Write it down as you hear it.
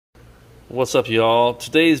What's up, y'all?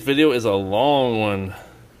 Today's video is a long one.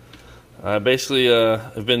 I basically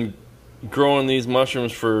have been growing these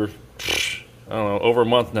mushrooms for, I don't know, over a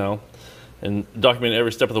month now, and documenting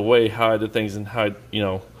every step of the way how I did things and how,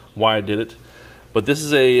 why I did it. But this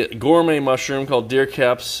is a gourmet mushroom called deer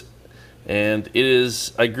caps, and it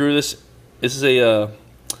is, I grew this, this is a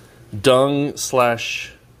dung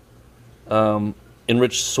slash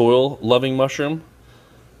enriched soil loving mushroom.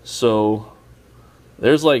 So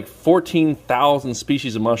there's like 14,000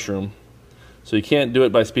 species of mushroom, so you can't do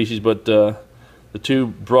it by species, but the two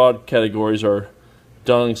broad categories are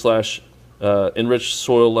dung slash enriched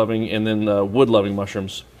soil loving and then wood loving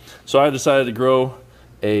mushrooms. So I decided to grow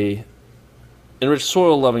a enriched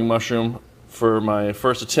soil loving mushroom for my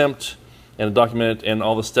first attempt and to document it and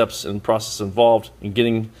all the steps and process involved in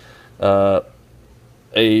getting this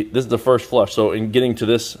is the first flush, so in getting to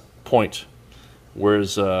this point,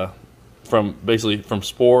 whereas from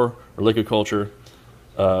spore or liquid culture,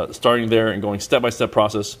 starting there and going step-by-step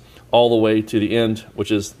process all the way to the end,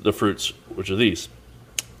 which is the fruits, which are these.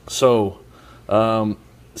 So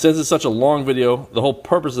since it's such a long video, the whole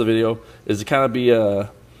purpose of the video is to kind of be a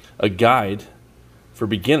guide for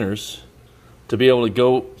beginners to be able to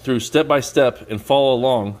go through step-by-step and follow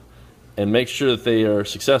along and make sure that they are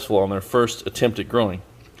successful on their first attempt at growing.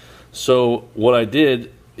 So what I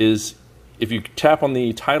did is, if you tap on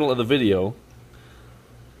the title of the video,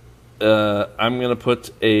 I'm going to put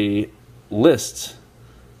a list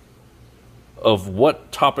of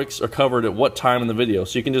what topics are covered at what time in the video.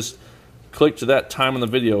 So you can just click to that time in the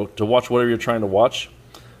video to watch whatever you're trying to watch.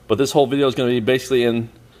 But this whole video is going to be basically in,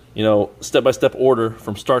 step-by-step order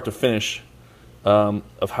from start to finish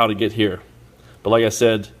of how to get here. But like I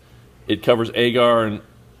said, it covers agar and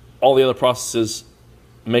all the other processes,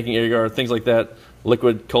 making agar, things like that,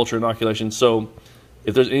 liquid culture, inoculation. So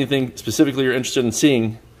if there's anything specifically you're interested in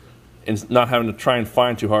seeing and not having to try and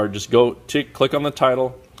find too hard, just go click on the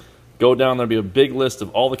title, go down, there'll be a big list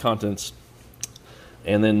of all the contents,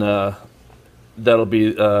 and then that'll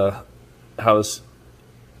be how this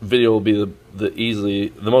video will be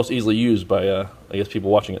the most easily used by I guess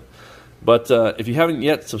people watching it. But if you haven't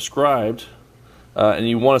yet subscribed and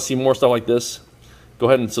you want to see more stuff like this, go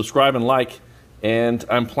ahead and subscribe and like. And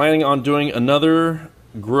I'm planning on doing another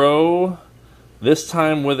grow, this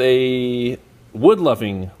time with a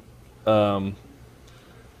wood-loving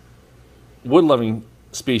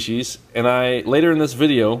species. And later in this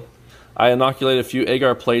video, I inoculate a few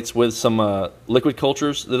agar plates with some liquid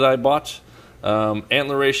cultures that I bought,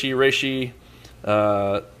 antler reishi,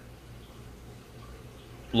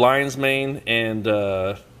 lion's mane, and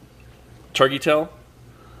turkey tail.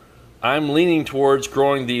 I'm leaning towards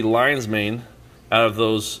growing the lion's mane out of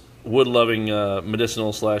those wood-loving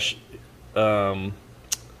medicinal slash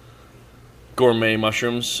gourmet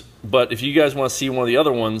mushrooms. But if you guys want to see one of the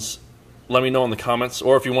other ones, let me know in the comments.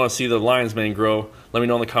 Or if you want to see the lion's mane grow, let me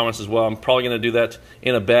know in the comments as well. I'm probably going to do that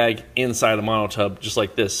in a bag inside a monotub, just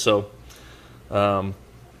like this. So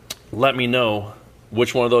let me know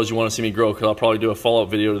which one of those you want to see me grow, because I'll probably do a follow-up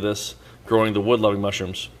video to this, growing the wood-loving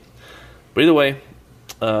mushrooms. But either way,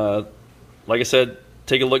 like I said,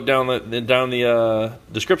 take a look down the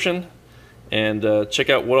description and check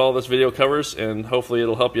out what all this video covers, and hopefully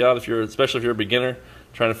it'll help you out, especially if you're a beginner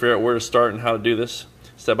trying to figure out where to start and how to do this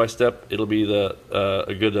step by step. It'll be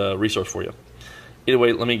a good resource for you. Either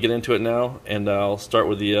way, let me get into it now, and I'll start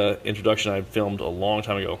with the introduction I filmed a long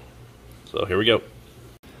time ago. So here we go.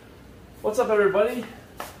 What's up, everybody?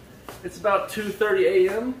 It's about 2:30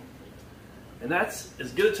 a.m. and that's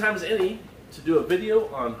as good a time as any to do a video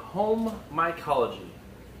on home mycology.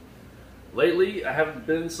 Lately, I haven't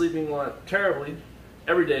been sleeping terribly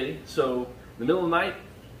every day, so in the middle of the night,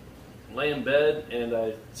 I lay in bed and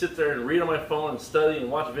I sit there and read on my phone and study and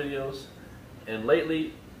watch videos. And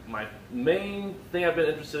lately, my main thing I've been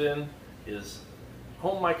interested in is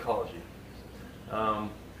home mycology.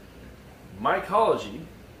 Mycology,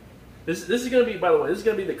 this is going to be, by the way, this is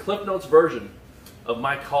going to be the Cliff Notes version of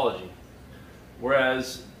mycology.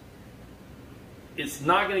 Whereas it's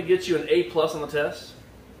not going to get you an A+ on the test,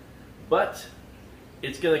 but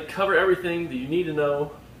it's going to cover everything that you need to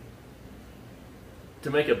know to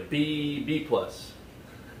make a B+.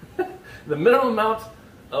 The minimum amount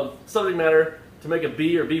of subject matter to make a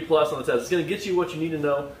B or B+ on the test. It's going to get you what you need to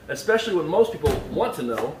know, especially what most people want to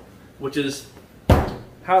know, which is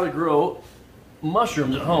how to grow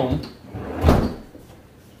mushrooms at home.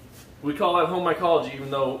 We call that home mycology,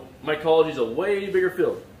 even though mycology is a way bigger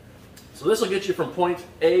field. So this will get you from point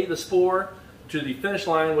A, the spore, to the finish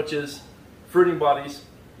line, which is fruiting bodies,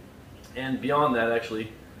 and beyond that actually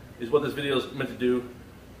is what this video is meant to do.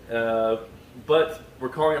 but we're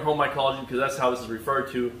calling it home mycology because that's how this is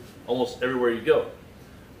referred to almost everywhere you go.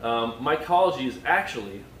 Mycology is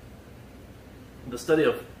actually the study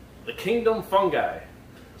of the kingdom fungi.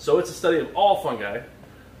 So it's a study of all fungi,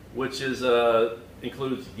 which is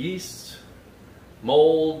includes yeast,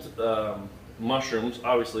 mold, mushrooms,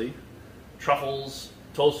 obviously, truffles,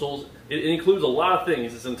 toadstools. It includes a lot of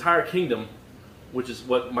things. This entire kingdom, which is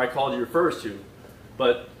what mycology refers to.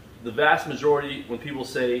 But the vast majority, when people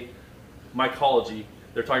say mycology,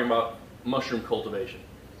 they're talking about mushroom cultivation.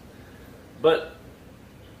 But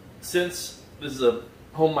since this is a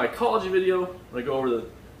home mycology video, I'm going to go over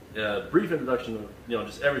the brief introduction of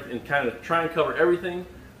just everything, and kind of try and cover everything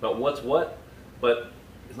about what's what. But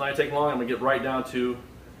it's not going to take long. I'm going to get right down to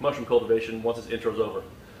mushroom cultivation once this intro's over.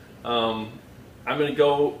 I'm going to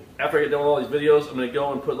go, after I get done with all these videos, I'm going to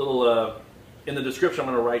go and put little, in the description, I'm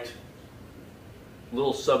going to write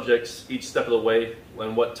little subjects each step of the way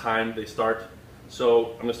and what time they start.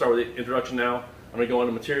 So I'm going to start with the introduction now. I'm going to go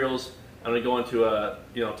into materials. I'm going to go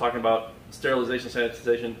into, talking about sterilization,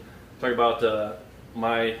 sanitization, talk about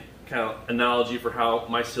my kind of analogy for how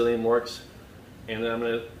mycelium works. And then I'm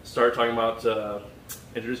going to start talking about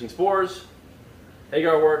introducing spores,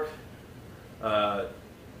 agar work,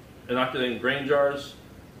 inoculating grain jars,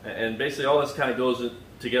 and basically all this kind of goes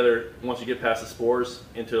together once you get past the spores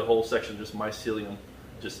into a whole section just mycelium,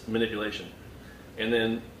 just manipulation. And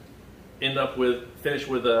then finish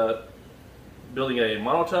with building a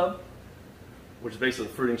monotub, which is basically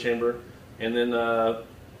the fruiting chamber, and then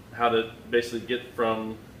how to basically get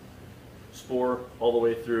from spore all the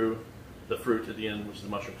way through the fruit at the end, which is the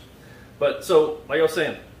mushrooms. But so, like I was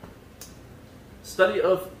saying, study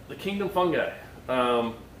of the kingdom fungi.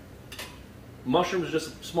 Mushrooms are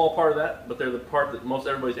just a small part of that, but they're the part that most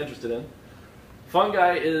everybody's interested in.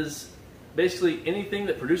 Fungi is basically anything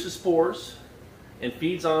that produces spores and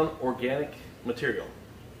feeds on organic material.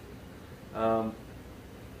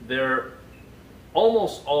 They're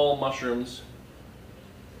almost all mushrooms,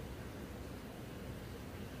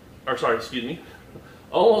 or sorry, excuse me,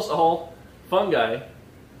 almost all fungi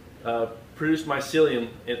produce mycelium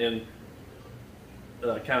and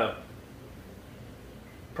kind of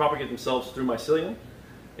propagate themselves through mycelium,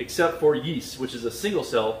 except for yeast, which is a single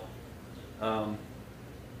cell, the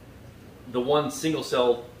one single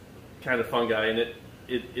cell kind of fungi, and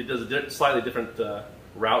it does a slightly different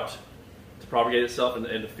route to propagate itself and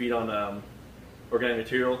to feed on organic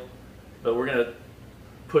material. But we're going to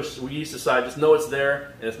push yeast aside. Just know it's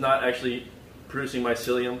there, and it's not actually producing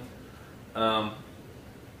mycelium.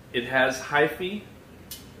 It has hyphae,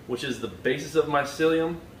 which is the basis of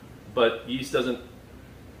mycelium, but yeast doesn't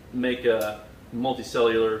make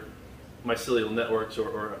multicellular mycelial networks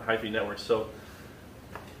or hyphae networks. So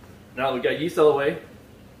now that we've got yeast out of the way,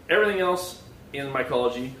 everything else in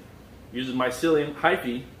mycology uses mycelium.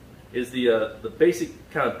 Hyphae is the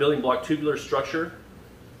basic kind of building block tubular structure,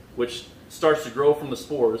 which starts to grow from the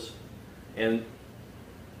spores, and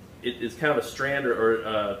it is kind of a strand or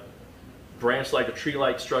a branch-like, a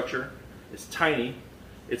tree-like structure. It's tiny.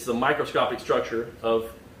 It's the microscopic structure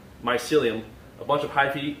of mycelium. A bunch of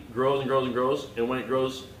hyphae grows and grows and grows, and when it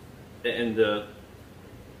grows, and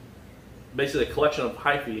basically a collection of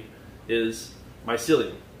hyphae is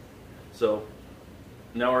mycelium. So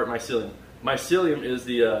now we're at mycelium. Mycelium is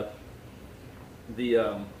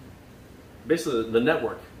basically the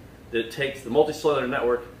network that it takes, the multicellular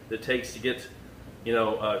network that it takes to get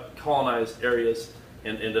colonized areas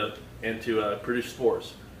and to produce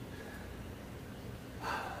spores.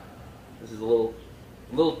 This is a little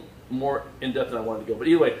more in-depth than I wanted to go. But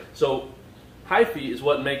either way, so hyphae is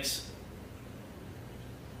what makes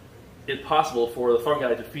it possible for the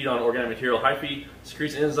fungi to feed on organic material. Hyphae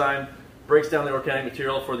secretes an enzyme, breaks down the organic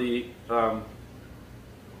material for the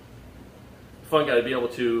fungi to be able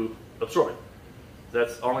to absorb it.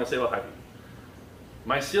 That's all I'm going to say about hyphae.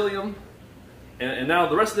 Mycelium, and now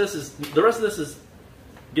the rest of this is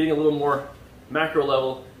getting a little more macro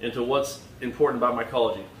level into what's important about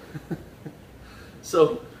mycology.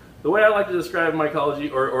 So the way I like to describe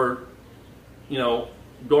mycology, or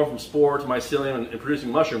going from spore to mycelium and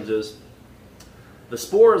producing mushrooms, is the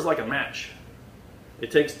spore is like a match.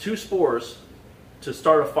 It takes two spores to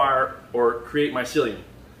start a fire or create mycelium.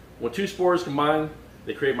 When two spores combine,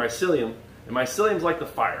 they create mycelium, and mycelium is like the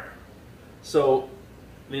fire. So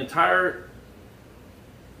the entire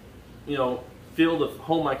field of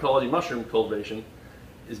home mycology mushroom cultivation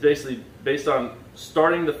is basically based on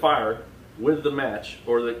starting the fire with the match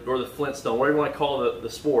or the flintstone, whatever you want to call the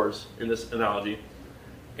spores in this analogy.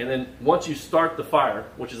 And then once you start the fire,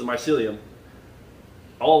 which is the mycelium,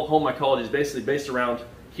 all of home mycology is basically based around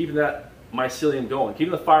keeping that mycelium going,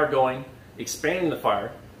 keeping the fire going expanding the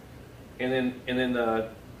fire, and then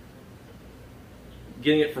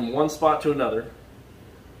getting it from one spot to another,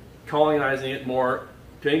 colonizing it more,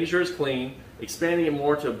 making sure it's clean, expanding it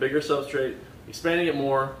more to a bigger substrate, expanding it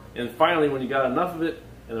more, and finally, when you got enough of it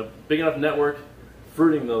and a big enough network,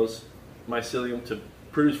 fruiting those mycelium to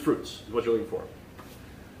produce fruits is what you're looking for.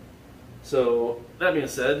 So that being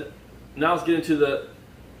said, now let's get into the.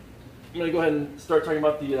 I'm going to go ahead and start talking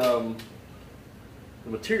about the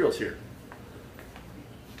materials here.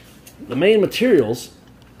 The main materials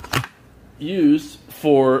used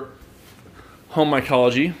for home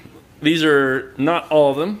mycology. These are not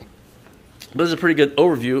all of them, but this is a pretty good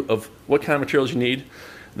overview of what kind of materials you need.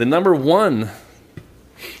 The number one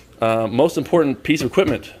most important piece of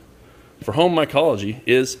equipment for home mycology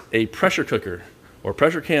is a pressure cooker or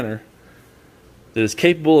pressure canner that is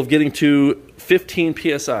capable of getting to 15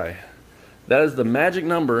 psi. That is the magic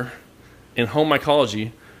number in home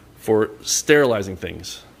mycology for sterilizing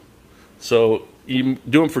things. So you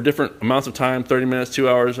do them for different amounts of time, 30 minutes, 2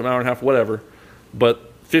 hours, an hour and a half, whatever.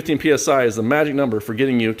 But 15 psi is the magic number for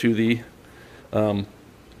getting you to the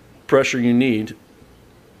pressure you need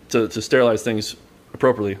to sterilize things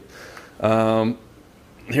appropriately.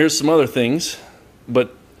 Here's some other things,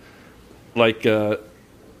 but like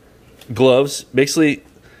gloves. Basically,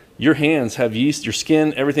 your hands have yeast, your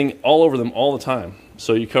skin, everything all over them all the time.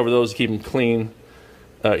 So you cover those to keep them clean,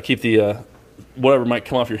 keep the whatever might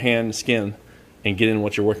come off your hand and skin and get in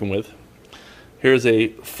what you're working with. Here's a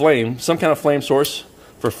flame, some kind of flame source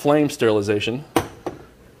for flame sterilization.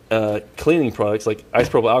 Cleaning products like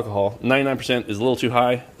isopropyl alcohol, 99% is a little too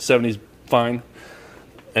high, 70 is fine.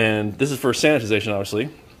 And this is for sanitization, obviously.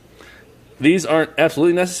 These aren't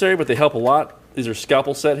absolutely necessary, but they help a lot. These are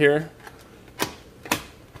scalpel set here.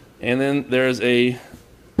 And then there's a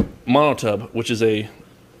monotub, which is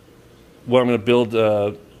what I'm going to build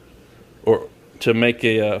or to make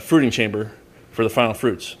a fruiting chamber for the final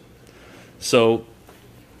fruits. So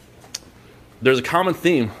there's a common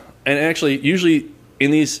theme, and actually, usually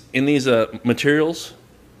in these materials,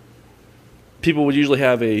 people would usually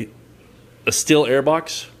have a still air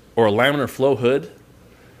box or a laminar flow hood,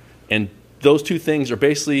 and those two things are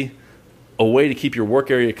basically a way to keep your work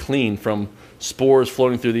area clean from spores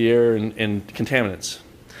floating through the air and contaminants.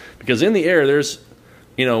 Because in the air there's,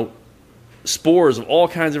 spores of all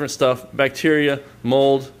kinds of different stuff, bacteria,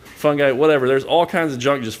 mold, fungi, whatever. There's all kinds of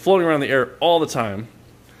junk just floating around the air all the time.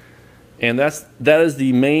 And that is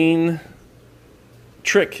the main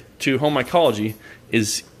trick to home mycology,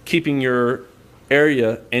 is keeping your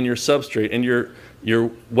area and your substrate and your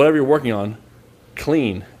whatever you're working on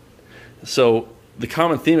clean. So the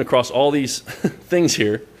common theme across all these things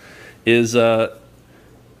here is the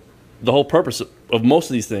whole purpose of most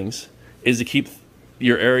of these things is to keep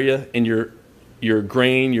your area and your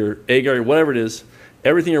grain, your agar, whatever it is,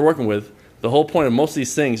 everything you're working with. The whole point of most of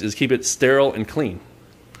these things is keep it sterile and clean.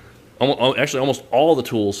 Actually, almost all the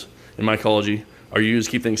tools in mycology are used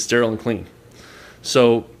to keep things sterile and clean.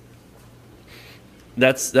 So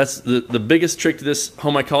that's the biggest trick to this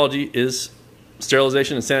home mycology is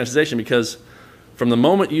sterilization and sanitization, because from the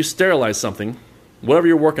moment you sterilize something, whatever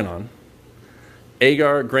you're working on,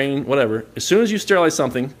 agar, grain, whatever, as soon as you sterilize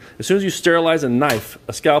something, as soon as you sterilize a knife,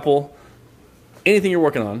 a scalpel, anything you're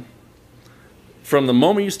working on, from the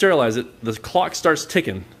moment you sterilize it, the clock starts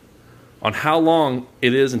ticking on how long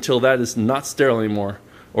it is until that is not sterile anymore,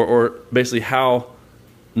 or basically how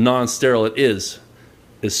non-sterile it is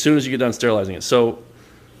as soon as you get done sterilizing it. So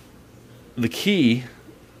the key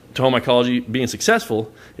to home mycology being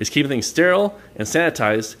successful is keeping things sterile and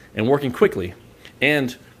sanitized and working quickly,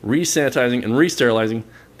 and re-sanitizing and re-sterilizing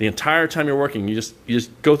the entire time you're working. You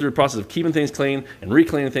just go through the process of keeping things clean and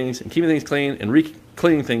re-cleaning things and keeping things clean and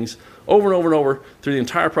re-cleaning things over and over and over through the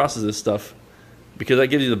entire process of this stuff, because that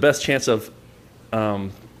gives you the best chance of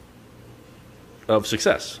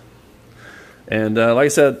success. And like I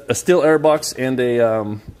said, a steel air box and a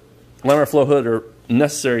laminar flow hood are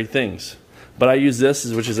necessary things. But I use this,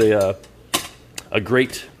 which is a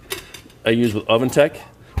grate I use with Oven Tech,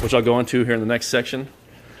 which I'll go into here in the next section.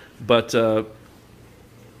 But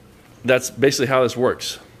that's basically how this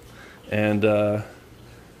works. And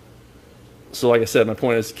so, like I said, my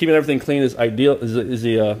point is keeping everything clean is ideal. Is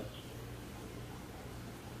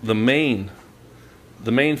the main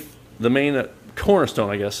cornerstone,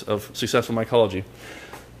 I guess, of successful mycology.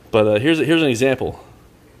 But here's an example.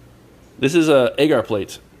 This is a agar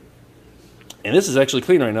plate, and this is actually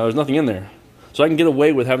clean right now. There's nothing in there, so I can get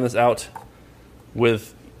away with having this out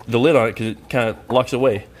with the lid on it because it kind of locks it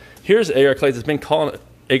away. Here's an agar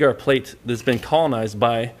plate that's been colonized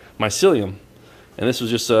by mycelium, and this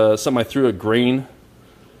was just something I threw a grain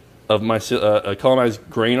of my colonized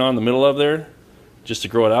grain on the middle of there, just to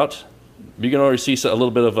grow it out. You can already see a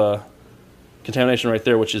little bit of contamination right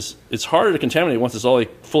there, which is, it's harder to contaminate once it's all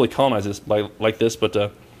fully colonized like this.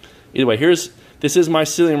 But either way, this is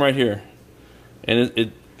mycelium right here, and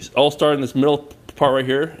it all started in this middle part right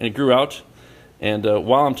here, and it grew out. And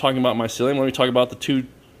while I'm talking about mycelium, let me talk about the two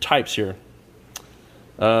types here.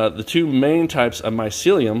 The two main types of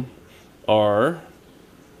mycelium are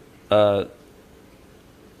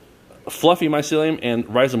fluffy mycelium and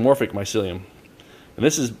rhizomorphic mycelium. And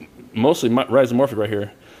this is mostly rhizomorphic right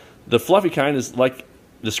here. The fluffy kind is like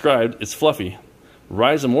described, it's fluffy.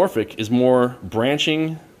 Rhizomorphic is more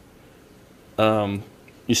branching. You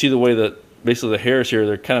see the way that basically the hairs here,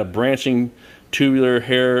 they're kind of branching, tubular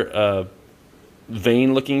hair,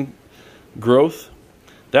 vein looking growth.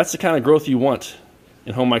 That's the kind of growth you want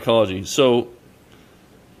in home mycology. So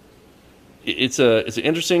it's an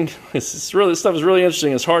interesting, this stuff is really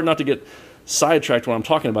interesting. It's hard not to get sidetracked when I'm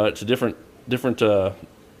talking about it to different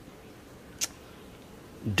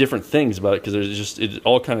things about it, because there's just, it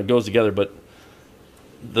all kind of goes together. But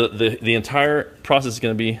the entire process is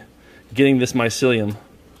going to be getting this mycelium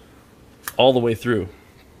all the way through.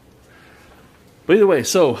 But either way,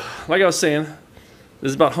 so like I was saying, this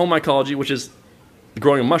is about home mycology, which is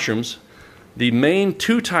growing mushrooms. The main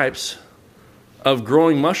two types of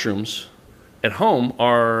growing mushrooms at home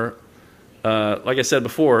are, like I said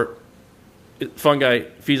before, fungi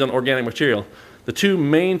feeds on organic material. The two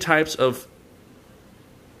main types of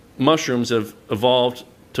mushrooms that have evolved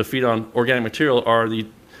to feed on organic material are the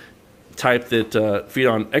type that feed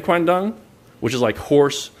on equine dung, which is like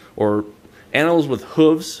horse or animals with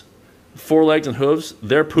hooves, forelegs and hooves,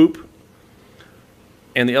 their poop.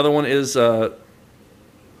 And the other one is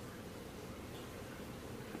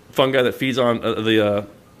fungi that feeds on the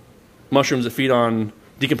mushrooms that feed on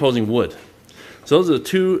decomposing wood. So those are the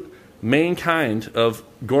two main kind of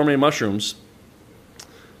gourmet mushrooms,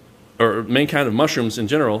 or main kind of mushrooms in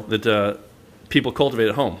general, that people cultivate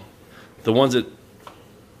at home. The ones that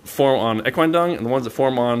form on equine dung and the ones that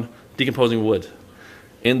form on decomposing wood.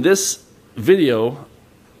 In this video,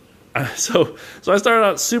 so I started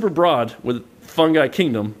out super broad with fungi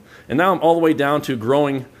kingdom, and now I'm all the way down to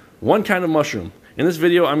growing one kind of mushroom. In this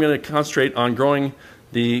video, I'm going to concentrate on growing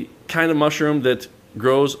the kind of mushroom that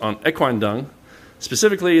grows on equine dung.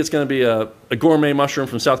 Specifically, it's going to be a gourmet mushroom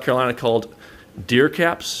from South Carolina called deer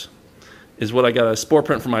caps, is what I got a spore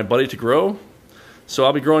print from my buddy to grow. So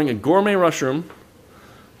I'll be growing a gourmet mushroom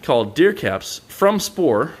called deer caps from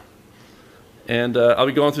Spore, and I'll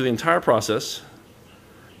be going through the entire process,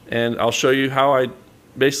 and I'll show you how I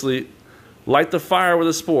basically light the fire with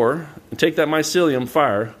a spore and take that mycelium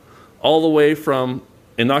fire all the way from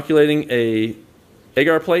inoculating a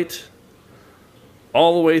agar plate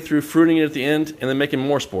all the way through fruiting it at the end and then making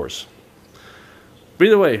more spores. But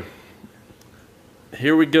either way,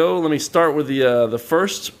 here we go. Let me start with the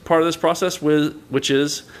first part of this process, which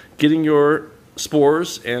is getting your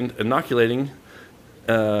spores and inoculating.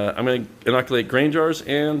 I'm going to inoculate grain jars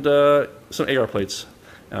and some agar plates.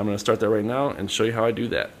 And I'm going to start that right now and show you how I do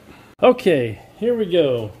that. Okay, here we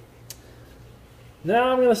go.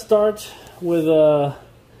 Now I'm going to start with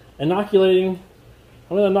inoculating.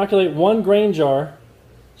 I'm going to inoculate one grain jar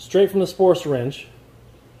straight from the spore syringe.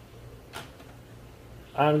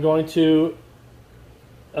 I'm going to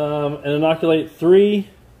inoculate 3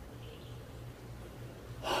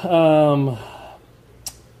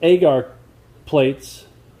 agar plates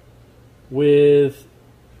with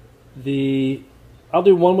I'll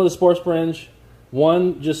do one with a spore syringe,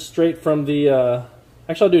 one just straight from the,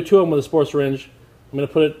 actually I'll do 2 of them with a spore syringe. I'm going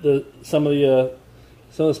to put some of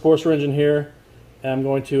the spore syringe in here, and I'm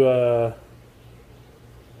going to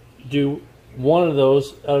do one of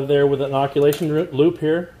those out of there with an inoculation loop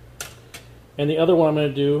here, and the other one I'm going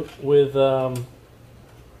to do with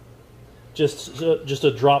just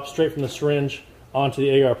a drop straight from the syringe onto the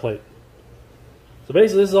agar plate. So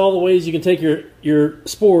basically, this is all the ways you can take your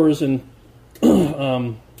spores and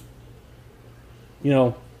you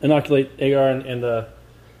know, inoculate agar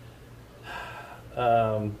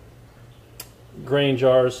and grain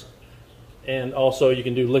jars, and also you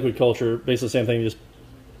can do liquid culture, basically the same thing, you just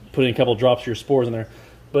put in a couple drops of your spores in there.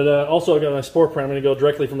 But also I've got my spore print. I'm going to go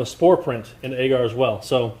directly from the spore print into agar as well.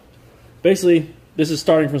 So basically this is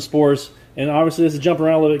starting from spores, and obviously this is jumping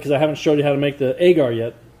around a little bit because I haven't showed you how to make the agar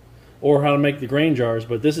yet, or how to make the grain jars,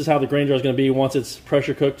 but this is how the grain jar is going to be once it's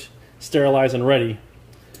pressure cooked, sterilized, and ready.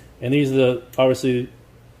 And these are obviously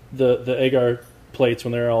the agar plates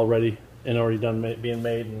when they're all ready and already done being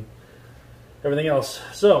made and everything else.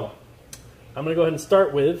 So I'm going to go ahead and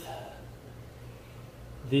start with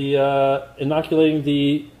the inoculating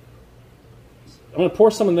the I'm going to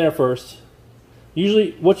pour some in there first.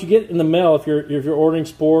 Usually, what you get in the mail if you're ordering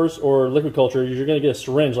spores or liquid culture, you're going to get a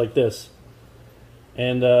syringe like this.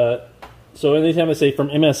 And so anytime I say from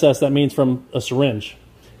MSS, that means from a syringe.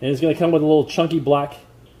 And it's going to come with a little chunky black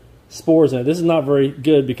spores in it. This is not very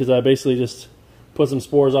good because I basically just put some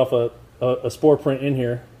spores off a spore print in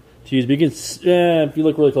here to use. But you can, if you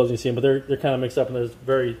look really close, you can see them, but they're kind of mixed up and they're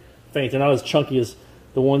very faint. They're not as chunky as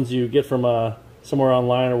the ones you get from somewhere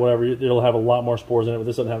online or whatever. It'll have a lot more spores in it, but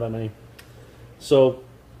this doesn't have that many. So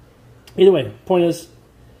either way, point is,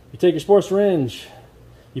 you take your spore syringe,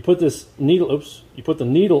 you put this needle, you put the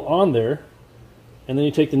needle on there, and then you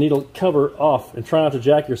take the needle cover off and try not to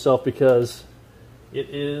jack yourself because it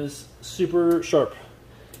is super sharp.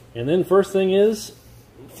 And then first thing is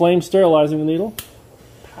flame sterilizing the needle.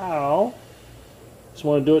 Pow. Just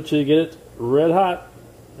want to do it till you get it red hot.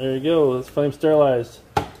 There you go. It's flame sterilized.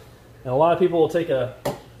 And a lot of people will take a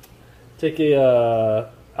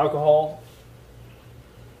alcohol,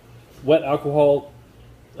 wet alcohol,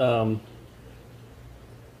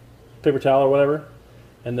 paper towel or whatever,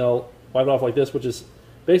 and they'll wipe it off like this, which is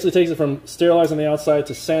basically takes it from sterilized on the outside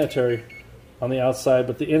to sanitary on the outside,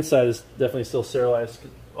 but the inside is definitely still sterilized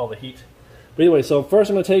because of all the heat. But anyway, so first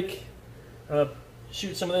I'm going to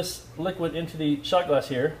shoot some of this liquid into the shot glass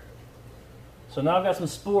here. So now I've got some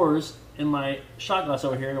spores in my shot glass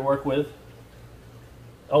over here to work with.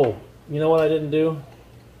 Oh, you know what I didn't do?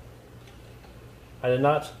 I did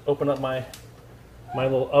not open up my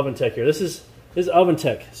little oven tech here. This is oven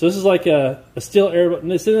tech. So this is like a steel air.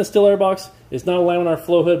 It's in a steel air box. It's not a laminar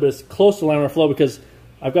flow hood, but it's close to laminar flow because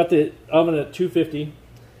I've got the oven at 250,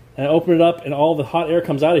 and I open it up, and all the hot air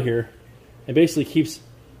comes out of here, and basically keeps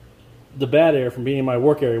the bad air from being in my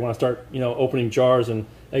work area when I start, opening jars and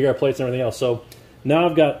agar plates and everything else. So now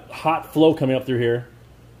I've got hot flow coming up through here,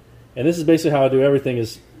 and this is basically how I do everything.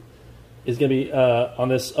 Is going to be on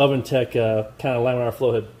this oven tech kind of laminar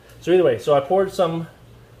flow hood. So either way, so I poured some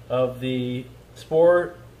of the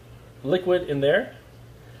spore liquid in there,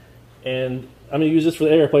 and I'm going to use this for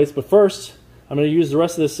the agar plates. But first, I'm going to use the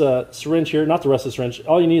rest of this syringe here. Not the rest of the syringe.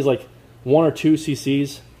 All you need is like 1 or 2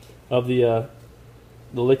 cc's of the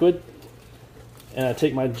liquid. And I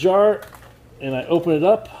take my jar and I open it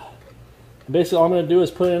up. And basically, all I'm going to do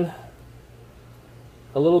is put in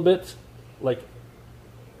a little bit, like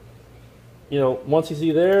 1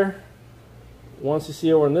 cc there, 1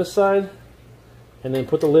 cc over on this side, and then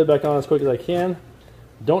put the lid back on as quick as I can.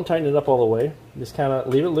 Don't tighten it up all the way. Just kind of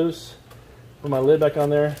leave it loose. Put my lid back on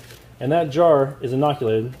there. And that jar is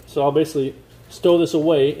inoculated. So I'll basically stow this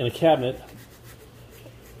away in a cabinet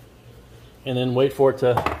and then wait for it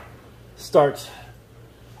to start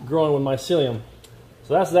growing with mycelium.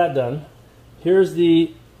 So that's that done. Here's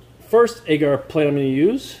the first agar plate I'm going to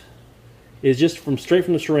use. Is just straight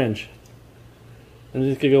from the syringe. And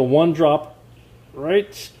just going to go 1 drop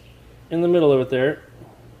right in the middle of it there.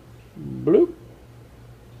 Bloop.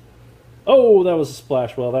 Oh, that was a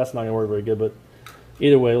splash. Well, that's not going to work very good, but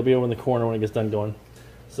either way, it'll be over in the corner when it gets done going.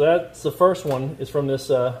 So that's the first one, is from this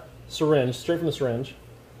syringe, straight from the syringe.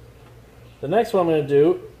 The next one I'm going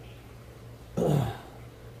to do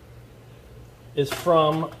is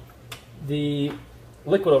from the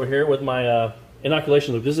liquid over here with my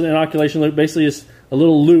inoculation loop. This is an inoculation loop. Basically, it's a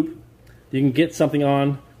little loop you can get something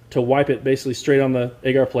on to wipe it basically straight on the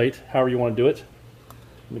agar plate, however you want to do it.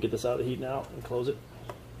 Let me get this out of the heat now and close it.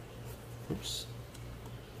 Oops.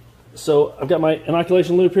 So I've got my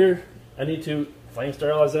inoculation loop here. I need to flame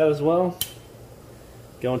sterilize that as well.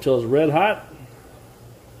 Go until it's red hot.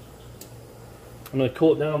 I'm going to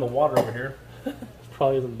cool it down on the water over here.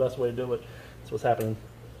 Probably isn't the best way to do it, but that's what's happening.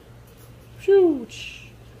 Shooch.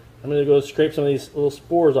 I'm going to go scrape some of these little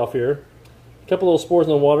spores off here. A couple little spores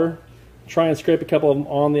in the water. Try and scrape a couple of them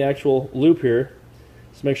on the actual loop here.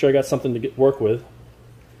 Just make sure I got something to work with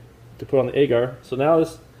to put on the agar. So now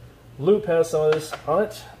this loop has some of this on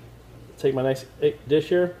it. Take my next dish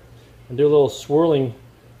here and do a little swirling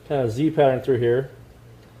kind of Z pattern through here.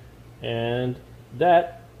 And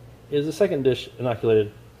that is the second dish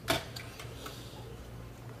inoculated.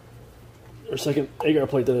 Or second agar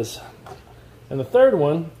plate that is. And the third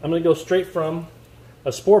one, I'm going to go straight from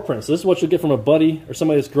a spore print. So this is what you'll get from a buddy or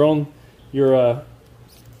somebody that's grown your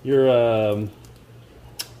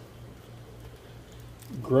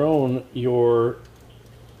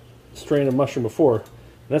strain of mushroom before. And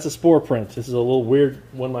that's a spore print. This is a little weird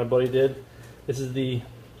one my buddy did. This is the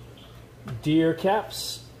deer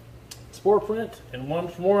caps spore print. And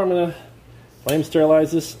once more, I'm going to flame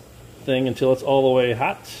sterilize this thing until it's all the way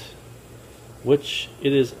hot, which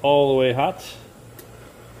it is all the way hot.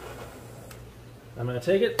 I'm going to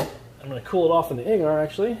take it. I'm going to cool it off in the agar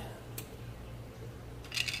actually.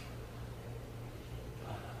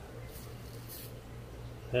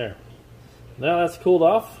 There. Now that's cooled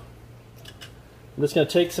off. I'm just going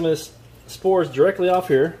to take some of this spores directly off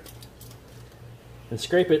here and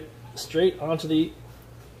scrape it straight onto the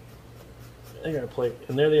agar plate.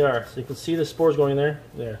 And there they are. So you can see the spores going there.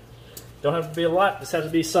 There. Don't have to be a lot, just have to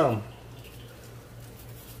be some.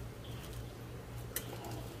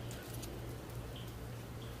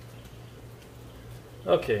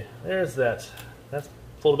 Okay, there's that. That's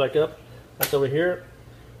pulled back up. That's over here.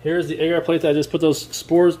 Here's the agar plate that I just put those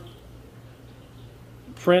spores,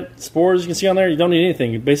 spores you can see on there. You don't need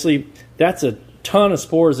anything. Basically, that's a ton of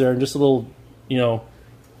spores there and just a little, you know,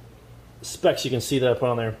 specks you can see that I put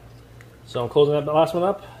on there. So I'm closing that last one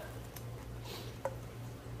up.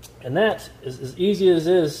 And that is as easy as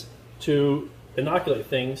it is to inoculate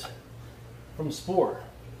things from Spore.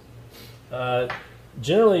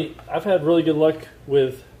 Generally, I've had really good luck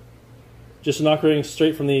with just inoculating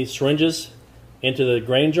straight from the syringes into the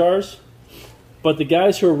grain jars. But the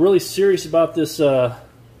guys who are really serious about this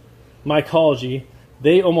mycology,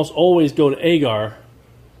 they almost always go to agar.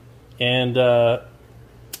 And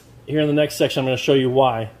here in the next section, I'm going to show you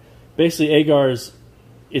why. Basically, agar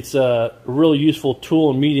it's a really useful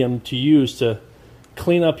tool and medium to use to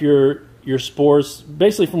clean up your spores.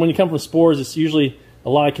 Basically, from when you come from spores, it's usually a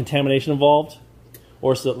lot of contamination involved,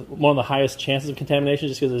 or it's one of the highest chances of contamination,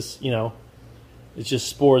 just because it's, you know, it's just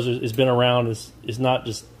spores. It's been around. It's not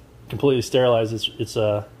just completely sterilized. It's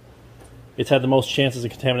had the most chances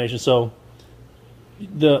of contamination. So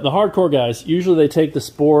the hardcore guys, usually they take the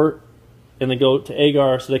spore and they go to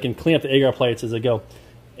agar so they can clean up the agar plates as they go.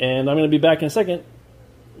 And I'm going to be back in a second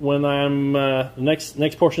when I'm the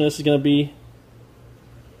next portion of this is going to be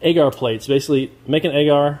agar plates. Basically making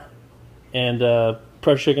agar and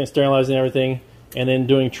pressure cooking, sterilizing everything, and then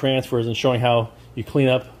doing transfers and showing how you clean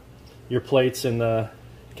up your plates and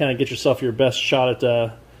kind of get yourself your best shot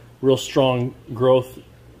at real strong growth.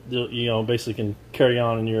 You know, basically can carry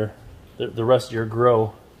on in your the rest of your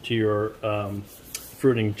grow to your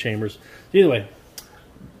fruiting chambers. Either way,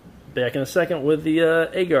 back in a second with the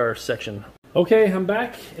agar section. Okay, I'm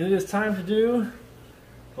back, and it is time to do,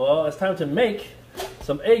 well, it's time to make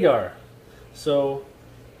some agar. So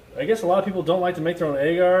I guess a lot of people don't like to make their own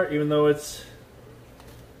agar, even though it's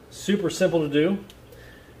super simple to do.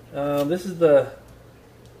 This is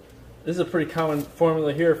a pretty common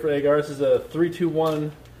formula here for agar. This is a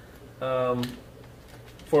 3-2-1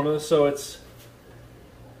 formula. So it's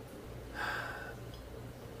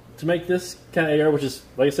to make this kind of agar, which is,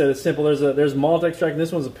 like I said, it's simple. There's malt extract, and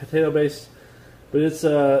this one's a potato base, but it's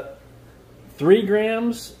 3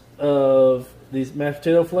 grams of these mashed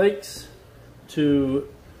potato flakes to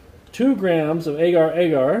 2 grams of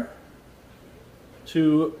agar-agar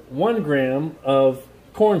to 1 gram of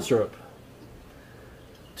corn syrup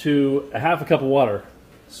to a half a cup of water.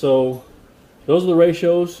 So those are the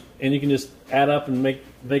ratios, and you can just add up and make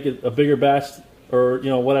it a bigger batch, or, you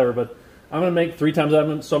know, whatever. But I'm going to make 3 times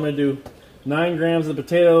that, so I'm going to do 9 grams of the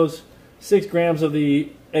potatoes, 6 grams of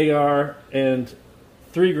the agar, and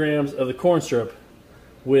 3 grams of the corn syrup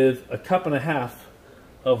with a cup and a half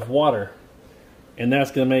of water. And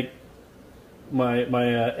that's going to make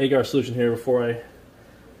my agar solution here before I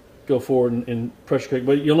go forward and pressure cook.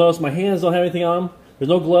 But you'll notice my hands don't have anything on them. There's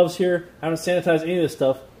no gloves here. I haven't sanitized any of this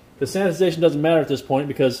stuff. The sanitization doesn't matter at this point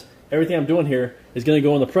because everything I'm doing here is going to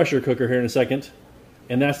go in the pressure cooker here in a second,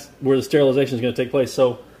 and that's where the sterilization is going to take place.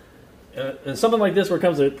 So and something like this, where it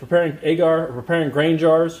comes to preparing agar or preparing grain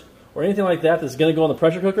jars or anything like that that's going to go in the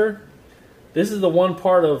pressure cooker, this is the one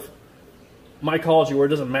part of mycology where it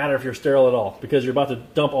doesn't matter if you're sterile at all, because you're about to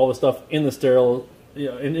dump all the stuff in the sterile, you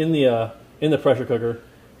know, in the pressure cooker,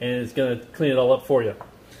 and it's going to clean it all up for you.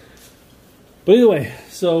 But either way,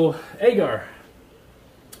 so agar,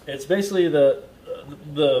 it's basically the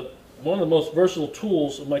one of the most versatile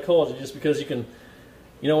tools of mycology, just because you can,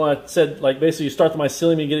 you know, when I said, like, basically you start the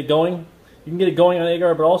mycelium and get it going, you can get it going on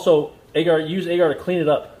agar, but also use agar to clean it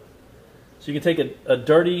up. So you can take a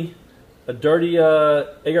dirty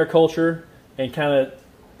agar culture and kind of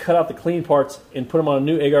cut out the clean parts and put them on a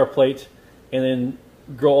new agar plate, and then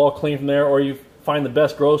grow all clean from there. Or you find the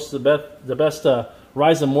best growth, the best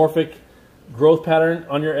rhizomorphic growth pattern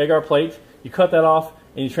on your agar plate. You cut that off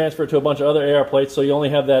and you transfer it to a bunch of other agar plates, so you only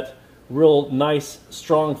have that real nice,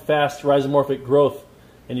 strong, fast rhizomorphic growth,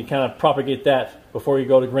 and you kind of propagate that before you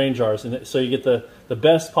go to grain jars. And so you get the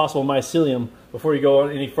best possible mycelium before you go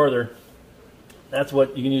any further. That's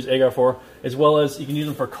what you can use agar for, as well as you can use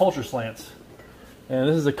them for culture slants. And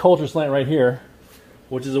this is a culture slant right here,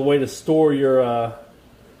 which is a way to store your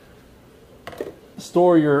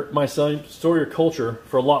mycelium, store your culture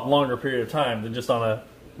for a lot longer period of time than just on a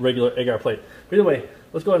regular agar plate. But anyway,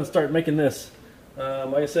 let's go ahead and start making this.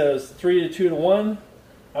 Like I said, it was 3 to 2 to 1.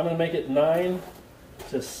 I'm going to make it 9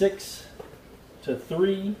 to 6 to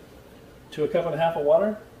 3 to a cup and a half of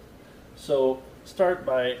water. So start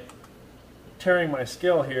by tearing my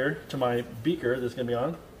scale here to my beaker that's going to be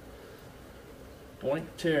on. Boink,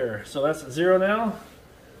 tear. So that's 0 now.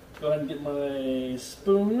 Go ahead and get my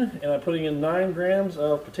spoon, and I'm putting in 9 grams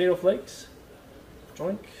of potato flakes.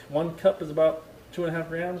 Joink. 1 cup is about 2.5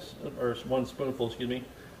 grams, or 1 spoonful, excuse me.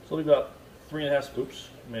 So it'll be about 3.5. Oops,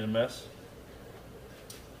 made a mess.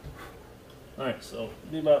 All right, so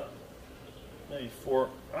it'll be about maybe 4.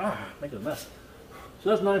 Making a mess. So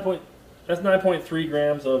that's 9.3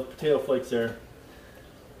 grams of potato flakes there.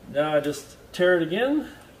 Now I just tear it again,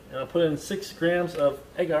 and I'll put in 6 grams of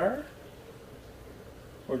agar.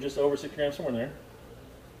 Or just over 6 grams, somewhere in there.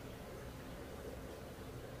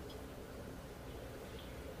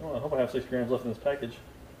 Oh, I hope I have 6 grams left in this package.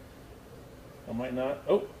 I might not.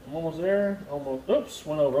 Oh, I'm almost there. Almost. Oops,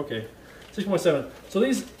 went over. Okay, 6.7. So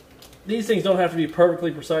these things don't have to be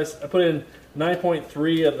perfectly precise. I put in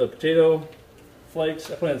 9.3 of the potato flakes.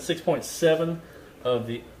 I put in 6.7 of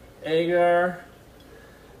the agar,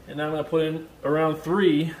 and now I'm going to put in around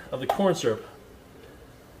 3 of the corn syrup.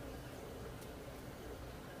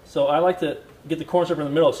 So I like to get the corn syrup in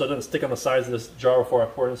the middle so it doesn't stick on the sides of this jar before I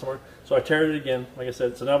pour it in somewhere. So I tear it again, like I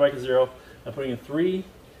said. So now back to 0. I'm putting in 3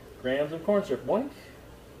 grams of corn syrup. Boink.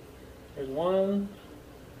 There's 1.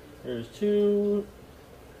 There's 2.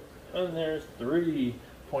 And there's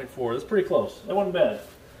 3.4. That's pretty close. That wasn't bad.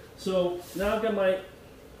 So now I've got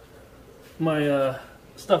my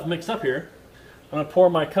stuff mixed up here. I'm going to pour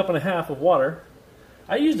my cup and a half of water.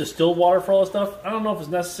 I use distilled water for all this stuff. I don't know if it's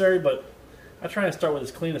necessary, but I try and start with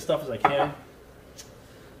as clean a stuff as I can.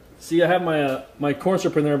 See, I have my corn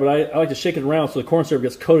syrup in there, but I like to shake it around so the corn syrup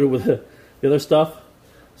gets coated with the other stuff,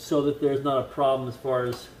 so that there's not a problem as far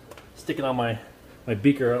as sticking on my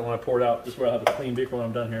beaker when I pour it out. Just where I'll have a clean beaker when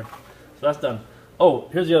I'm done here. So that's done. Oh,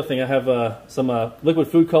 here's the other thing. I have some liquid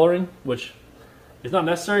food coloring, which is not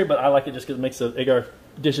necessary, but I like it just because it makes the agar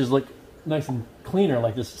dishes look nice and cleaner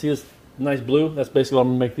like this. See this nice blue? That's basically what I'm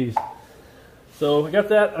going to make these. So I got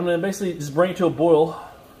that. I'm going to basically just bring it to a boil.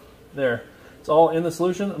 There. It's all in the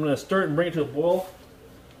solution. I'm going to stir it and bring it to a boil.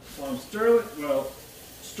 While I'm stir it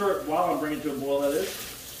while I'm bringing it to a boil, that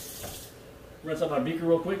is. Rinse out my beaker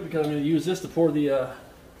real quick because I'm going to use this to pour the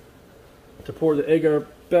agar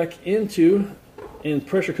back into and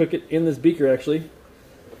pressure cook it in this beaker actually.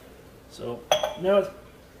 So now it's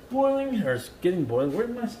boiling, or it's getting boiling. Where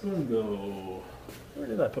did my spoon go? Where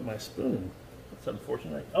did I put my spoon? That's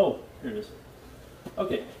unfortunate. Oh, here it is.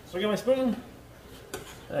 Okay, so I got my spoon,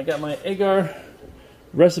 and I got my agar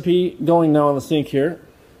recipe going now on the sink here.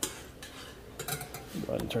 Go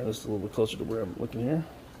ahead and turn this a little bit closer to where I'm looking here.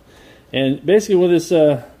 And basically with this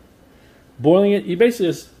boiling it, you basically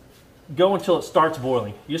just go until it starts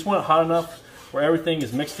boiling. You just want it hot enough where everything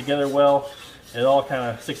is mixed together well, and it all kind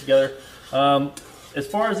of sticks together. As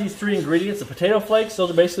far as these 3 ingredients, the potato flakes, those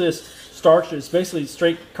are basically this starch. It's basically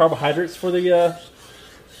straight carbohydrates for the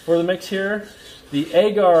mix here. The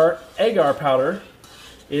agar powder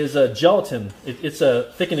is a gelatin. It's a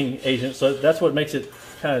thickening agent, so that's what makes it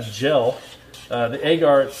kind of gel. The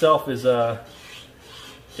agar itself is what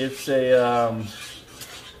is it?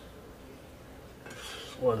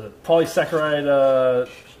 Polysaccharide.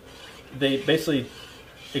 They basically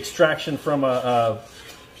extraction from a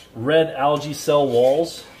red algae cell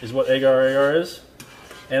walls is what agar-agar is,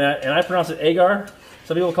 and I pronounce it agar.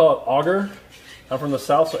 Some people call it auger. I'm from the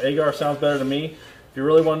south, so agar sounds better to me. If you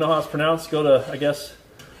really want to know how it's pronounced, go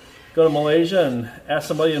to Malaysia and ask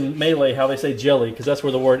somebody in Malay how they say jelly, because that's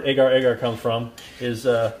where the word agar-agar comes from, is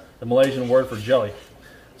the Malaysian word for jelly.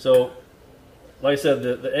 So, like I said,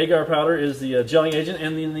 the agar powder is the gelling agent,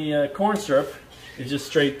 and then the corn syrup is just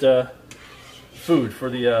straight food for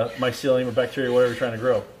the mycelium or bacteria, whatever you're trying to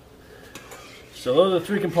grow. So those are the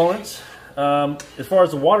 3 components. As far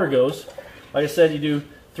as the water goes, like I said, you do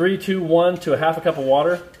 3, 2, 1 to a half a cup of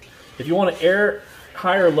water. If you want to air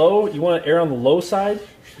high or low, you want to air on the low side.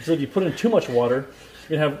 So if you put in too much water,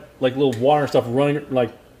 you're going to have like little water and stuff running,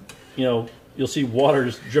 like, you know, you'll see water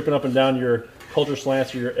just dripping up and down your culture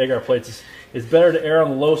slants or your agar plates. It's better to err on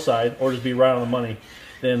the low side or just be right on the money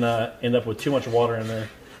than end up with too much water in there.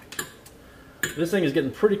 This thing is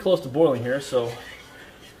getting pretty close to boiling here, so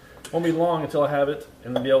it won't be long until I have it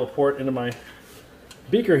and then be able to pour it into my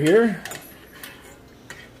beaker here.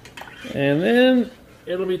 And then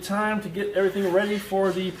it'll be time to get everything ready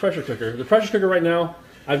for the pressure cooker. The pressure cooker right now,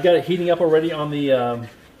 I've got it heating up already on the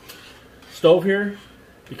stove here,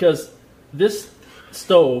 because this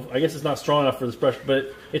stove, I guess it's not strong enough for this pressure,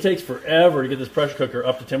 but it takes forever to get this pressure cooker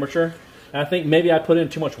up to temperature. And I think maybe I put in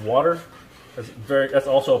too much water. That's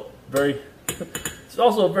also very it's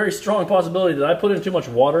also a very strong possibility that I put in too much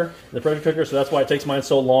water in the pressure cooker, so that's why it takes mine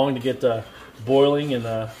so long to get boiling and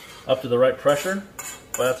up to the right pressure.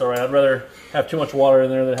 But that's all right. I'd rather have too much water in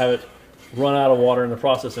there than have it run out of water in the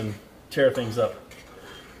process and tear things up.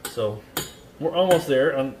 So we're almost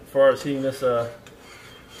there as far as heating this,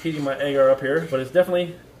 heating my agar up here, but it's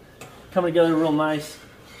definitely coming together real nice.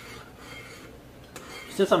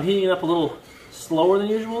 Since I'm heating it up a little slower than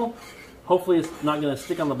usual, hopefully it's not going to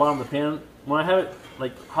stick on the bottom of the pan. When I have it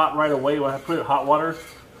like hot right away, when I put it in hot water,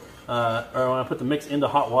 or when I put the mix into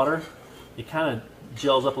hot water, it kind of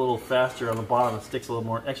gels up a little faster on the bottom and sticks a little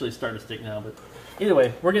more. Actually, it's starting to stick now, but either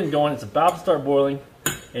we're getting going. It's about to start boiling,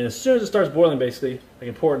 and as soon as it starts boiling, basically, I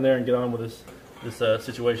can pour it in there and get on with this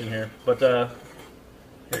situation here. But here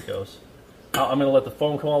it goes. I'm going to let the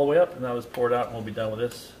foam come all the way up, and I'll just pour it out, and we'll be done with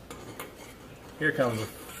this. Here it comes.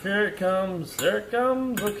 Here it comes. There it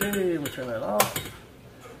comes. Okay, let me turn that off.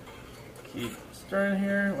 Keep stirring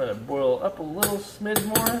here. Let it boil up a little smidge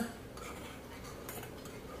more.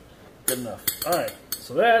 Good enough. All right,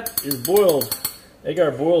 so that is boiled.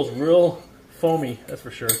 Agar boils real foamy, that's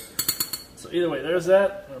for sure. So either way, there's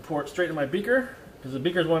that. I'm gonna pour it straight in my beaker because the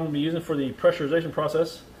beaker is what I'm gonna be using for the pressurization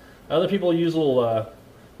process. Other people use little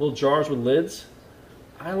jars with lids.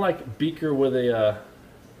 I like beaker with a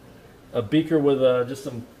beaker with just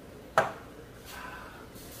some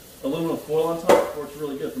aluminum foil on top. Works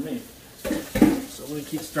really good for me. So let me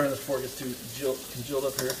keep stirring this before it gets too congealed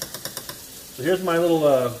up here. So here's my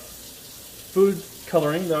little food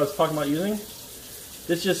coloring that I was talking about using.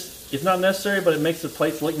 This just, it's not necessary, but it makes the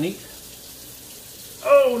plates look neat.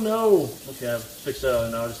 Oh no! Okay, I've fixed that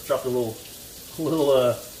out now. I just dropped a little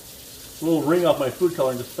ring off my food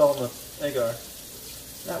coloring, just fell on the agar.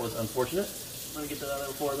 That was unfortunate. Let me get that out of there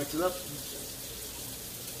before I mix it up.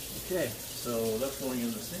 Okay, so that's going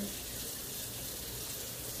in the sink.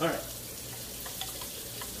 Alright.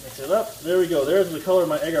 Mix it up. There we go. There's the color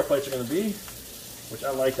my agar plates are going to be, which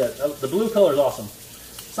I like that. The blue color is awesome.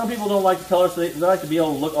 Some people don't like the color, so they like to be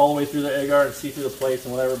able to look all the way through the agar and see through the plates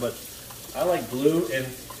and whatever, but I like blue. And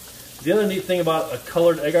the other neat thing about a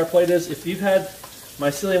colored agar plate is if you've had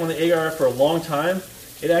mycelium on the agar for a long time,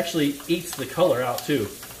 it actually eats the color out too.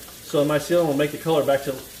 So the mycelium will make the color back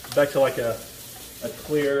to like a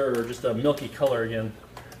clear or just a milky color again,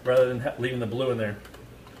 rather than leaving the blue in there.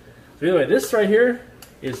 So anyway, this right here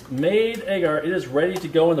is made agar. It is ready to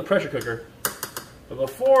go in the pressure cooker. But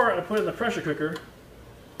before I put it in the pressure cooker,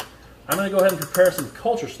 I'm going to go ahead and prepare some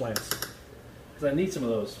culture slants because I need some of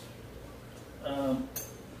those.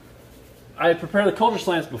 I prepare the culture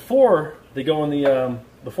slants before they go in the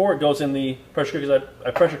before it goes in the pressure cooker.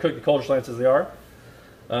 I pressure cook the culture slants as they are.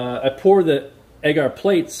 I pour the agar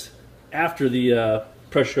plates after the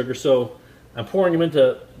pressure cooker, so I'm pouring them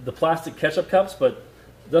into the plastic ketchup cups. But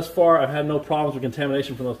thus far, I've had no problems with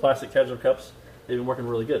contamination from those plastic ketchup cups. They've been working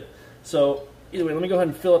really good. So either way, let me go ahead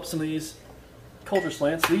and fill up some of these culture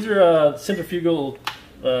slants. These are centrifugal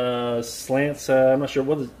slants. I'm not sure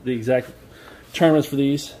what the exact term is for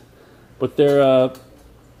these, but they're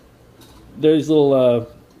these little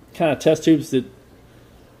kind of test tubes that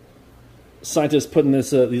scientists put in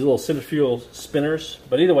these little centrifugal spinners.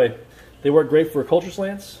 But either way, they work great for culture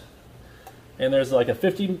slants. And there's like a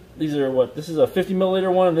 50. These are what? This is a 50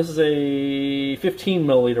 milliliter one, and this is a 15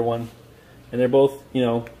 milliliter one, and they're both, you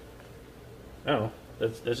know, I don't know.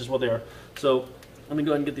 That's just what they are. So let me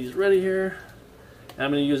go ahead and get these ready here. And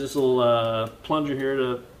I'm going to use this little plunger here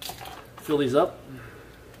to fill these up.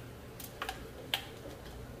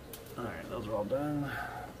 Alright, those are all done.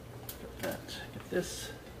 Get that. Get this.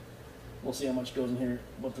 We'll see how much goes in here,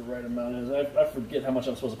 what the right amount is. I forget how much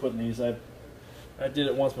I'm supposed to put in these. I did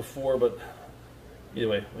it once before, but either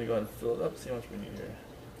way, let me go ahead and fill it up, see how much we need here.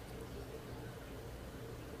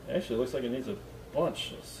 Actually, it looks like it needs a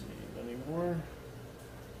bunch. Let's see, any more?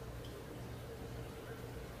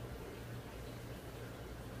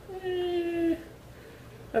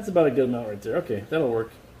 That's about a good amount right there. Okay, that'll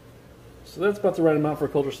work. So that's about the right amount for a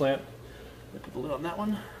culture slant. Let me put the lid on that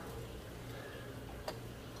one.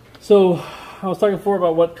 So I was talking before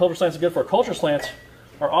about what culture slants are good for. Culture slants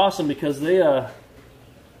are awesome because they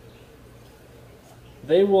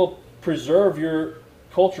will preserve your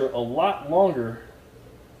culture a lot longer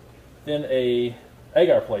than a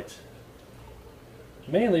agar plate.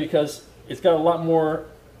 Mainly because it's got a lot more,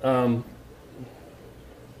 there's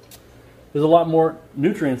a lot more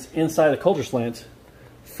nutrients inside the culture slant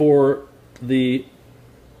for the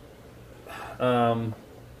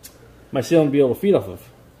mycelium to be able to feed off of.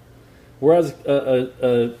 Whereas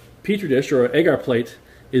a petri dish or an agar plate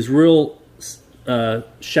is real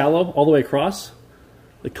shallow all the way across.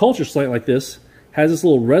 The culture slant like this has this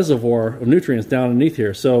little reservoir of nutrients down underneath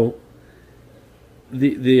here. So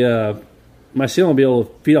the mycelium will be able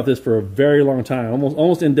to feed off this for a very long time,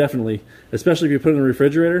 almost indefinitely. Especially if you put it in the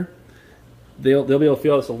refrigerator, they'll be able to feed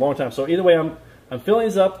off this a long time. So either way, I'm filling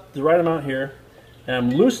these up the right amount here, and I'm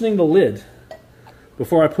loosening the lid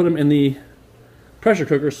before I put them in the pressure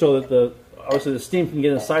cooker so that obviously the steam can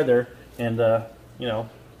get inside there and you know,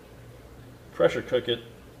 pressure cook it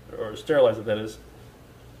or sterilize it, that is.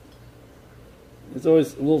 It's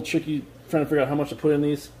always a little tricky trying to figure out how much to put in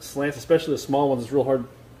these slants, especially the small ones. It's real hard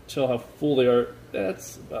to tell how full they are.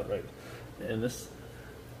 That's about right. And this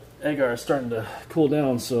agar is starting to cool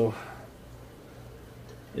down, so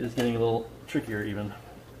it is getting a little trickier even.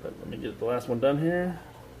 But let me get the last one done here.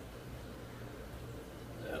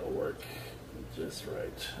 That'll work just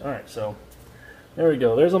right. Alright, so there we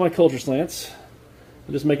go. There's all my culture slants.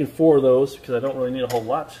 I'm just making 4 of those because I don't really need a whole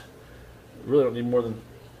lot. I really don't need more than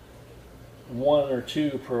 1 or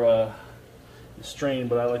 2 per strain,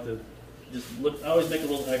 but I like to just look. I always make a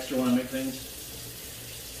little extra when I make things.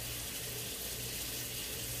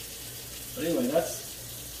 But anyway,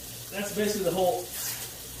 that's basically the whole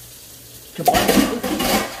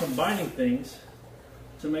combining things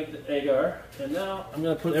to make the agar. And now I'm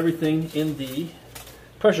going to put everything in the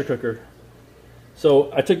pressure cooker.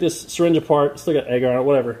 So I took this syringe apart, still got agar on it,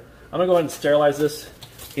 whatever. I'm going to go ahead and sterilize this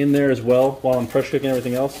in there as well while I'm pressure cooking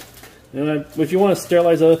everything else. And if you want to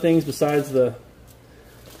sterilize other things besides the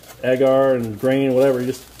agar and grain or whatever, you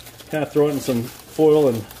just kind of throw it in some foil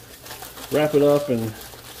and wrap it up, and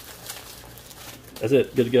that's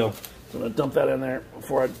it, good to go. So I'm going to dump that in there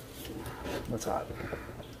before that's hot.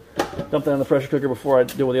 Dump that in the pressure cooker before I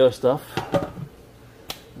deal with the other stuff.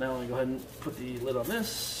 Now I'm going to go ahead and put the lid on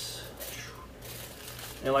this.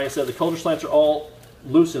 And like I said, the culture slants are all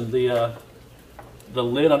loosened. The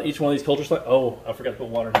lid on each one of these culture slants. Oh, I forgot to put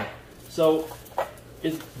water in here. So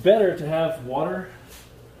it's better to have water,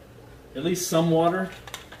 at least some water,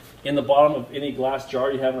 in the bottom of any glass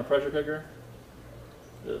jar you have in a pressure cooker.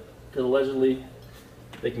 Because allegedly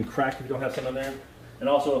they can crack if you don't have some in there. And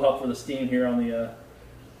also it'll help for the steam here on the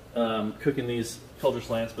cooking these culture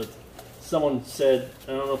slants. But someone said, I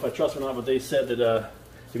don't know if I trust them or not, but they said that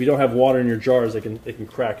if you don't have water in your jars, they can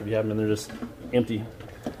crack if you have them and they're just empty.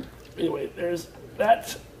 Anyway, there's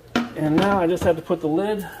that. And now I just have to put the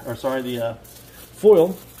lid, or sorry, the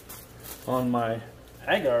foil on my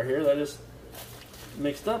agar here that I just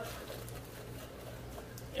mixed up.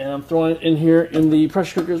 And I'm throwing it in here in the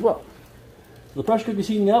pressure cooker as well. The pressure cooker is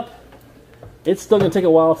heating up. It's still going to take a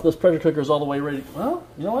while for this pressure cooker is all the way ready. Well,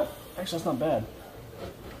 you know what? Actually, that's not bad.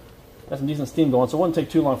 Got some decent steam going, so it wouldn't take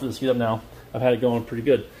too long for this to heat up now. I've had it going pretty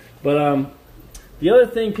good. But the other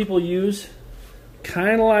thing people use,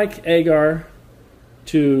 kind of like agar,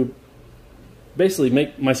 to basically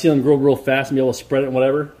make mycelium grow real fast and be able to spread it and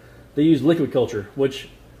whatever, they use liquid culture, which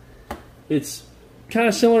it's kind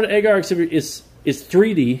of similar to agar, except it's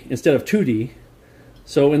 3D instead of 2D.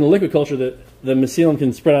 So in the liquid culture, the mycelium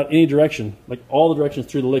can spread out any direction, like all the directions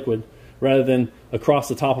through the liquid, rather than across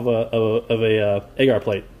the top of a agar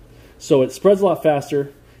plate. So it spreads a lot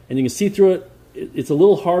faster, and you can see through it. It's a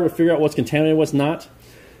little hard to figure out what's contaminated, what's not,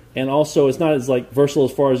 and also it's not as like versatile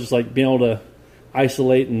as far as just like being able to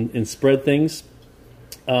isolate and spread things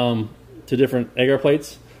to different agar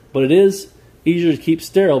plates. But it is easier to keep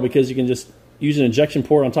sterile because you can just use an injection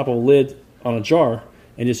port on top of a lid on a jar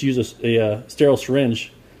and just use a sterile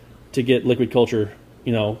syringe to get liquid culture,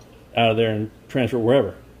 you know, out of there and transfer it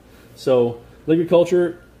wherever. So liquid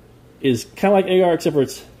culture is kind of like agar, except for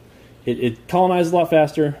it colonizes a lot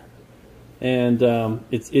faster, and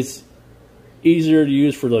it's easier to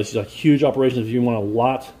use for those like huge operations if you want a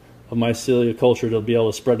lot of mycelia culture to be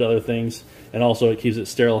able to spread to other things, and also it keeps it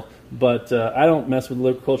sterile. But I don't mess with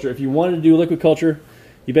liquid culture. If you wanted to do liquid culture,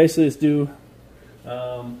 you basically just do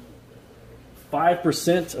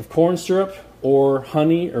 5% of corn syrup or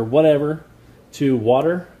honey or whatever to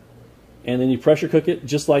water, and then you pressure cook it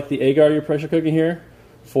just like the agar you're pressure cooking here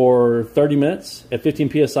for 30 minutes at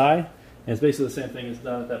 15 psi, and it's basically the same thing. It's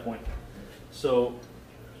done at that point. So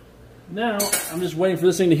now I'm just waiting for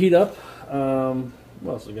this thing to heat up.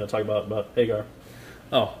 What else are we going to talk about agar?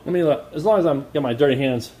 Oh, let me look. As long as I'm got my dirty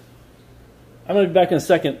hands, I'm going to be back in a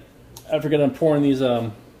second after I'm pouring these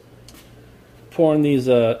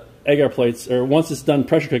agar plates. Or once it's done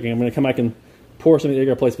pressure cooking, I'm going to come back and pour some of the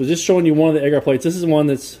agar plates. But just showing you one of the agar plates. This is one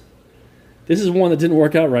that didn't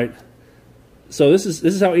work out right. So this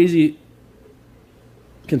is how easy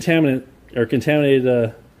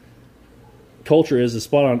contaminated culture is to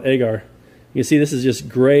spot on agar. You can see this is just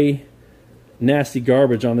gray nasty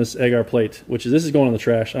garbage on this agar plate, which is, this is going in the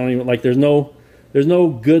trash. I don't even, like, there's no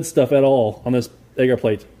good stuff at all on this agar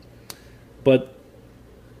plate. But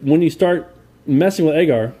when you start messing with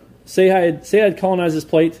agar, say I'd colonized this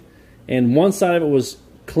plate, and one side of it was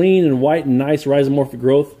clean and white and nice rhizomorphic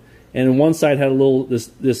growth, and one side had a little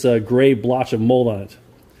this gray blotch of mold on it.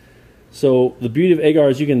 So the beauty of agar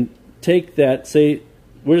is you can take that, say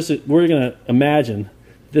we're going to imagine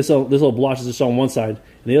this little blotch is just on one side,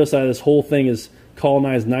 and the other side of this whole thing is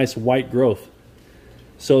colonized, nice white growth.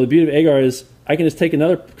 So the beauty of agar is I can just take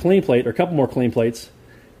another clean plate or a couple more clean plates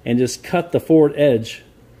and just cut the forward edge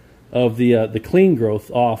of the clean growth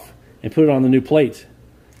off and put it on the new plate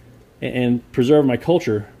and preserve my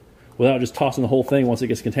culture without just tossing the whole thing once it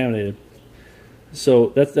gets contaminated. So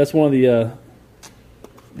that's one of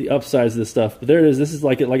the upsides of this stuff. But there it is. This is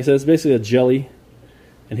like I said, it's basically a jelly.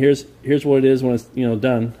 And here's what it is when it's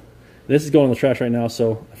done. This is going in the trash right now,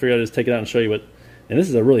 so I figured I'd just take it out and show you it. And this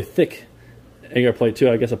is a really thick agar plate too.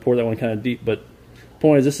 I guess I poured that one kind of deep, but the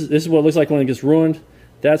point is this is what it looks like when it gets ruined.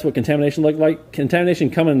 That's what contamination looks like. Contamination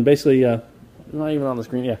come in basically not even on the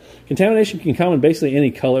screen. Yeah, contamination can come in basically any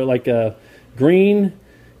color. Like green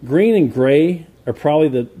and gray are probably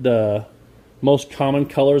the most common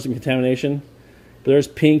colors in contamination. But there's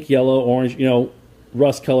pink, yellow, orange,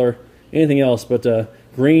 rust color, anything else. But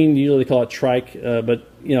green, usually they call it trike. But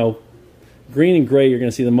green and gray you're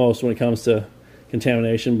going to see the most when it comes to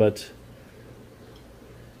contamination. But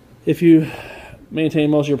if you maintain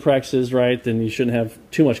most of your practices right, then you shouldn't have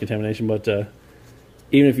too much contamination. But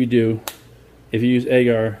even if you do, if you use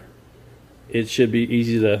agar, it should be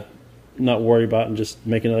easy to not worry about and just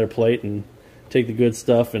make another plate and take the good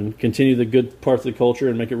stuff and continue the good parts of the culture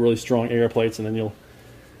and make it really strong agar plates, and then you'll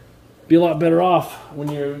be a lot better off when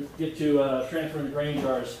you get to transferring the grain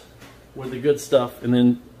jars with the good stuff, and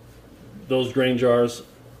then those grain jars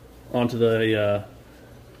onto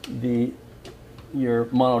your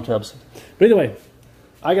monotubs. But anyway,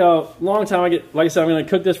 I got a long time. Like I said, I'm going to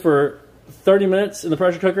cook this for 30 minutes in the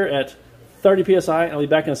pressure cooker at 30 psi. I'll be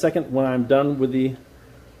back in a second when I'm done with the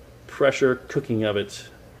pressure cooking of it.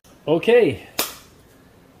 Okay,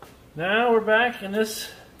 now we're back, and this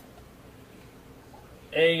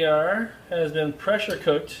agar has been pressure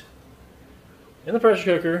cooked in the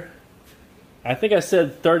pressure cooker. I think I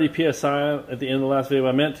said 30 psi at the end of the last video.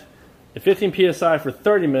 I meant at 15 psi for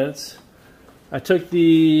 30 minutes. I took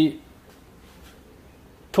the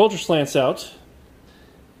culture slants out,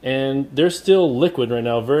 and they're still liquid right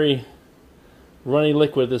now, very runny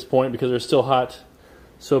liquid at this point because they're still hot.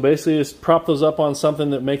 So basically just prop those up on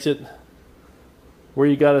something that makes it where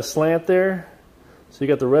you got a slant there. So you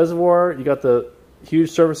got the reservoir, you got the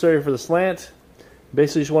huge surface area for the slant.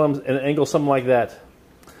 Basically just want them at an angle something like that.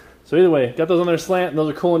 So either way, got those on their slant, and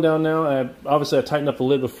those are cooling down now. Obviously I tightened up the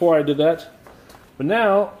lid before I did that. But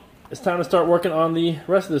now it's time to start working on the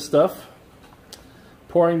rest of this stuff.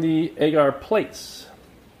 Pouring the agar plates.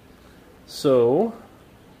 So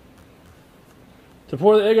to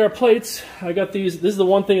pour the agar plates, I got these. This is the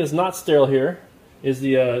one thing that's not sterile here, is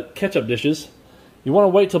the ketchup dishes. You want to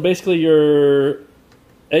wait till basically your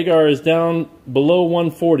agar is down below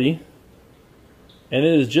 140, and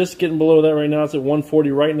it is just getting below that right now. It's at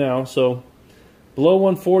 140 right now, so below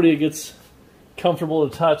 140 it gets comfortable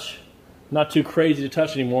to touch, not too crazy to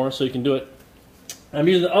touch anymore, so you can do it. I'm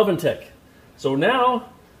using the oven tech. So now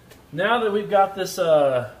that we've got this,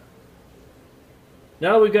 now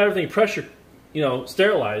that we've got everything pressure,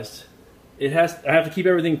 sterilized, I have to keep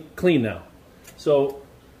everything clean now. So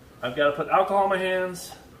I've got to put alcohol on my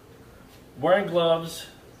hands, wearing gloves,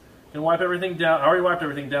 and wipe everything down. I already wiped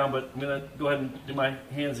everything down, but I'm going to go ahead and do my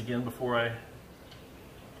hands again before I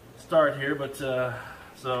start here. But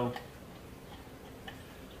so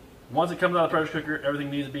once it comes out of the pressure cooker,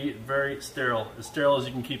 everything needs to be very sterile as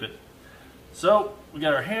you can keep it. So we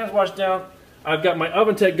got our hands washed down. I've got my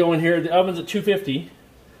oven tech going here. The oven's at 250.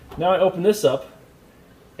 Now I open this up,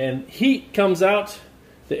 and heat comes out.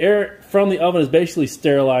 The air from the oven is basically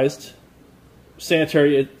sterilized,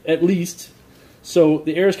 sanitary at least. So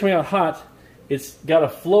the air is coming out hot. It's got a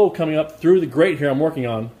flow coming up through the grate here I'm working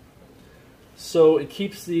on. So it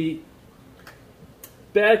keeps the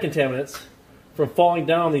bad contaminants from falling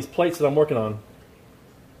down on these plates that I'm working on.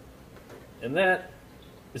 And that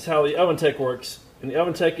is how the oven tech works. And the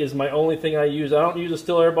oven tech is my only thing I use. I don't use a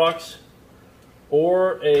still air box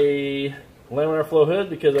or a laminar flow hood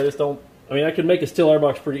because I just don't. I mean, I could make a still air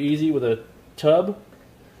box pretty easy with a tub,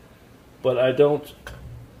 but I don't.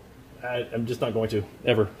 I'm just not going to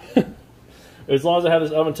ever. As long as I have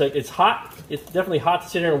this oven tech, it's hot. It's definitely hot to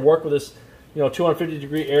sit here and work with this,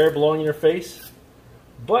 250-degree air blowing in your face,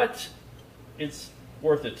 but it's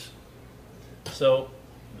worth it. So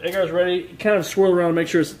agar is ready. Kind of swirl around to make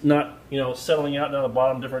sure it's not, you know, settling out down the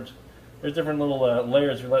bottom. There's different little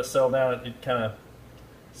layers you let settle down. It kind of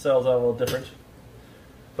settles out a little different.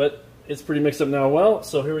 But it's pretty mixed up now well.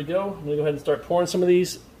 So here we go. I'm gonna go ahead and start pouring some of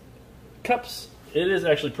these cups. It is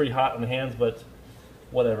actually pretty hot on the hands, but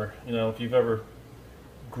whatever. You know, if you've ever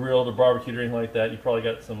grilled or barbecued or anything like that, you probably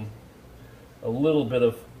got a little bit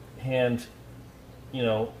of hand, you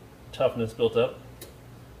know, toughness built up.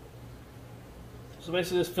 So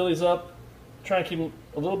basically just fill these up, try and keep them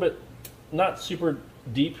a little bit, not super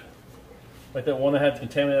deep. Like that one I had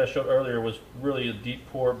contaminated I showed earlier was really a deep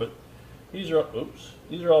pour, but these are,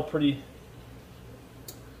 these are all pretty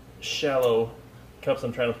shallow cups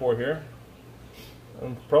I'm trying to pour here.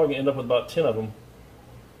 I'm probably going to end up with about 10 of them.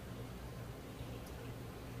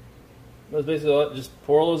 That's basically all. Just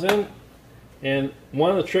pour those in. And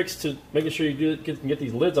one of the tricks to making sure you can get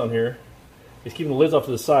these lids on here is keeping the lids off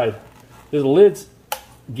to the side. If the lids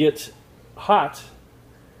get hot,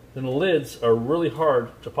 then the lids are really hard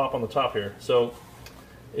to pop on the top here. So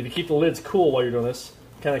if you keep the lids cool while you're doing this,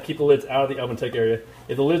 kind of keep the lids out of the oven take area.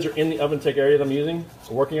 If the lids are in the oven take area that I'm using,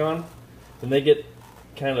 working on, then they get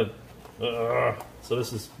kind of, so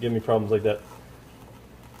this is giving me problems like that.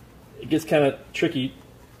 It gets kind of tricky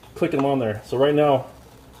clicking them on there. So right now,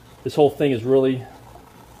 this whole thing is really,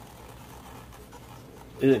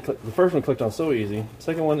 the first one clicked on so easy. The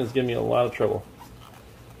second one is giving me a lot of trouble.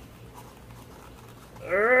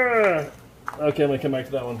 Okay, I'm going to come back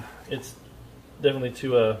to that one. It's definitely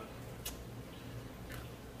too,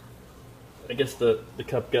 I guess the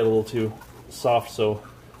cup got a little too soft, so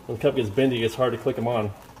when the cup gets bendy, it's hard to click them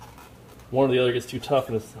on. One or the other gets too tough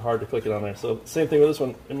and it's hard to click it on there. So same thing with this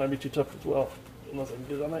one, it might be too tough as well. Unless I can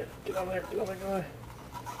get it on there, get on there, get on there, get on there.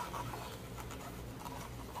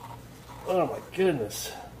 Oh my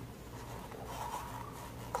goodness.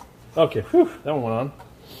 Okay, whew, that one went on.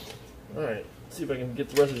 Alright, let's see if I can get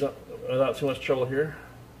the rest of these without too much trouble here.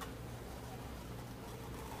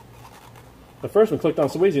 The first one clicked on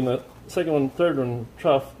so easy, and the second one, third one,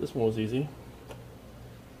 tough. This one was easy.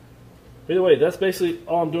 Either way, that's basically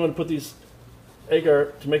all I'm doing to put these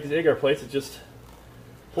agar, to make these agar plates. It's just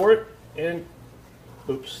pour it and,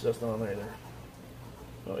 oops, that's not on there either.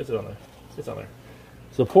 Oh, is it on there? It's on there.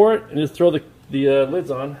 So pour it and just throw the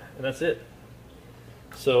lids on, and that's it.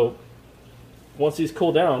 So once these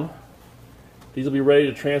cool down, these will be ready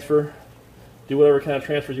to transfer, do whatever kind of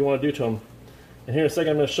transfers you want to do to them. And here in a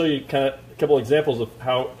second, I'm going to show you kind of a couple examples of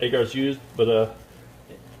how agar is used, but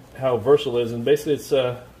how versatile it is. And basically, it's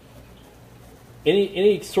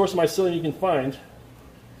any source of mycelium you can find.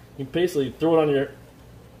 You can basically throw it on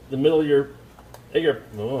the middle of your agar.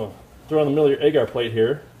 Throw it on the middle of your agar plate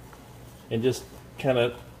here, and just kind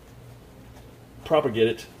of propagate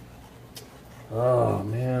it. Oh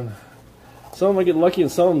man, some of them I get lucky,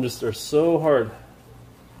 and some of them just are so hard.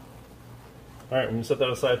 All right, I'm gonna set that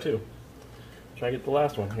aside too. Try to get the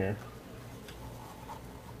last one here.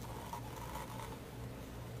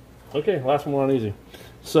 Okay, last one went on easy.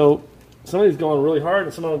 So some of these going really hard,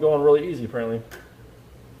 and some of them going really easy, apparently.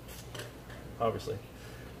 Obviously,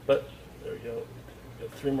 but there we go.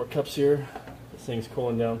 Got 3 more cups here. This thing's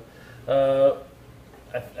cooling down.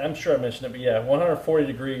 I'm sure I mentioned it, but yeah, 140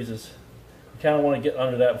 degrees is, you kind of want to get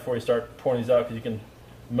under that before you start pouring these out, because you can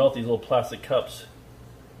melt these little plastic cups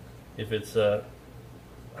if it's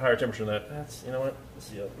higher temperature than that. That's, you know what, let's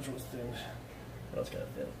see, which one's thin? Oh, it's kind of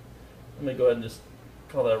thin. Let me go ahead and just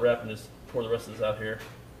call that a wrap and just pour the rest of this out here.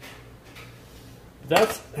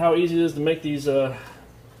 That's how easy it is to make these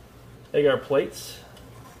agar plates.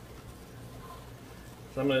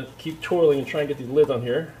 So I'm going to keep twirling and try and get these lids on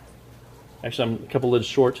here. Actually, I'm a couple lids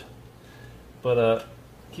short, but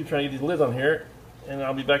keep trying to get these lids on here, and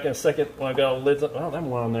I'll be back in a second when I've got all the lids on. Oh, that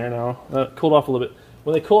one on there now. Cooled off a little bit.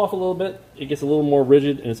 When they cool off a little bit, it gets a little more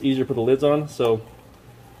rigid and it's easier to put the lids on. So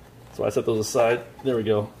I set those aside. There we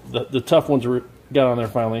go. The tough ones got on there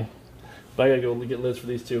finally, but I gotta go get lids for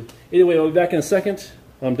these two. Either way, I'll be back in a second.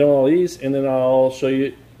 I'm done with all these, and then I'll show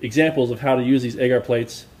you examples of how to use these agar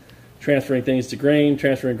plates, transferring things to grain,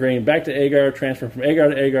 transferring grain back to agar, transferring from agar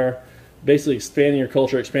to agar. Basically expanding your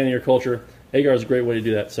culture, Agar is a great way to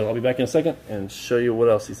do that. So I'll be back in a second and show you what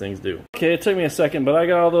else these things do. Okay, it took me a second, but I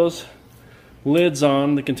got all those lids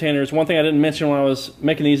on the containers. One thing I didn't mention when I was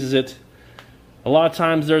making these is that a lot of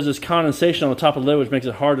times there's this condensation on the top of the lid which makes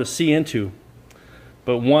it hard to see into.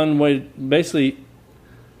 But one way, basically,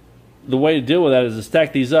 the way to deal with that is to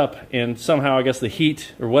stack these up, and somehow I guess the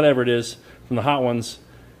heat or whatever it is from the hot ones,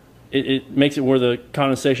 it makes it where the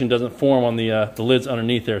condensation doesn't form on the lids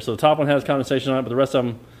underneath there. So the top one has condensation on it, but the rest of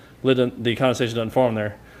them, the condensation doesn't form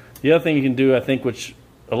there. The other thing you can do, I think, which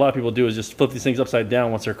a lot of people do is just flip these things upside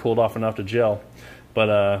down once they're cooled off enough to gel.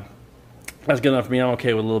 But that's good enough for me. I'm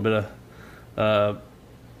okay with a little bit of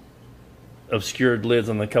obscured lids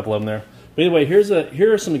on a couple of them there. But anyway,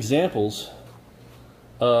 here are some examples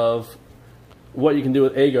of what you can do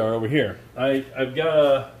with agar over here. I've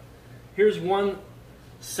got here's one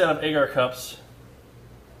set of agar cups,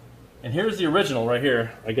 and here's the original right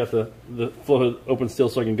here. I got the flow hood open still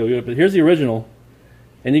so I can go good, but here's the original,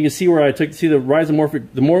 and you can see where I took the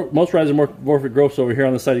rhizomorphic, most rhizomorphic growths over here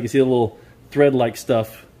on the side. You can see the little thread-like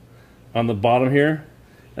stuff on the bottom here,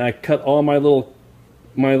 and I cut all my little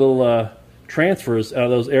transfers out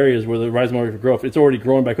of those areas where the rhizomorphic growth. It's already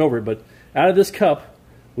growing back over it, but out of this cup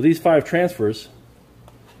with these 5 transfers,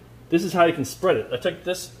 this is how you can spread it. I took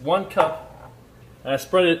this one cup and I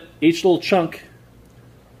spread it, each little chunk,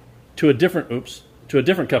 to a different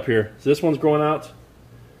cup here. So this one's growing out,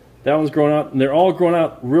 that one's growing out, and they're all growing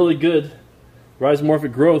out really good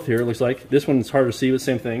rhizomorphic growth here. It looks like this one's hard to see, but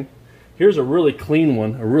same thing. Here's a really clean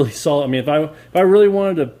one, a really solid. I mean, if I really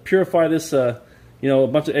wanted to purify this, you know, a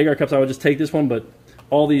bunch of agar cups, I would just take this one. But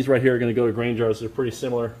all these right here are going to go to grain jars. They're pretty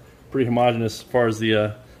similar, pretty homogeneous as far as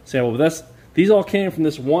the sample. But these all came from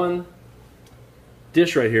this one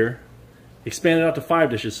dish right here, expanded out to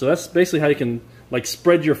 5 dishes. So that's basically how you can like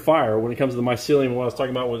spread your fire when it comes to the mycelium. What I was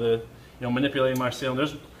talking about with manipulating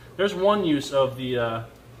mycelium. There's one use of the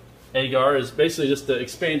agar is basically just to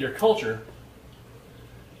expand your culture.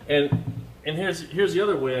 And here's the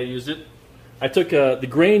other way I used it. I took the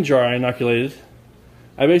grain jar I inoculated.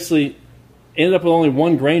 I basically ended up with only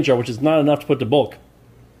 1 grain jar, which is not enough to put to bulk.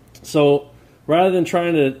 So rather than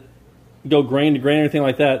trying to go grain to grain or anything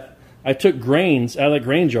like that, I took grains out of that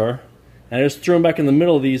grain jar and I just threw them back in the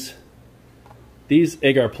middle of these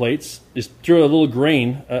agar plates. Just threw a little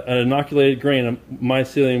grain, an inoculated grain, a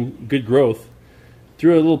mycelium good growth.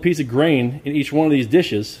 Threw a little piece of grain in each one of these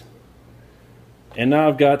dishes. And now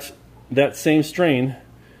I've got that same strain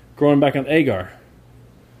growing back on agar.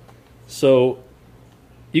 So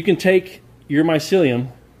you can take your mycelium,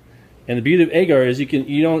 and the beauty of agar is you can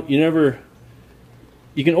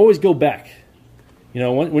always go back. You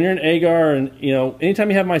know, when you're in agar, and anytime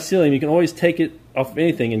you have mycelium, you can always take it off of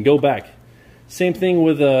anything and go back. Same thing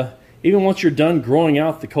with even once you're done growing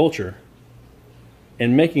out the culture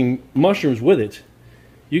and making mushrooms with it,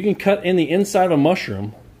 you can cut in the inside of a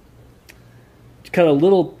mushroom, cut a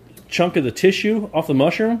little chunk of the tissue off the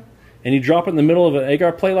mushroom, and you drop it in the middle of an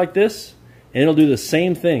agar plate like this, and it'll do the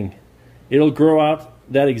same thing. It'll grow out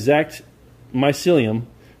that exact mycelium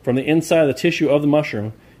from the inside of the tissue of the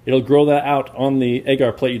mushroom. It'll grow that out on the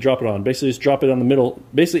agar plate you drop it on. Basically, just drop it on the middle.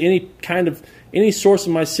 Basically, any source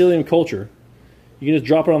of mycelium culture, you can just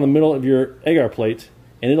drop it on the middle of your agar plate,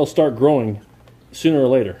 and it'll start growing sooner or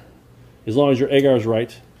later, as long as your agar is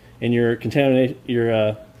right and your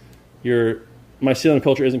mycelium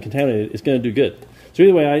culture isn't contaminated. It's going to do good. So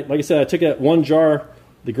either way, like I said, I took that 1 jar,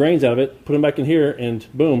 the grains out of it, put them back in here, and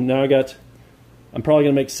boom, now I'm probably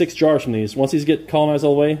going to make 6 jars from these. Once these get colonized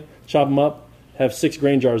all the way, chop them up, have 6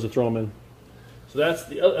 grain jars to throw them in. So that's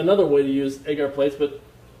another way to use agar plates, but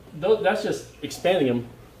that's just expanding them.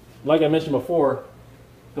 Like I mentioned before,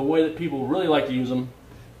 the way that people really like to use them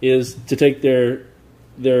is to take their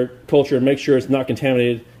culture and make sure it's not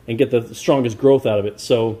contaminated and get the strongest growth out of it.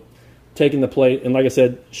 So taking the plate, and like I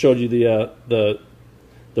said, showed you the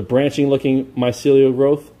branching looking mycelial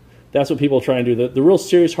growth. That's what people try and do. The real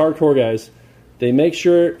serious hardcore guys, they make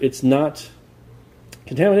sure it's not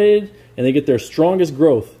contaminated and they get their strongest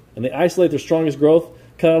growth, and they isolate their strongest growth,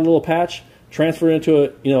 cut out a little patch, transfer it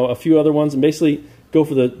into a few other ones, and basically go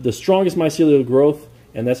for the strongest mycelial growth,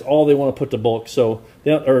 and that's all they want to put to bulk. So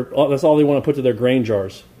that's all they want to put to their grain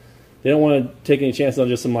jars. They don't want to take any chances on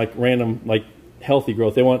just some like random like healthy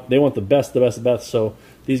growth. They want the best. So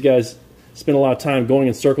these guys spend a lot of time going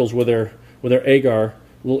in circles with their agar,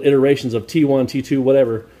 little iterations of T1, T2,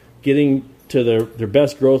 whatever, getting to their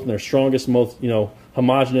best growth and their strongest, most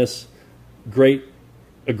homogeneous, great,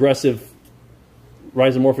 aggressive,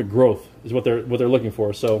 rhizomorphic growth is what they're looking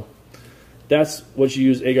for. So that's what you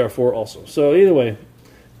use agar for also. So either way,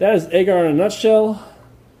 that is agar in a nutshell.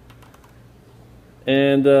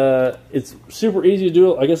 And it's super easy to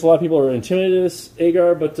do. I guess a lot of people are intimidated of this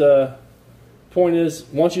agar, but point is,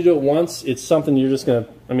 once you do it once, it's something you're just going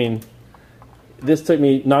to, this took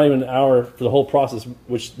me not even an hour for the whole process,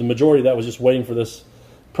 which the majority of that was just waiting for this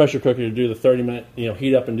pressure cooker to do the 30-minute,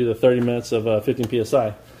 heat up and do the 30 minutes of 15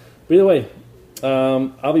 psi. But either way,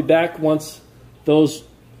 I'll be back once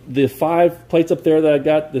the 5 plates up there that I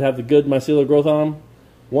got that have the good mycelial growth on them,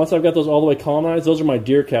 once I've got those all the way colonized, those are my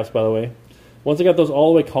deer caps, by the way. Once I got those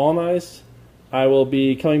all the way colonized, I will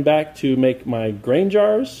be coming back to make my grain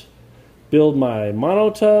jars, build my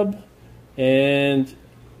monotub, and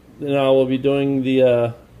then I will be doing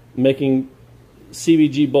the making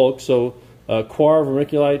CBG bulk, so coir,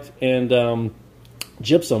 vermiculite, and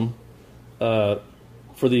gypsum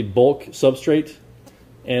for the bulk substrate,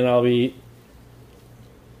 and I'll be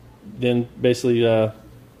then basically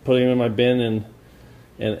putting them in my bin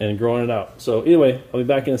and growing it out. So anyway, I'll be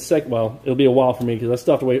back in a sec. Well, it'll be a while for me because I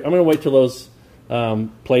still have to wait. I'm going to wait till those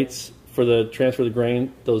plates for the transfer of the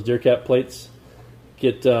grain, those deer cap plates,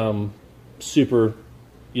 get super,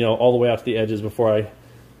 all the way out to the edges before I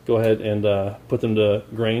go ahead and put them to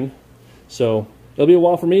grain. So it'll be a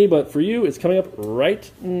while for me, but for you, it's coming up right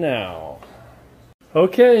now.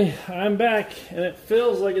 Okay, I'm back, and it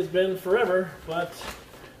feels like it's been forever, but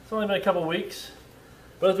it's only been a couple weeks.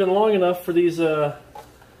 But it's been long enough for these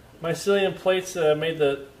mycelium plates that I made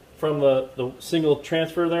from the single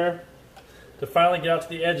transfer there to finally get out to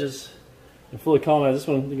the edges and fully colonize. This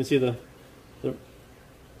one, you can see the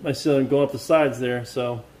mycelium going up the sides there.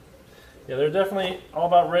 So yeah, they're definitely all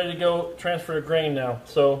about ready to go transfer to grain now.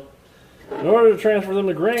 So in order to transfer them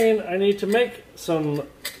to grain, I need to make some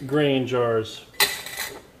grain jars.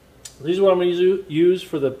 These are what I'm going to use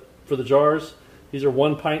for the jars. These are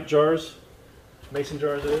 1 pint jars, mason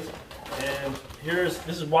jars it is. And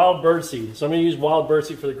this is wild bird seed. So I'm going to use wild bird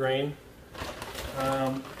seed for the grain.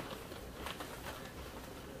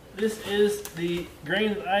 This is the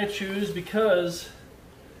grain that I choose because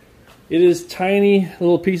it is tiny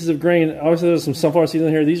little pieces of grain. Obviously there's some sunflower seeds in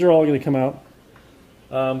here. These are all going to come out.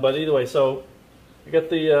 But either way, so I got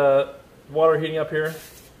the water heating up here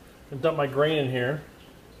and dump my grain in here.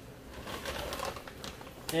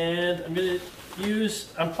 And I'm going to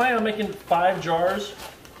I'm planning on making 5 jars.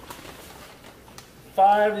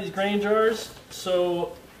 5 of these grain jars.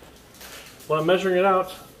 So when I'm measuring it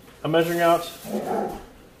out, I'm measuring out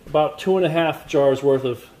about 2.5 jars worth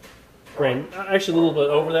of grain. Actually a little bit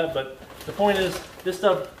over that, but the point is this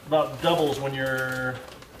stuff about doubles when you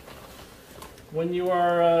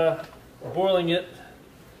are boiling it.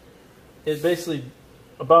 It basically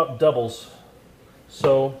about doubles.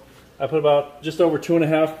 So I put about just over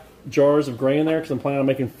 2.5 jars of grain in there because I'm planning on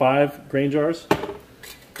making 5 grain jars.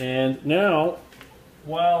 And now,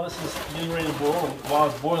 while this is getting ready to boil, while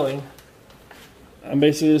it's boiling, I'm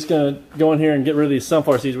basically just going to go in here and get rid of these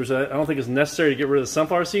sunflower seeds, which I don't think is necessary to get rid of the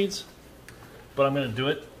sunflower seeds, but I'm going to do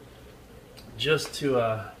it just to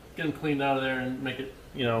get them cleaned out of there and make it,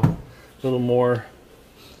 a little more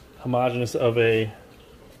homogeneous of a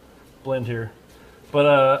blend here.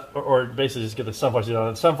 But or basically just get the sunflower seeds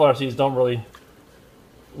out. The sunflower seeds don't really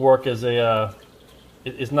work as a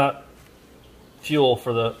it's not fuel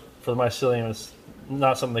for the mycelium. It's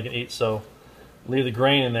not something they can eat. So leave the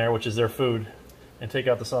grain in there, which is their food, and take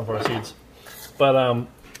out the sunflower seeds. But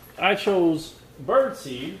I chose bird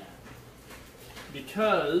seed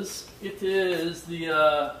because it is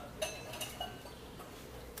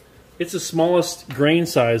it's the smallest grain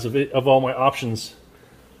size of all my options.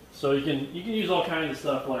 So you can use all kinds of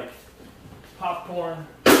stuff like popcorn,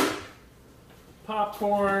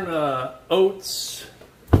 oats,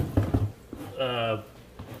 wild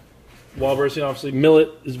birdseed. Obviously,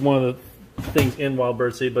 millet is one of the things in wild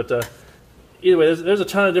birdseed. But either way, there's a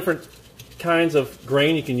ton of different kinds of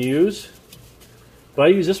grain you can use. But I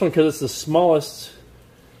use this one because it's the smallest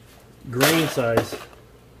grain size.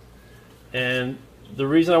 And the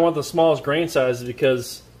reason I want the smallest grain size is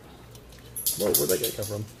because, whoa, where'd that guy come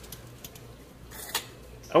from?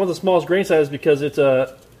 I want the smallest grain size because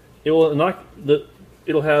it'll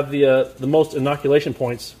have the most inoculation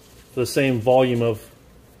points for the same volume of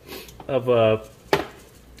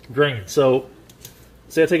grain. So,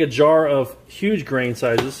 say I take a jar of huge grain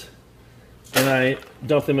sizes and I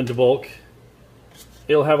dump them into bulk,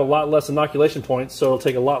 it'll have a lot less inoculation points, so it'll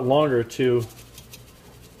take a lot longer to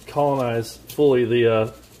colonize fully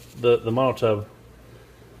the monotub.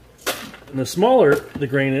 And the smaller the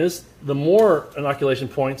grain is, the more inoculation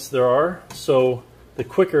points there are, so the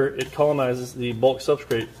quicker it colonizes the bulk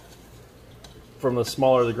substrate from the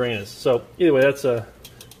smaller the grain is. So either way, that's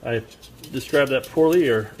I described that poorly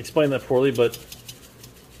or explained that poorly, but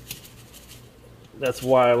that's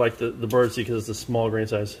why I like the birdseed, because it's a small grain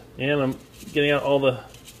size. And I'm getting out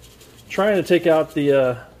trying to take out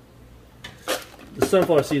the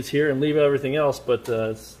sunflower seeds here and leave everything else, but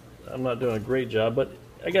I'm not doing a great job. But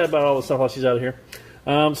I got about all the sunflower seeds out of here.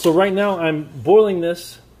 So right now I'm boiling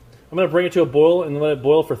this. I'm going to bring it to a boil and let it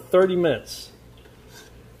boil for 30 minutes.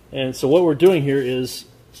 And so what we're doing here is,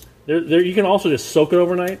 you can also just soak it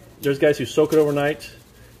overnight. There's guys who soak it overnight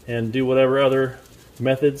and do whatever other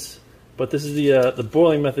methods. But this is the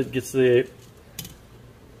boiling method gets the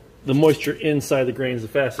the moisture inside the grains the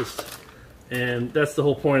fastest. And that's the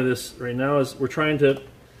whole point of this right now, is we're trying to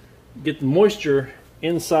get the moisture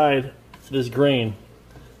inside this grain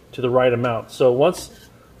to the right amount. So once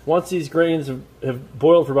these grains have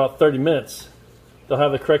boiled for about 30 minutes, they'll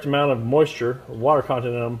have the correct amount of moisture, or water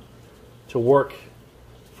content in them, to work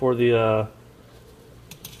for the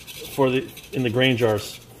in the grain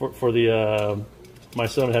jars for the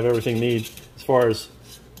mycelium to have everything they need as far as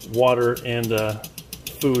water and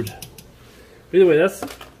food. Either way, that's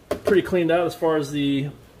pretty cleaned out as far as the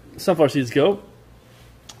sunflower seeds go.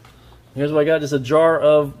 Here's what I got: just a jar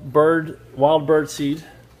of wild bird seed,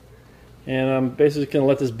 and I'm basically going to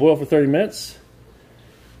let this boil for 30 minutes.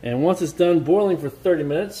 And once it's done boiling for 30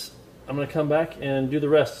 minutes, I'm going to come back and do the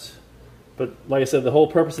rest. But like I said, the whole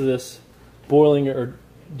purpose of this boiling or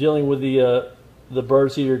dealing with the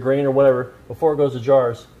bird seed or grain or whatever before it goes to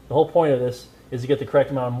jars, the whole point of this is to get the correct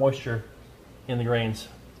amount of moisture in the grains.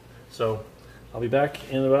 So I'll be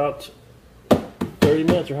back in about 30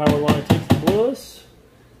 minutes or however long it takes to boil this,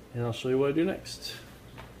 and I'll show you what I do next.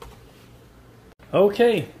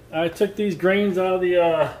 Okay, I took these grains out of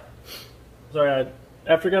the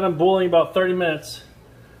after I got them boiling about 30 minutes,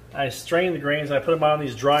 I strained the grains and I put them on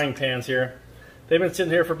these drying pans here. They've been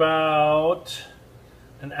sitting here for about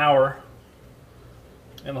an hour,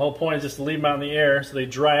 and the whole point is just to leave them out in the air so they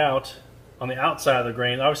dry out on the outside of the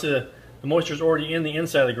grain. Obviously the moisture is already in the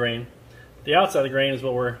inside of the grain. The outside of the grain is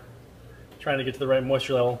what we're trying to get to the right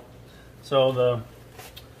moisture level. So the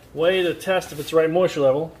way to test if it's the right moisture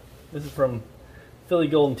level, this is from Philly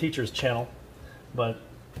Golden Teacher's channel, but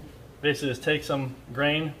basically just take some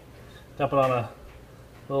grain, dump it on a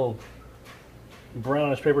little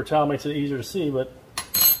brownish paper towel, makes it easier to see, but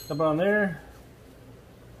dump it on there,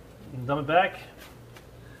 and dump it back,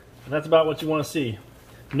 and that's about what you want to see.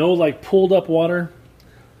 No like pulled up water,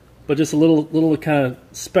 but just a little kind of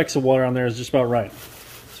specks of water on there is just about right.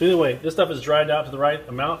 So either way, this stuff is dried out to the right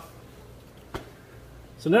amount.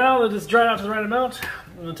 So now that it's dried out to the right amount,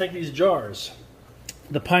 I'm going to take these jars,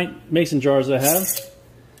 the pint mason jars that I have,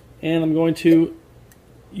 and I'm going to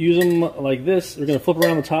use them like this. We're going to flip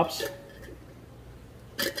around the tops.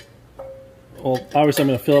 Well, obviously I'm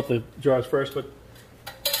going to fill up the jars first, but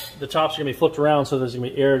the tops are going to be flipped around so there's going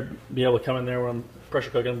to be air to be able to come in there when I'm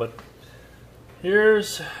pressure cooking. But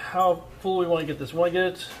here's how full we want to get this. We want to get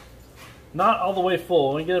it not all the way full.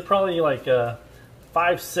 We want to get it probably like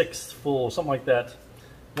 5/6 full, something like that.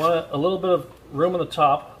 We want a little bit of room on the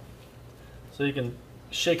top so you can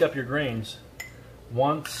shake up your grains.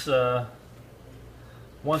 Once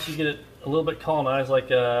you get it a little bit colonized, like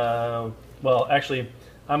well, actually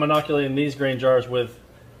I'm inoculating these grain jars with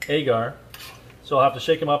agar, so I'll have to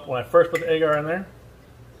shake them up when I first put the agar in there,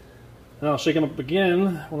 and I'll shake them up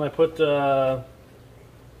again when I put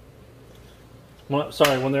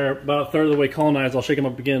when they're about a third of the way colonized. I'll shake them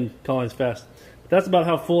up again, colonize fast. But that's about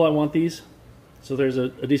how full I want these, so there's a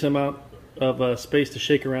decent amount of space to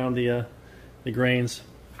shake around the grains.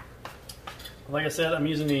 Like I said, I'm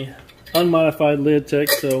using the unmodified lid tech,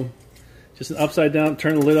 so just an upside down,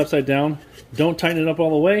 turn the lid upside down. Don't tighten it up all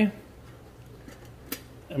the way.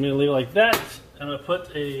 I'm going to leave it like that. I'm going to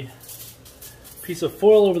put a piece of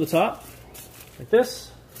foil over the top, like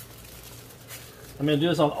this. I'm going to do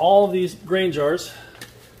this on all of these grain jars.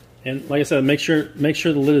 And like I said, make sure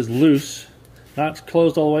the lid is loose, not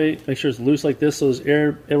closed all the way. Make sure it's loose like this so there's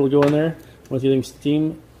air able to go in there when it's getting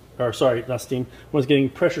steam, or sorry, not steam, when it's getting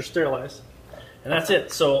pressure sterilized. And that's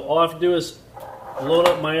it. So all I have to do is load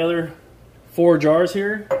up my other 4 jars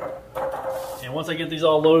here. And once I get these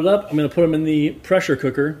all loaded up, I'm going to put them in the pressure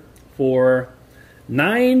cooker for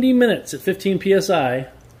 90 minutes at 15 psi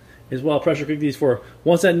is what I'll pressure cook these for.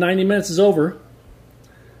 Once that 90 minutes is over,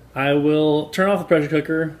 I will turn off the pressure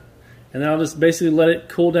cooker, and then I'll just basically let it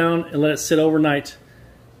cool down and let it sit overnight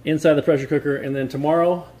inside the pressure cooker. And then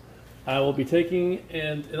tomorrow I will be taking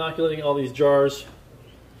and inoculating all these jars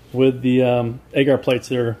with the agar plates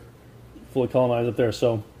that are fully colonized up there.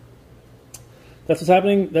 So that's what's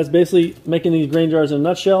happening. That's basically making these grain jars in a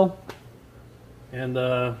nutshell. And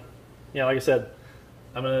yeah, like I said,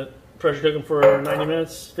 I'm going to pressure cook them for 90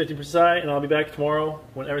 minutes, 50 psi, and I'll be back tomorrow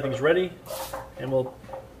when everything's ready. And we'll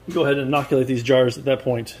go ahead and inoculate these jars at that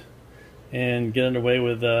point and get underway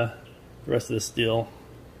with the rest of this deal.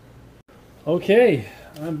 Okay,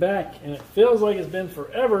 I'm back, and it feels like it's been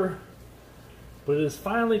forever, but it is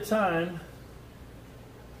finally time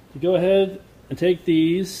to go ahead and take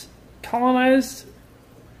these colonized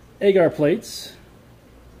agar plates.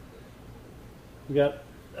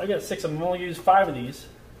 I got 6 of them. I'm only use 5 of these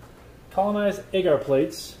colonized agar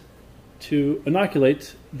plates to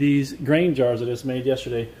inoculate these grain jars I just made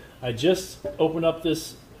yesterday. I just opened up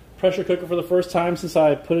this pressure cooker for the first time since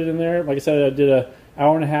I put it in there. Like I said, I did an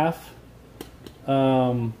hour and a half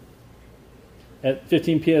at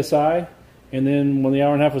 15 psi, and then when the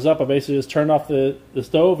hour and a half was up, I basically just turned off the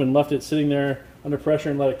stove and left it sitting there under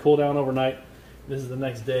pressure and let it cool down overnight. This is the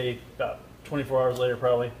next day, about 24 hours later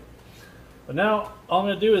probably. But now all I'm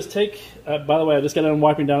going to do is take, by the way, I just got done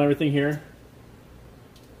wiping down everything here.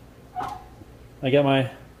 I got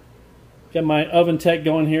my oven tech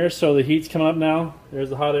going here, so the heat's coming up now. There's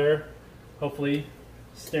the hot air, hopefully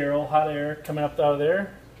sterile hot air coming up out of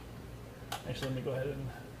there. Actually, let me go ahead and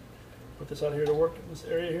put this out here to work in this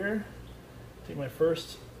area here. Take my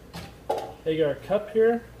first agar cup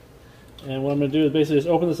here, and what I'm going to do is basically just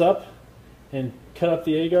open this up and cut up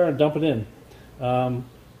the agar and dump it in.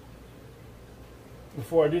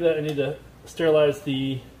 Before I do that, I need to sterilize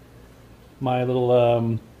my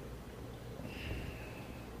little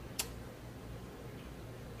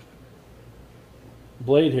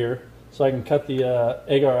blade here, so I can cut the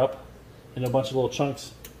agar up in a bunch of little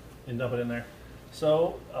chunks and dump it in there.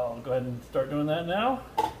 So I'll go ahead and start doing that now.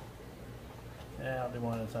 Yeah, I'll do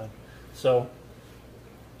one at a time. So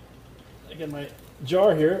I get my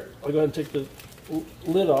jar here. I'll go ahead and take the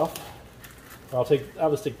lid off. I'll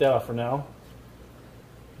just take that off for now,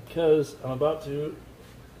 because I'm about to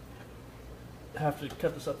have to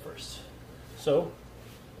cut this up first. So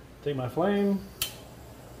take my flame,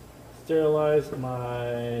 sterilize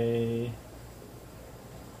my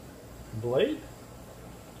blade.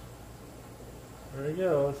 There we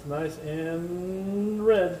go. It's nice and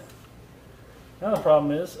red. Now the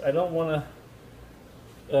problem is I don't want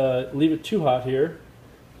to leave it too hot here,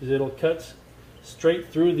 because it'll cut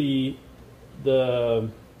straight through the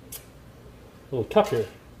little cup here.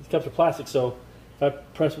 These cups are plastic, so if I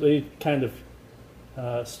press with any kind of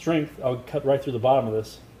strength, I'll cut right through the bottom of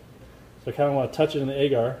this. So I kind of want to touch it in the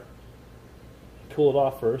agar, cool it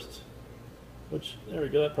off first, which, there we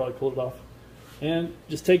go, that probably cooled it off. And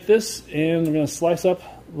just take this, and I'm going to slice up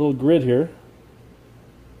a little grid here.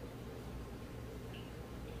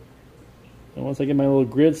 And once I get my little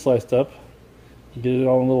grid sliced up, get it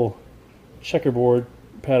all in a little checkerboard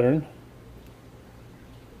pattern,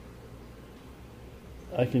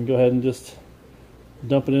 I can go ahead and just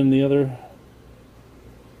dump it in the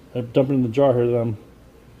jar here that I'm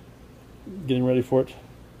getting ready for it.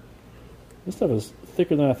 This stuff is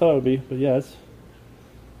thicker than I thought it would be, but yeah, it's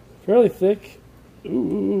fairly thick.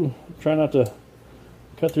 Ooh, try not to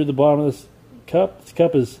cut through the bottom of this cup. This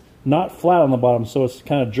cup is not flat on the bottom, so it's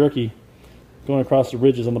kind of jerky going across the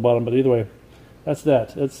ridges on the bottom, but either way, that's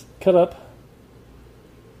that. It's cut up,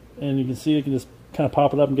 and you can see you can just kind of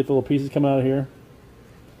pop it up and get the little pieces coming out of here.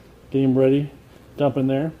 Get them ready, dump in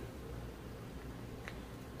there.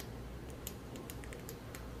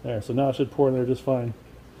 There, so now it should pour in there just fine.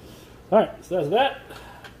 Alright, so that's that.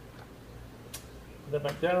 Put that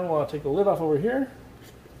back down. While I take the lid off over here.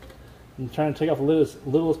 I'm trying to take off the lid as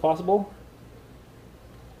little as possible.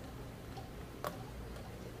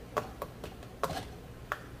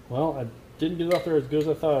 Well, I didn't get it off there as good as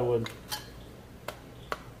I thought I would.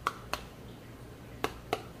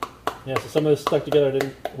 Yeah, so some of this stuck together.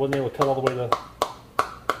 I wasn't able to cut all the way to.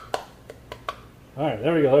 Alright,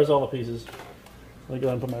 there we go. There's all the pieces. Let me go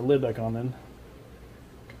ahead and put my lid back on then.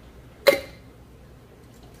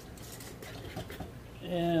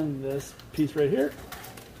 And this piece right here.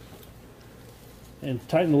 And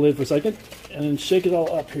tighten the lid for a second. And then shake it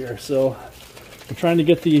all up here. So I'm trying to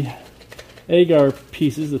get the agar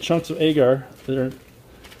pieces, the chunks of agar that are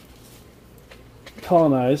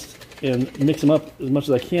colonized, and mix them up as much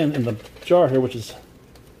as I can in the jar here, which is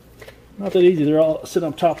not that easy. They're all sitting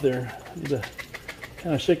up top there. I need to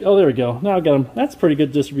kind of shake. Oh, there we go. Now I got them. That's pretty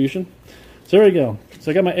good distribution. So there we go. So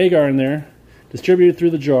I got my agar in there, distributed through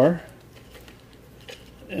the jar.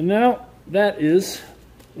 And now that is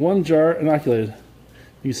one jar inoculated.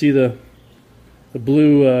 You can see the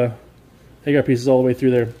blue agar pieces all the way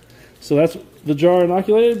through there. So that's the jar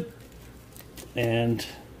inoculated, and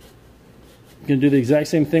I'm going to do the exact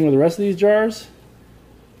same thing with the rest of these jars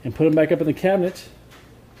and put them back up in the cabinet.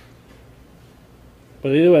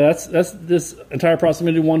 But either way, that's this entire process. I'm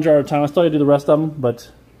going to do one jar at a time. I still got to do the rest of them, but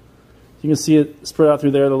you can see it spread out through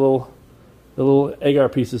there, the little agar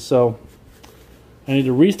pieces. So I need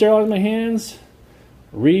to re-sterilize my hands,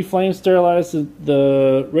 re-flame sterilize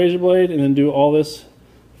the razor blade, and then do all this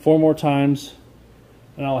 4 more times.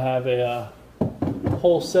 And I'll have a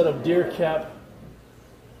whole set of deer cap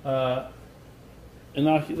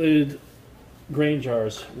inoculated grain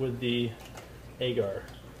jars with the agar.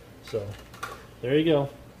 So there you go.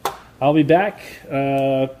 I'll be back.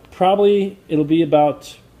 Probably it'll be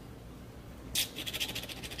about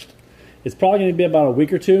It's probably going to be about a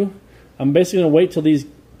week or two. I'm basically going to wait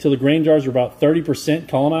till the grain jars are about 30%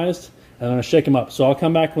 colonized, and I'm going to shake them up. So I'll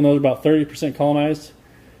come back when those are about 30% colonized,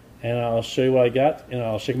 and I'll show you what I got, and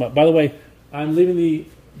I'll shake them up. By the way, I'm leaving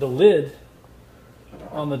the lid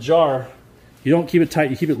on the jar. You don't keep it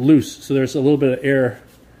tight, you keep it loose, so there's a little bit of air.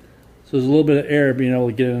 So there's a little bit of air being able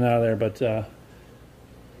to get in and out of there, but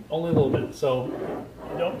only a little bit. So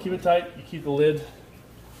you don't keep it tight, you keep the lid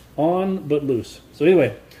on but loose. So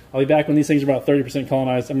anyway, I'll be back when these things are about 30%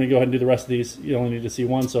 colonized. I'm going to go ahead and do the rest of these. You only need to see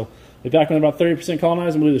one. So I'll be back when they're about 30%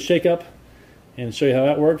 colonized, and we'll do the shake up and show you how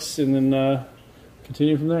that works, and then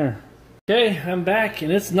continue from there. Okay, I'm back,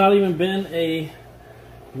 and it's not even been a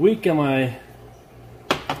week on my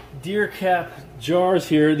deer cap jars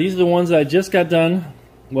here. These are the ones that I just got done.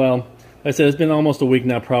 Well, like I said, it's been almost a week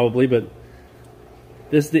now probably, but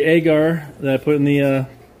this is the agar that I put in the,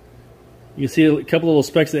 you can see a couple little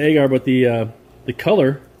specks of agar, but the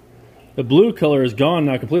color, the blue color is gone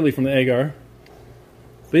now completely from the agar.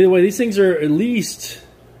 But either way, these things are at least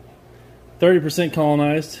 30%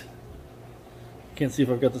 colonized. Can't see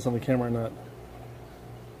if I've got this on the camera or not.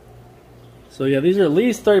 So yeah, these are at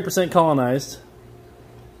least 30% colonized.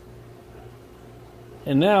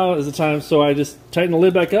 And now is the time, so I just tighten the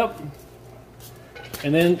lid back up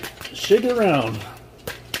and then shake it around.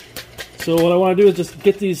 So what I want to do is just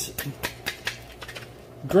get these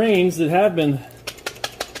grains that have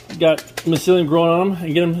got mycelium growing on them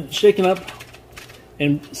and get them shaken up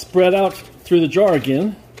and spread out through the jar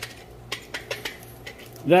again.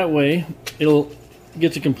 That way it'll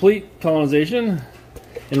get to complete colonization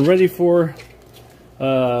and ready for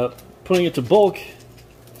putting it to bulk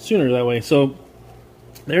sooner that way. So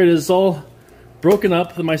there it is, all broken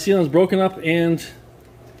up. The mycelium is broken up, and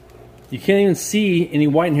you can't even see any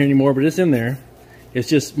white in here anymore, but it's in there. It's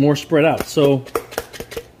just more spread out. So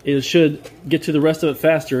it should get to the rest of it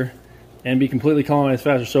faster and be completely colonized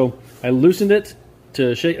faster. So I loosened it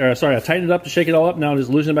to shake, or sorry, I tightened it up to shake it all up. Now I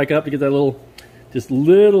just loosen it back up to get that little, just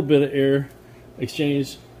little bit of air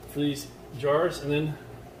exchange for these jars, and then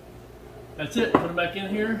that's it. Put them back in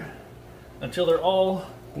here until they're all,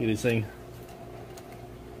 look at this thing.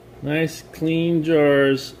 Nice clean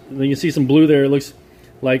jars. And then you see some blue there. It looks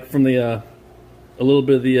like from the a little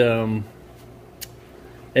bit of the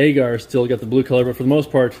agar still got the blue color, but for the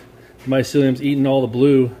most part, the mycelium's eating all the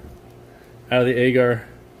blue out of the agar.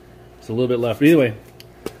 There's a little bit left. But either way,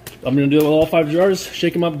 I'm going to do it with all 5 jars.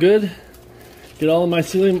 Shake them up good. Get all the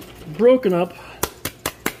mycelium broken up,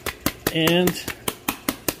 and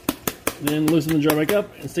then loosen the jar back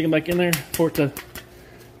up and stick them back in there for it to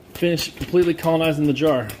finish completely colonizing the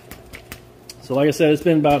jar. So like I said, it's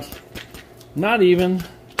been about not even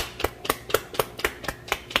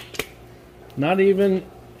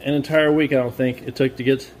an entire week, I don't think it took to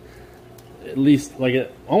get at least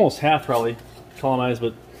almost half probably colonized,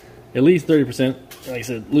 but at least 30%. Like I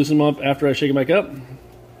said, loosen them up after I shake them back up and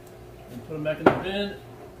put them back in the bin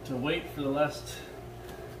to wait for the last,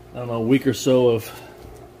 I don't know, week or so of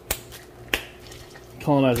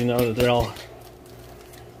colonizing now that they're all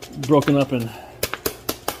broken up and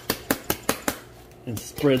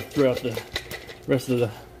spread throughout the rest of the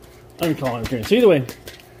uncolonized grain. So either way,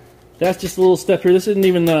 that's just a little step here. This isn't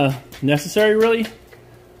even necessary really,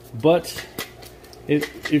 but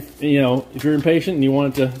if you're impatient and you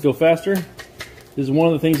want it to go faster, this is one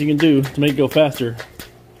of the things you can do to make it go faster,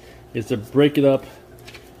 is to break it up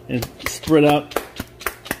and spread out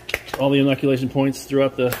all the inoculation points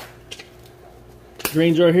throughout the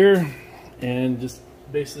grain jar here, and just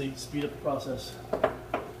basically speed up the process.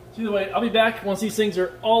 So either way, I'll be back once these things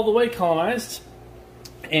are all the way colonized,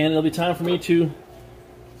 and it'll be time for me to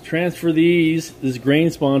transfer this grain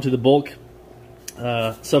spawn to the bulk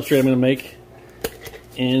substrate I'm going to make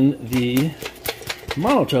in the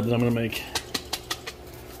monotub that I'm going to make.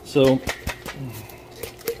 So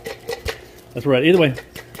that's right. Either way,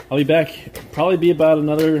 I'll be back. Probably be about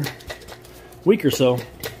another week or so.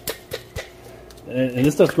 And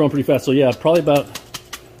this stuff's growing pretty fast. So yeah, probably about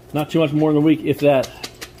not too much more than a week, if that,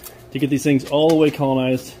 to get these things all the way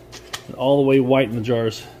colonized and all the way white in the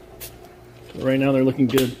jars. But right now they're looking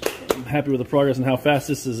good. I'm happy with the progress and how fast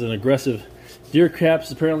this is. An aggressive deer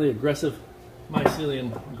caps, apparently aggressive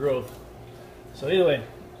mycelium growth. So either way,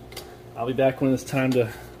 I'll be back when it's time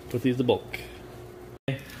to put these to bulk.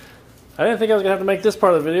 I didn't think I was going to have to make this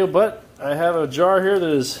part of the video, but I have a jar here that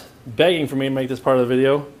is begging for me to make this part of the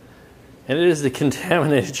video, and it is the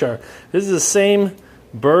contaminated jar. This is the same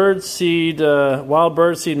bird seed, wild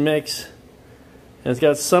bird seed mix, and it's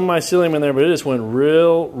got some mycelium in there, but it just went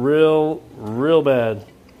real bad.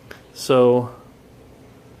 So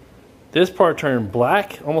this part turned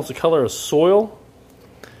black, almost the color of soil,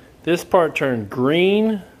 This part turned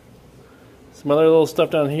green. Some other little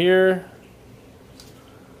stuff down here.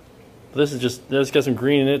 This is just, it's got some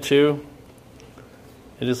green in it too.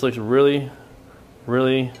 It just looks really,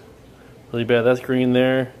 really, really bad. That's green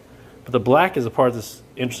there. But the black is the part that's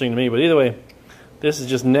interesting to me. But either way, this is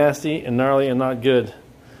just nasty and gnarly and not good.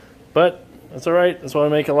 But that's all right. That's why I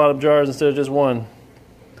make a lot of jars instead of just one.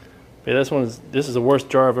 But this is the worst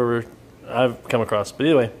jar I've come across. But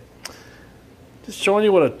either way, just showing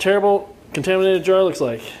you what a terrible contaminated jar looks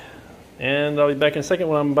like. And I'll be back in a second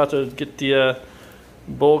when I'm about to get the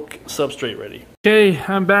bulk substrate ready. Okay,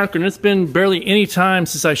 I'm back, and it's been barely any time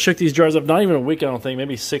since I shook these jars up. Not even a week, I don't think.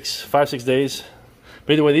 Maybe 5, 6 days.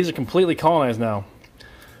 But either way, these are completely colonized now,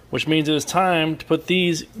 which means it is time to put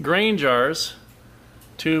these grain jars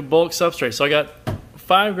to bulk substrate. So I got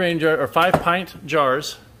 5 pint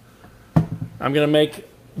jars. I'm gonna make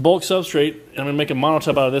bulk substrate, and I'm gonna make a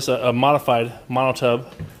monotub out of this, a modified monotub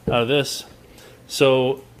out of this.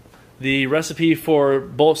 So the recipe for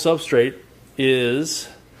bulk substrate is,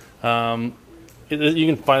 you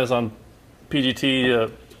can find this on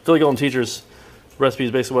PGT, Philly Golden Teacher's recipe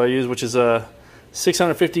is basically what I use, which is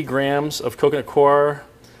 650 grams of coconut coir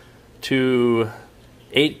to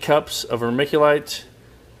 8 cups of vermiculite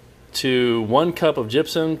to 1 cup of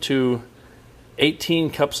gypsum to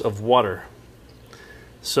 18 cups of water.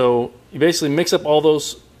 So you basically mix up all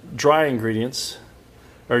those dry ingredients,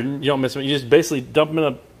 or you don't mix them, you just basically dump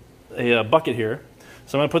them in a bucket here.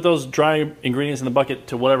 So I'm going to put those dry ingredients in the bucket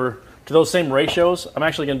to those same ratios. I'm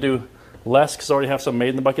actually going to do less because I already have some made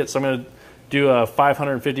in the bucket. So I'm going to do a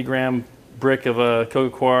 550 gram brick of cocoa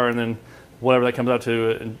coir, and then whatever that comes out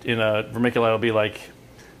to in a vermiculite will be like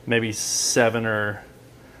maybe 7 or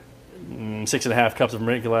 6.5 cups of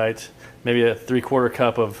vermiculite, maybe a 3/4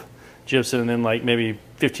 cup of gypsum, and then like maybe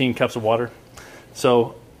 15 cups of water.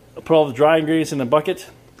 So I'll put all the dry ingredients in the bucket,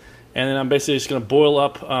 and then I'm basically just going to boil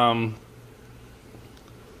up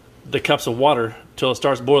the cups of water till it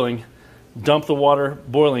starts boiling. Dump the water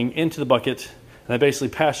boiling into the bucket, and that basically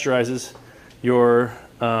pasteurizes your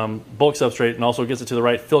bulk substrate, and also gets it to the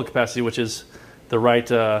right fill capacity, which is the right,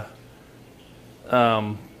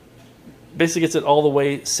 basically gets it all the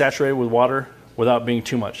way saturated with water without being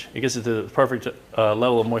too much. It gets it to the perfect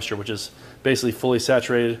level of moisture, which is basically fully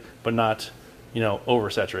saturated, but not,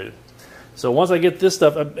 oversaturated. So once I get this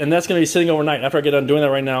stuff, and that's going to be sitting overnight. After I get done doing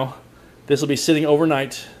that right now, this will be sitting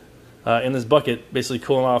overnight in this bucket, basically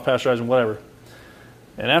cooling off, pasteurizing, whatever.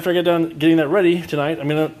 And after I get done getting that ready tonight, I'm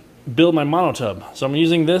going to build my monotub. So I'm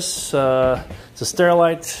using this, it's a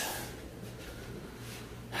Sterilite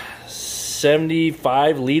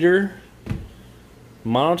 75-liter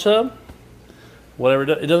monotub. Whatever,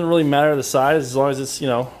 it doesn't really matter the size as long as it's,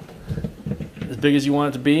 as big as you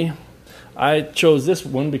want it to be. I chose this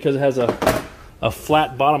one because it has a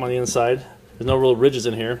flat bottom on the inside. There's no real ridges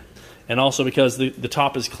in here. And also because the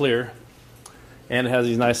top is clear, and it has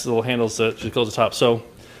these nice little handles to close the top. So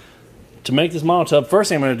to make this monotub, first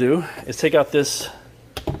thing I'm going to do is take out this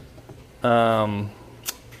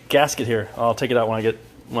gasket here. I'll take it out when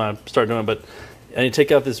I start doing it, but I need to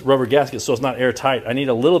take out this rubber gasket so it's not airtight. I need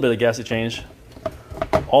a little bit of gasket change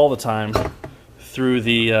all the time through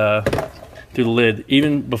the lid,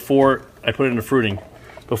 even before I put it into fruiting.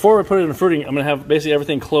 Before I put it into fruiting, I'm going to have basically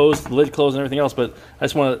everything closed, the lid closed and everything else, but I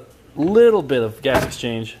just want a little bit of gas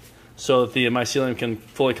exchange so that the mycelium can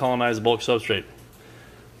fully colonize the bulk substrate.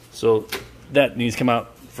 So that needs to come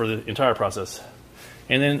out for the entire process.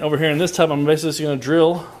 And then over here in this tub, I'm basically just going to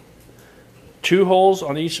drill 2 holes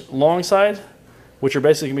on each long side, which are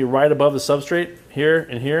basically going to be right above the substrate, here,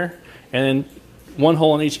 and then 1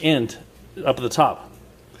 hole on each end up at the top.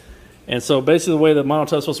 And so basically the way the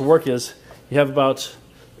monotub is supposed to work is you have about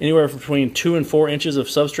anywhere between 2 and 4 inches of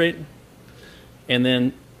substrate, and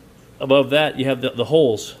then above that you have the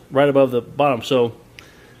holes right above the bottom. So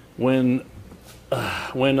when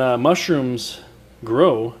mushrooms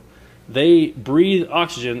grow, they breathe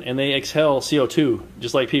oxygen and they exhale CO2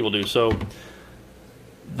 just like people do. So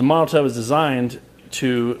the monotub is designed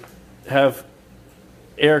to have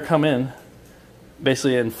air come in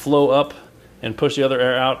basically and flow up and push the other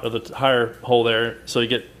air out of the higher hole there, so you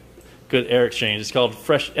get good air exchange. It's called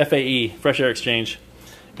FAE, fresh air exchange,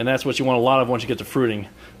 and that's what you want a lot of once you get to fruiting.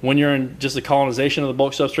 When you're in just the colonization of the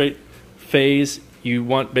bulk substrate phase, you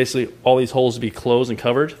want basically all these holes to be closed and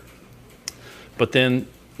covered. But then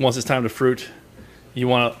once it's time to fruit, you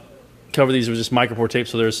want to cover these with just micropore tape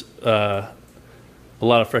so there's a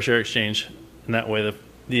lot of fresh air exchange, and that way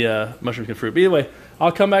the mushroom can fruit. But either way,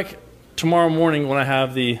 I'll come back tomorrow morning when I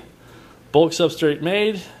have the bulk substrate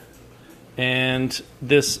made and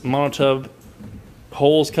this monotub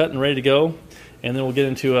holes cut and ready to go, and then we'll get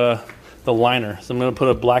into the liner. So I'm going to put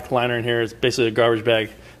a black liner in here. It's basically a garbage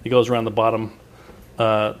bag that goes around the bottom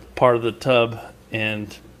part of the tub,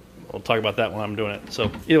 and we'll talk about that when I'm doing it.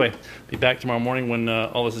 So anyway, be back tomorrow morning when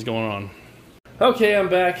all this is going on. Okay, I'm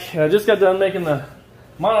back. I just got done making the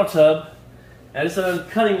monotub. I just started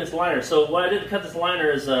cutting this liner. So what I did to cut this liner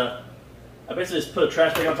is I basically just put a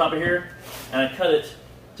trash bag on top of here, and I cut it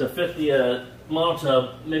to fit the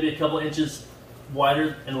monotub, maybe a couple inches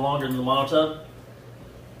wider and longer than the monotub.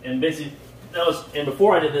 And basically, and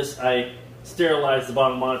before I did this, I sterilized the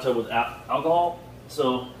bottom monotub with alcohol.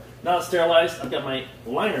 So now it's sterilized, I've got my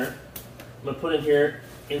liner. I'm going to put in here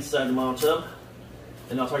inside the monotub,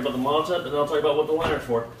 and I'll talk about the monotub, and then I'll talk about what the liner is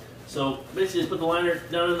for. So basically, just put the liner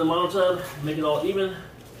down in the monotub, make it all even,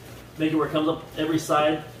 make it where it comes up every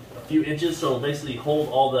side a few inches, so it'll basically hold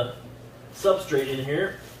all the substrate in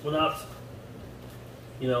here without,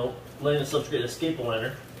 you know, letting the substrate escape the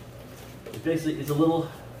liner. It's a little,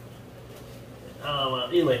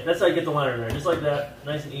 anyway, that's how you get the liner in there, just like that,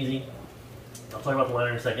 nice and easy. I'll talk about the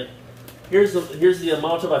liner in a second. Here's the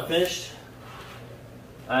monotub I finished.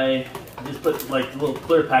 I just put like little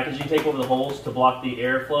clear packaging tape over the holes to block the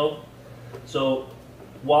airflow. So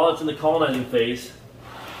while it's in the colonizing phase,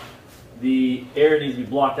 the air needs to be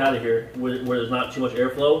blocked out of here where there's not too much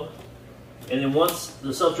airflow. And then once the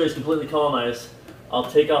substrate is completely colonized, I'll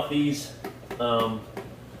take off these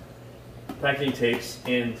packaging tapes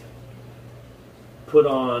and put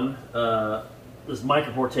on this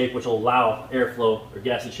micropore tape, which will allow airflow or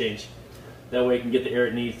gas exchange. That way it can get the air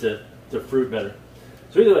it needs to fruit better.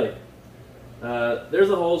 So either way, there's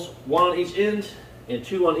the holes, one on each end and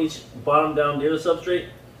two on each bottom down near the substrate.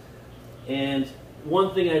 And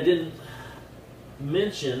one thing I didn't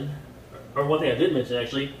mention, or one thing I did mention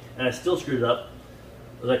actually, and I still screwed it up,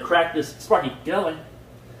 was I cracked this, Sparky, get out of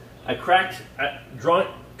the way.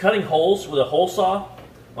 Cutting holes with a hole saw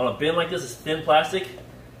on a bin like this is thin plastic.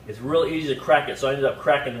 It's real easy to crack it, so I ended up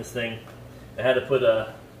cracking this thing. I had to put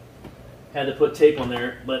tape on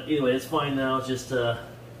there, but anyway, it's fine now. It's just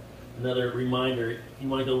another reminder. You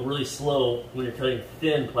want to go really slow when you're cutting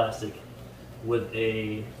thin plastic with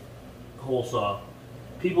a hole saw.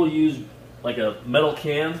 People use like a metal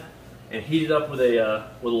can and heat it up with a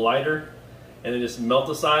lighter and then just melt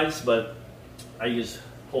the sides, but I use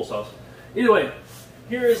hole saws. Either way,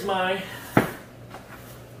 here is my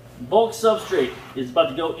bulk substrate. It's about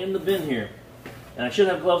to go in the bin here. And I should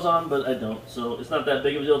have gloves on, but I don't. So it's not that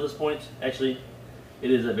big of a deal at this point. Actually,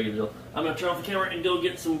 it is that big of a deal. I'm going to turn off the camera and go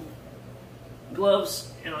get some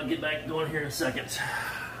gloves, and I'll get back going here in a second.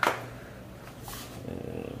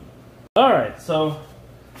 Alright, so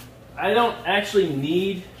I don't actually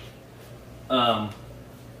need,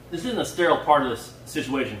 this isn't a sterile part of this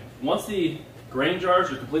situation. Once the grain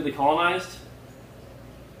jars are completely colonized,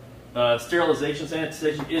 sterilization,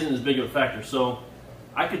 sanitization isn't as big of a factor. So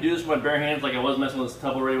I could do this with my bare hands, like I was messing with this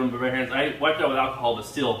tub already with my bare hands. I wiped it out with alcohol, but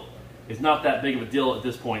still, it's not that big of a deal at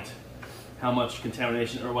this point. How much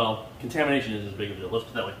contamination, or well, contamination is as big of a deal. Let's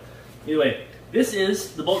put it that way. Anyway, this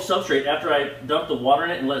is the bulk substrate after I dump the water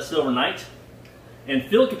in it and let it sit overnight. And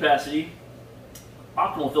fill capacity,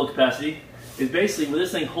 optimal fill capacity, is basically where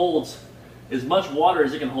this thing holds as much water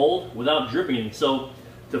as it can hold without dripping any. So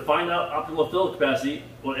to find out optimal fill capacity,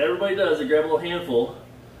 what everybody does, they grab a little handful,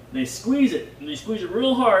 and they squeeze it, and they squeeze it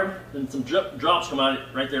real hard, and some drops come out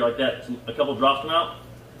right there like that. A couple drops come out,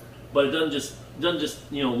 but it doesn't just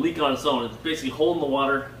you know, leak on its own. It's basically holding the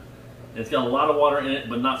water, and it's got a lot of water in it,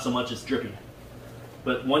 but not so much it's dripping.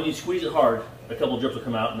 But when you squeeze it hard, a couple drips will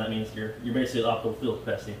come out, and that means you're basically at optimal fill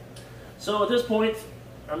capacity. So at this point,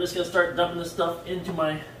 I'm just going to start dumping this stuff into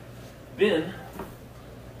my bin.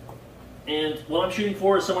 And what I'm shooting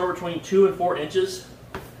for is somewhere between 2 and 4 inches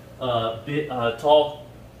tall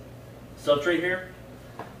substrate here.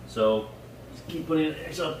 So just keep putting it.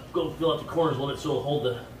 Actually, I'll go fill out the corners a little bit so it'll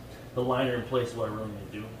hold the liner in place. Is what I really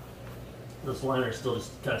need to do. This liner is still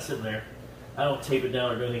just kind of sitting there. I don't tape it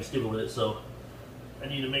down or do anything stupid with it, so I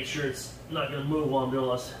need to make sure it's not going to move while I'm doing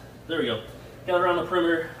this. There we go. Got it around the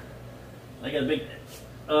perimeter. I got a big.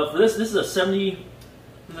 For this is a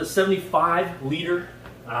 75 liter.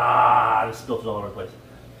 I just spilled it all over the place.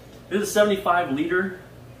 This is a 75 liter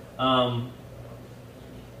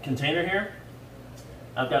container here.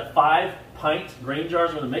 I've got 5 pint grain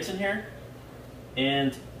jars I'm going to mix in here.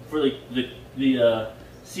 And for the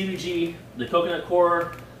CBG, the coconut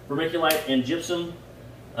coir, vermiculite, and gypsum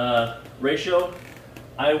ratio,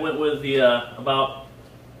 I went with the about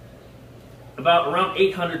around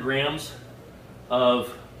 800 grams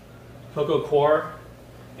of cocoa coir,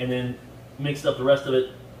 and then mixed up the rest of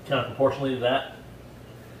it kind of proportionally to that.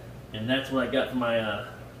 And that's what I got for my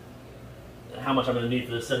how much I'm going to need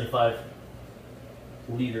for this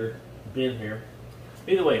 75-liter bin here.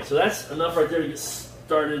 Either way, so that's enough right there to get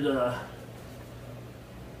started.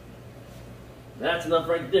 That's enough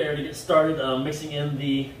right there to get started mixing in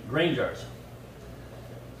the grain jars.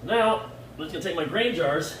 Now, I'm just going to take my grain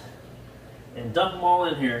jars and dump them all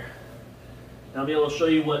in here. And I'll be able to show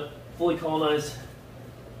you what fully colonized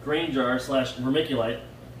grain jar slash vermiculite,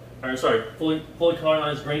 or sorry, fully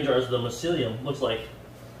colonized grain jars with a mycelium looks like.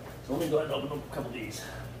 So let me go ahead and open up a couple of these.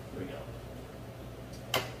 There we go.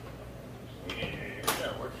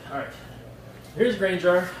 That'll work. Alright. Here's a grain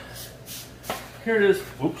jar. Here it is.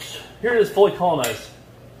 Oops. Here it is, fully colonized.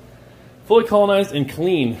 Fully colonized and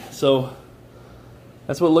clean. So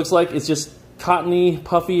that's what it looks like. It's just cottony,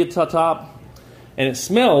 puffy at the top. And it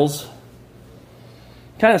smells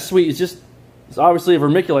kind of sweet. It's obviously a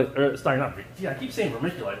vermiculite. Or, sorry, not. Yeah, I keep saying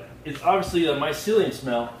vermiculite. It's obviously a mycelium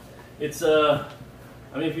smell. It's I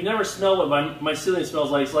mean, if you never smell what mycelium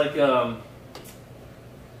smells like, it's like I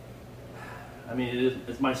mean,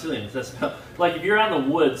 it's mycelium. It's that smell. Like if you're out in the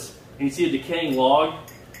woods and you see a decaying log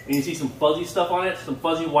and you see some fuzzy stuff on it, some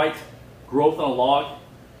fuzzy white growth on a log,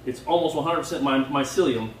 it's almost 100%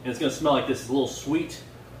 mycelium, and it's going to smell like this. It's a little sweet,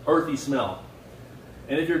 earthy smell.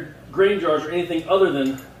 And if your grain jars are anything other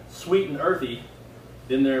than sweet and earthy,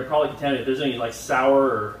 then they're probably contaminated. If there's any like sour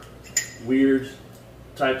or weird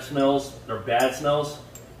type smells or bad smells,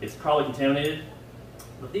 it's probably contaminated.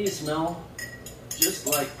 But these smell just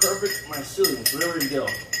like perfect mycelium, so there we go.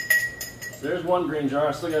 So there's one grain jar.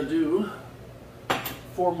 I still got to do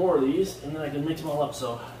 4 more of these, and then I can mix them all up.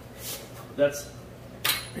 So here's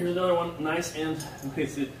another one, nice, and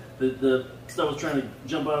the stuff was trying to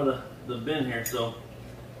jump out of the bin here. So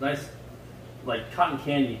nice, like cotton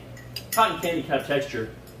candy kind of texture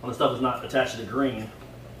on the stuff that's not attached to the grain.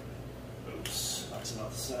 Oops, knock some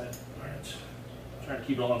off the side. All right, trying to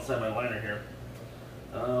keep it all inside my liner here.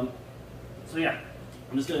 So yeah,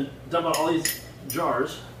 I'm just going to dump out all these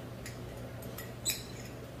jars,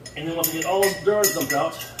 and then once I get all those jars dumped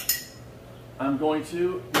out, I'm going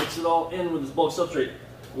to mix it all in with this bulk substrate.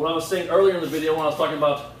 What I was saying earlier in the video when I was talking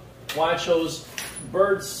about why I chose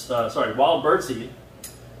wild birdseed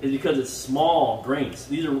is because it's small grains.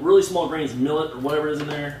 These are really small grains, millet or whatever is in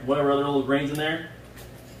there, whatever other little grains in there.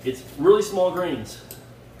 It's really small grains.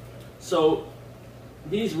 So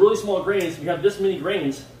these really small grains, if you have this many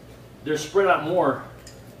grains, they're spread out more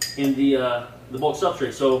in the bulk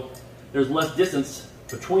substrate. So there's less distance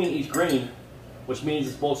between each grain, which means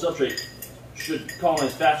this bulk substrate should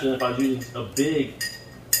colonize faster than if I was using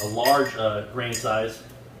a large grain size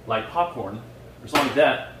like popcorn or something like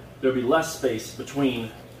that. There'd be less space between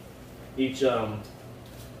each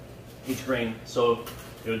grain. So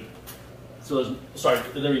there'd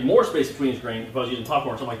be more space between each grain if I was using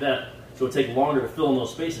popcorn or something like that. So it would take longer to fill in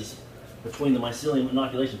those spaces between the mycelium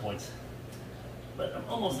inoculation points. But I'm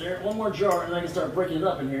almost there. One more jar and I can start breaking it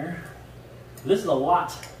up in here. This is a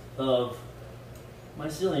lot of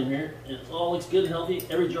mycelium here. It all looks good and healthy.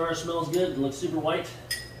 Every jar smells good. It looks super white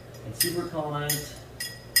and super colonized.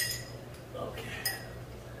 Okay.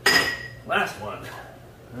 Last one.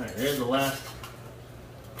 Alright, there's the last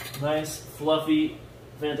nice, fluffy,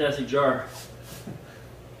 fantastic jar.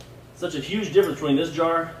 Such a huge difference between this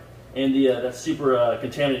jar and that super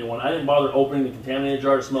contaminated one. I didn't bother opening the contaminated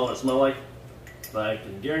jar to smell what it smelled like, but I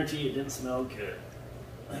can guarantee it didn't smell good.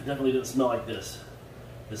 It definitely didn't smell like this.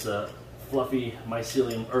 This fluffy,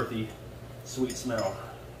 mycelium, earthy, sweet smell.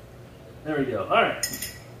 There we go. Alright.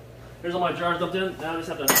 Here's all my jars dumped in. Now I just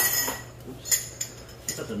have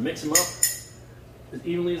to mix them up as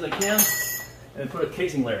evenly as I can and put a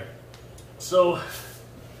casing layer. So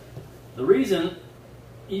the reason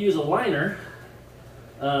you use a liner,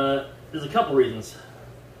 there's a couple reasons.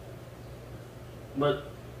 But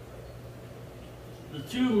the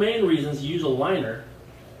two main reasons you use a liner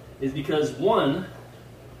is because one,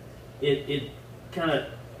 it kind of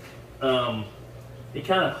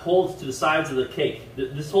holds to the sides of the cake.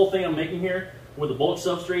 This whole thing I'm making here with the bulk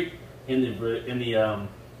substrate and the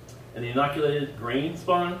inoculated grain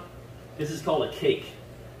spawn, this is called a cake.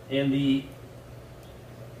 And the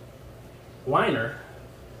liner,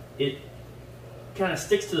 it kind of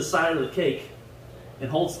sticks to the side of the cake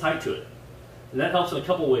and holds tight to it. And that helps in a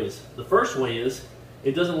couple ways. The first way is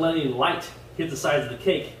it doesn't let any light hit the sides of the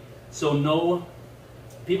cake. So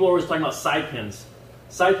people are always talking about side pins.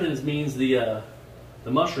 Side pins means the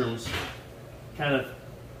mushrooms kind of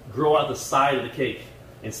grow out the side of the cake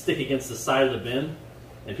and stick against the side of the bin.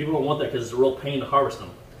 And people don't want that because it's a real pain to harvest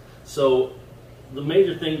them. So the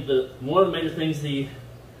major thing, one of the major things the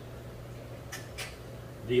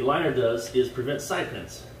liner does is prevent side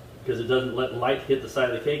pins. because it doesn't let light hit the side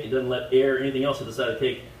of the cake. It doesn't let air or anything else hit the side of the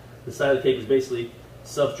cake. The side of the cake is basically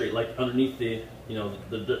substrate, like underneath the, you know,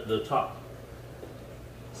 the top.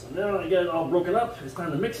 So now I got it all broken up. It's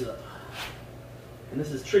time to mix it up. And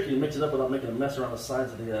this is tricky to mix it up without making a mess around the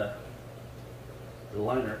sides of the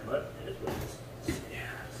liner, but it is what it is. Yeah.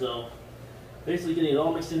 So basically getting it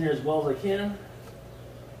all mixed in here as well as I can.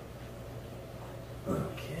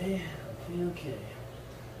 Okay.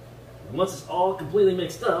 And once it's all completely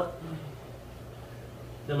mixed up,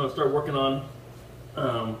 then I'm going to start working on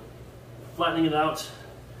flattening it out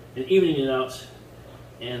and evening it out,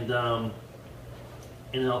 and then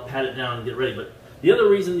I'll pat it down and get ready. But the other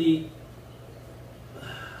reason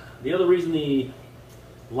the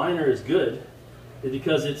liner is good is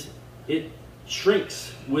because it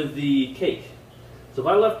shrinks with the cake. So if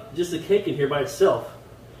I left just the cake in here by itself,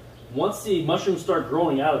 once the mushrooms start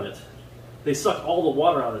growing out of it, they suck all the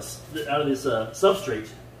water out of this substrate.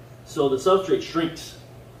 So the substrate shrinks.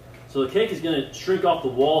 So the cake is going to shrink off the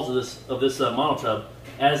walls of this monotub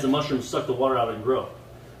as the mushrooms suck the water out and grow.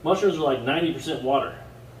 Mushrooms are like 90% water.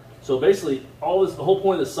 So basically, the whole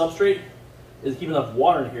point of the substrate is to keep enough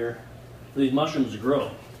water in here for these mushrooms to grow.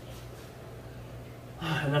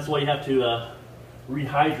 And that's why you have to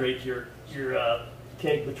rehydrate your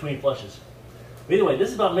cake between flushes. But anyway, this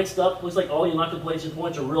is about mixed up. Looks like all the inoculation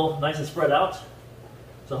points are real nice and spread out.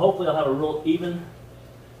 So hopefully I'll have a real even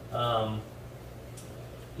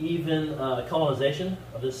colonization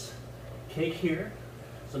of this cake here.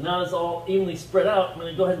 So now it's all evenly spread out. I'm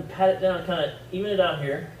going to go ahead and pat it down and kind of even it out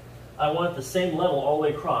here. I want it the same level all the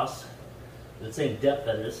way across, the same depth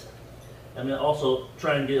that is. I'm going to also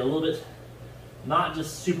try and get it a little bit, not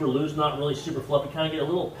just super loose, not really super fluffy, kind of get a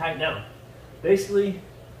little packed down. Basically,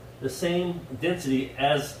 the same density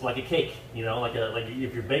as like a cake, you know, like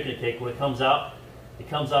if you're baking a cake, when it comes out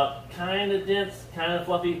kind of dense, kind of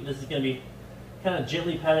fluffy. This is going to be kind of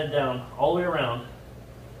gently patted down all the way around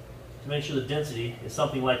to make sure the density is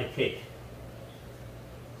something like a cake.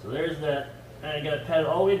 So there's that. And I got it patted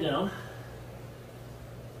all the way down.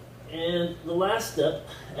 And the last step,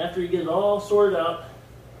 after you get it all sorted out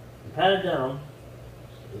and patted down,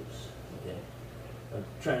 oops, okay, I'm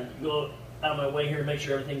trying to go out of my way here to make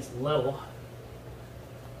sure everything's level.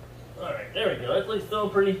 Alright, there we go. It's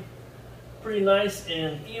feeling pretty nice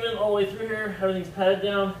and even all the way through here. Everything's patted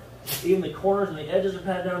down. Even the corners and the edges are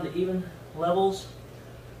patted down to even levels.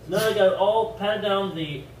 So now I got it all patted down,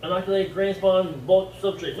 the inoculated grain spawn, bulk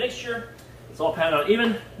substrate mixture. It's all patted out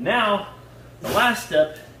even. Now, the last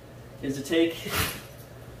step is to take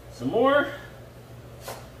some more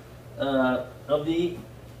of the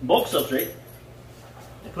bulk substrate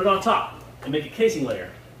and put it on top and make a casing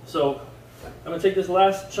layer. So I'm going to take this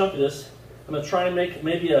last chunk of this. I'm going to try and make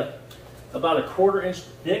maybe about a 1/4 inch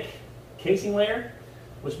thick casing layer,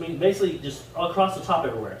 which means basically just across the top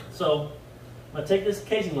everywhere. So I'm going to take this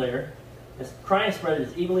casing layer and try and spread it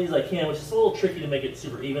as evenly as I can, which is a little tricky to make it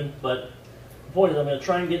super even, but the point is I'm going to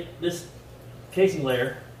try and get this casing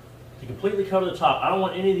layer to completely cover the top. I don't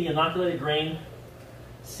want any of the inoculated grain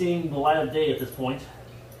seeing the light of day at this point.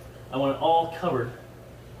 I want it all covered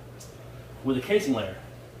with a casing layer,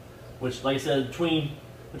 which, like I said, between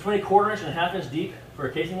a 1/4 inch and a 1/2 inch deep for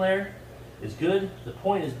a casing layer is good. The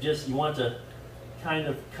point is just you want to kind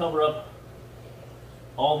of cover up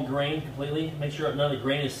all the grain completely. Make sure none of the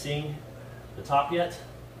grain is seeing the top yet.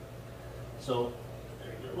 So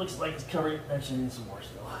there you go. It looks like it's covered. Actually, needs some more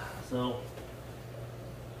still. So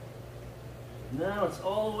now it's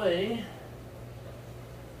all the way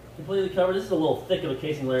completely covered. This is a little thick of a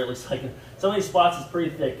casing layer. It looks like some of these spots is pretty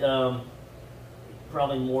thick.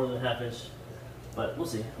 Probably more than a 1/2 inch, but we'll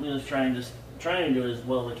see. I'm just trying to do it as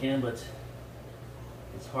well as I can, but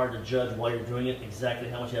it's hard to judge while you're doing it exactly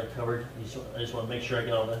how much you have covered. I just want to make sure I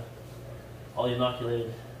got all the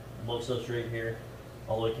inoculated bulk substrate here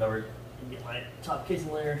all the way covered. Get my top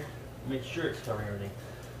casing layer, make sure it's covering everything.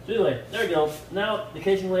 So anyway, there we go. Now the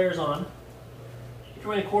casing layer is on.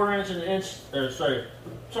 Between a 1/4 inch and an inch, or sorry,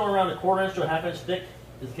 somewhere around a 1/4 inch to a 1/2 inch thick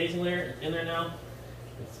is the casing layer. It's in there now.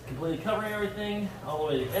 It's completely covering everything all the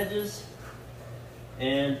way to the edges.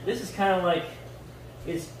 And this is kind of like,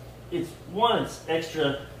 it's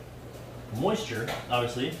extra moisture,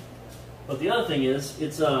 obviously, but the other thing is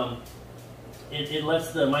it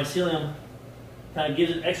lets the mycelium kind of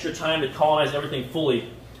gives it extra time to colonize everything fully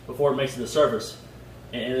before it makes it to the surface.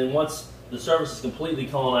 And then once the surface is completely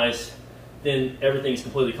colonized, then everything's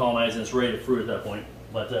completely colonized and it's ready to fruit at that point.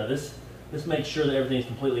 But this makes sure that everything's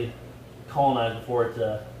completely colonized before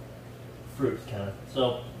it fruits, kind of.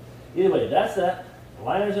 So either way, that's that. The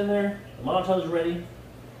liner's in there, the monotub is ready,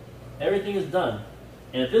 everything is done.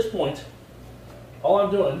 And at this point, all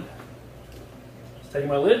I'm doing is taking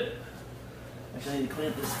my lid. Actually, I need to clean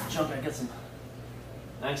up this junk.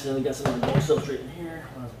 I accidentally got some of the bulk substrate in here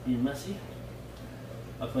when I was being messy.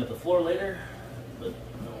 I'll clean up the floor later, but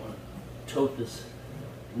I don't want to tote this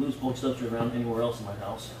loose bulk substrate around anywhere else in my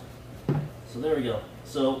house. So there we go.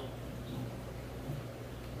 So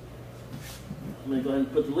I'm going to go ahead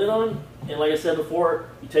and put the lid on, and like I said before,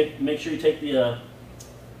 make sure you take the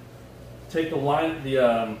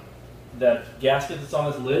line, that gasket that's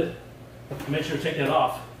on this lid, make sure to take that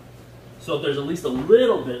off, so if there's at least a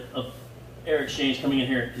little bit of air exchange coming in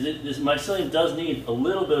here, because this mycelium does need a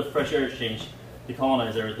little bit of fresh air exchange to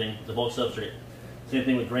colonize everything, the bulk substrate. Same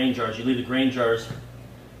thing with grain jars. You leave the grain jars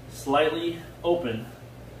slightly open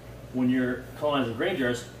when you're colonizing grain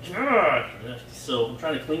jars. So I'm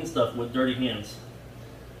trying to clean stuff with dirty hands.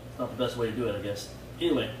 It's not the best way to do it, I guess.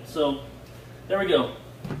 Anyway, so there we go.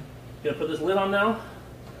 Gonna put this lid on now.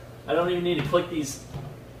 I don't even need to click these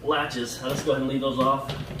latches. I'll just go ahead and leave those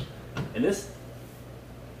off. And this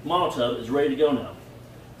monotub is ready to go now.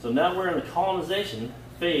 So now we're in the colonization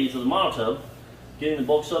phase of the monotub, getting the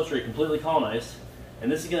bulk substrate completely colonized.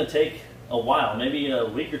 And this is gonna take a while, maybe a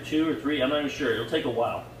week or 2 or 3, I'm not even sure. It'll take a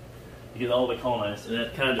while to get all the way colonized, and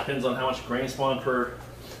it kind of depends on how much grain spawn per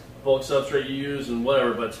bulk substrate you use and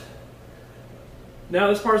whatever. But now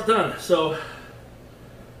this part's done, so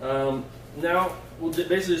now we'll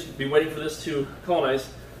basically just be waiting for this to colonize.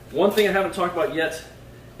 One thing I haven't talked about yet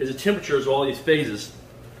is the temperatures of all these phases.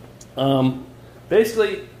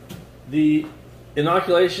 Basically, the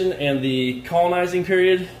inoculation and the colonizing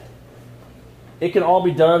period, it can all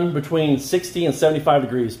be done between 60 and 75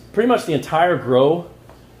 degrees. Pretty much the entire grow,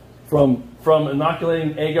 from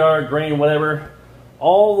inoculating, agar, grain, whatever,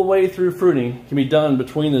 all the way through fruiting, can be done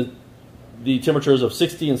between the temperatures of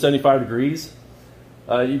 60 and 75 degrees.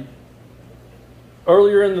 Earlier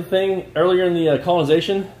in the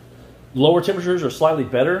colonization, lower temperatures are slightly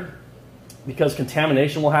better because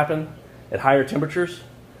contamination will happen at higher temperatures.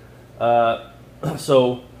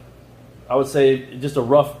 So I would say, just a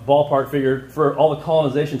rough ballpark figure, for all the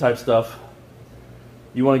colonization type stuff,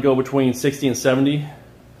 you want to go between 60 and 70.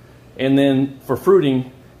 And then for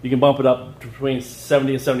fruiting, you can bump it up between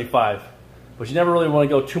 70 and 75. But you never really want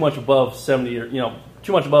to go too much above 70, or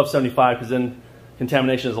too much above 75, because then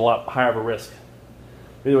contamination is a lot higher of a risk.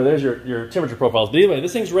 Anyway, there's your temperature profiles. But anyway,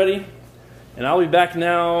 this thing's ready, and I'll be back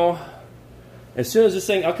now. As soon as this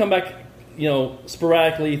thing, I'll come back,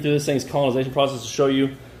 sporadically through this thing's colonization process to show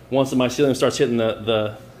you. Once the mycelium starts hitting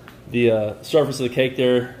the surface of the cake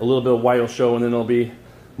there, a little bit of white will show, and then it'll be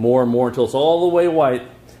more and more until it's all the way white,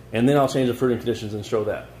 and then I'll change the fruiting conditions and show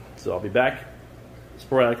that. So I'll be back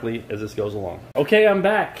sporadically as this goes along. Okay, I'm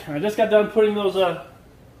back. I just got done putting those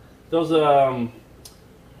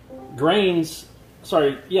grains.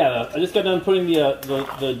 Sorry, yeah, I just got done putting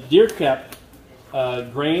the deer cap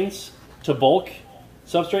grains to bulk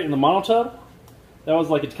substrate in the monotub. That was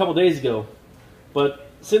like a couple days ago. But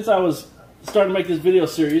since I was starting to make this video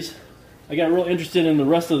series, I got real interested in the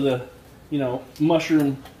rest of the,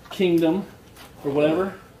 mushroom kingdom or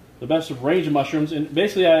whatever, the best range of mushrooms. And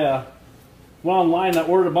basically, I went online and I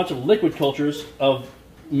ordered a bunch of liquid cultures of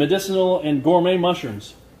medicinal and gourmet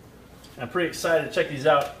mushrooms. I'm pretty excited to check these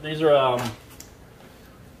out. These are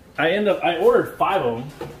I ordered 5 of them,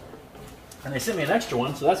 and they sent me an extra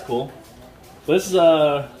one, so that's cool. But this is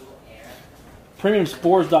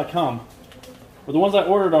premiumspores.com. But the ones I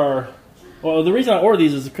ordered are, well, the reason I ordered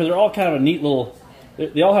these is because they're all kind of a neat little,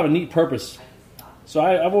 they all have a neat purpose. So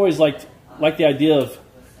I've always liked the idea of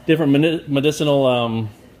different medicinal,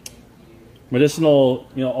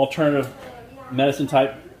 alternative medicine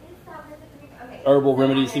type herbal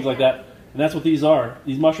remedies, things like that. And that's what these are.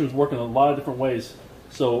 These mushrooms work in a lot of different ways.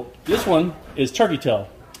 So this one is turkey tail.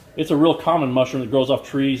 It's a real common mushroom that grows off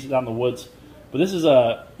trees out in the woods. But this is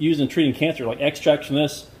used in treating cancer. Like extracts from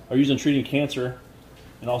this are used in treating cancer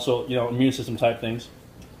and also, immune system type things.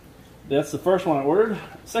 That's the first one I ordered.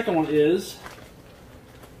 The second one is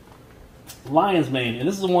lion's mane, and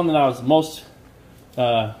this is the one that I was most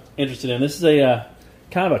interested in. This is a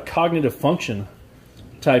kind of a cognitive function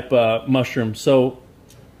type mushroom. So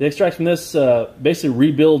the extract from this basically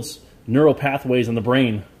rebuilds neural pathways in the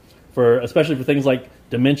brain, especially for things like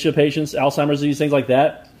dementia patients, Alzheimer's disease, things like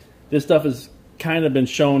that. This stuff has kind of been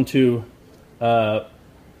shown to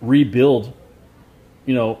rebuild,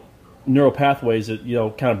 neural pathways that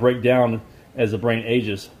kind of break down as the brain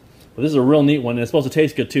ages. But this is a real neat one, and it's supposed to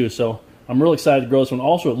taste good too. So I'm real excited to grow this one.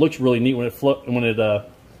 Also, it looks really neat when it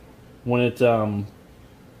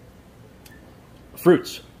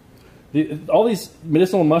fruits. All these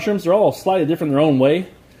medicinal mushrooms, they're all slightly different in their own way.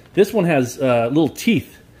 This one has little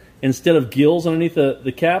teeth instead of gills underneath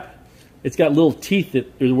the cap, it's got little teeth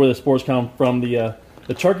that is where the spores come from. The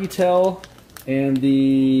turkey tail and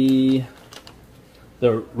the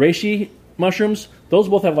reishi mushrooms, those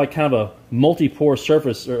both have like kind of a multi-pore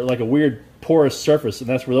surface, or like a weird porous surface, and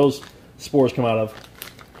that's where those spores come out of.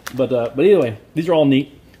 But either way, these are all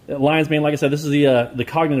neat. Lion's mane, like I said, this is the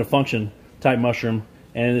cognitive function type mushroom,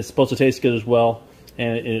 and it's supposed to taste good as well,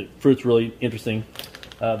 and fruit's really interesting.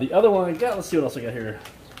 The other one I got, let's see what else I got here.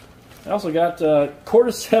 I also got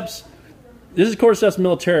Cordyceps. This is Cordyceps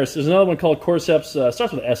militaris. There's another one called Cordyceps,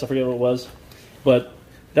 starts with an S, I forget what it was, but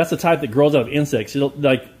that's the type that grows out of insects.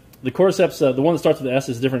 Like the Cordyceps, the one that starts with an S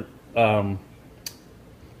is different, kind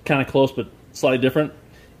of close but slightly different.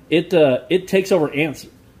 It takes over ants.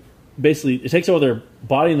 Basically, it takes over their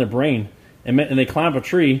body and their brain, and they climb up a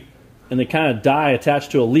tree, and they kind of die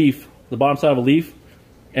attached to a leaf, the bottom side of a leaf,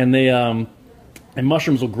 and and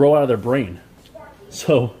mushrooms will grow out of their brain.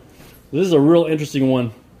 So this is a real interesting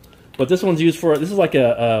one. But this one's used for, this is like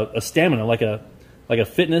a stamina, like a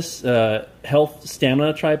fitness, health,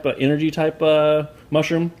 stamina type, energy type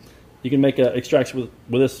mushroom. You can make extracts with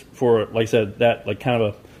this for, like I said, that like kind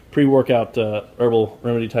of a pre-workout herbal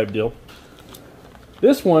remedy type deal.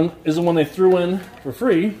 This one is the one they threw in for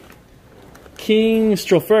free. King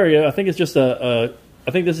Stropharia. I think it's just I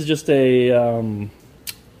think this is just a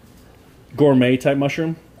gourmet type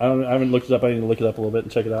mushroom. I haven't looked it up. I need to look it up a little bit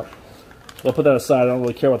and check it out. I'll put that aside. I don't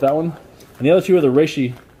really care about that one. And the other two are the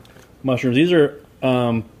reishi mushrooms. These are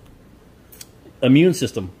immune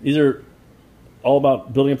system. These are all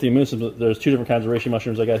about building up the immune system. There's two different kinds of reishi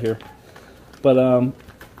mushrooms I got here. But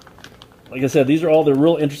like I said, these are all the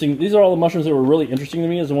real interesting. These are all the mushrooms that were really interesting to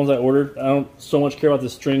me as the ones I ordered. I don't so much care about the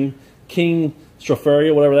string King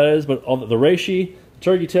Stropharia, whatever that is, but all the reishi,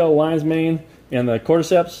 turkey tail, lion's mane, and the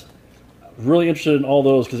cordyceps. Really interested in all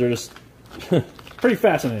those because they're just pretty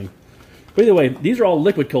fascinating. But either way, these are all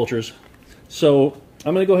liquid cultures. So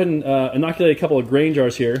I'm going to go ahead and inoculate a couple of grain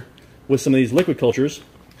jars here with some of these liquid cultures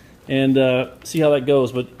and see how that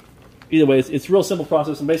goes. But either way, it's a real simple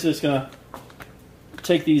process. I'm basically just going to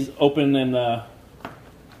take these open and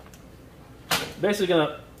basically going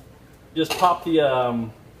to just pop the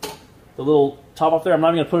little top off there. I'm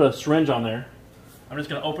not even going to put a syringe on there. I'm just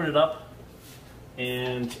going to open it up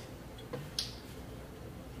and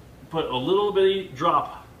put a little bitty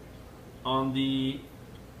drop on the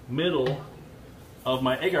middle of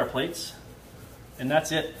my agar plates, and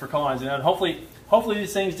that's it for colonizing. And hopefully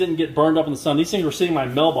these things didn't get burned up in the sun. These things were sitting in my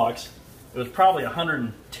mailbox. It was probably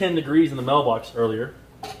 110 degrees in the mailbox earlier,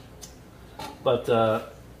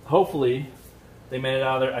 but hopefully they made it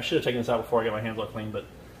out of there. I should have taken this out before I got my hands all clean, but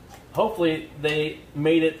hopefully they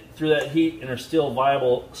made it through that heat and are still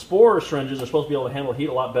viable. Spore syringes are supposed to be able to handle heat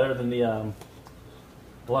a lot better than the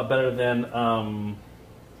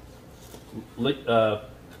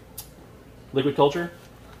liquid culture,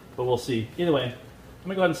 but we'll see. Either way, I'm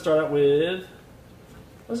gonna go ahead and start out with,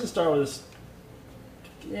 let's just start with this.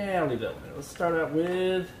 Yeah, I'll leave that one there. Let's start out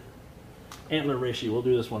with antler reishi. We'll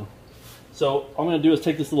do this one. So all I'm gonna do is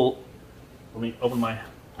take this little, let me open my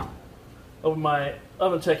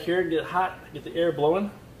oven tech here, get it hot, get the air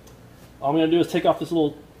blowing. All I'm gonna do is take off this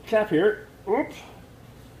little cap here. Oops.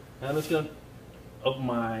 And I'm just gonna open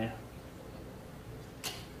my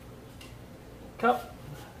cup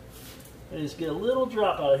and just get a little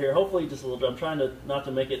drop out of here. Hopefully just a little drop. I'm trying to not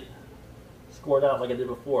to make it squirt out like I did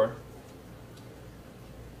before.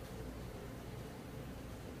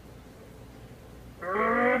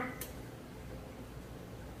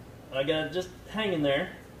 I got it just hanging there.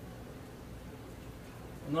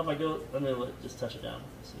 I don't know if I go, let me just touch it down.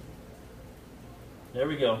 Let's see. There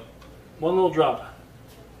we go. One little drop.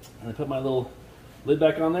 And I put my little lid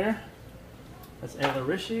back on there. That's antler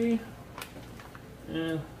reishi.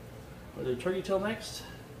 And we'll do turkey tail next.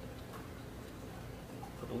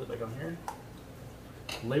 Put the lid back on here.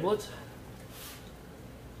 Label it.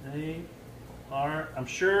 They are, I'm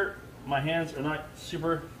sure my hands are not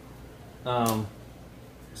super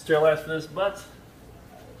sterilized for this, but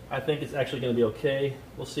I think it's actually going to be okay.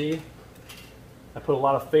 We'll see. I put a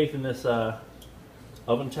lot of faith in this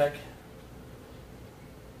oven tech.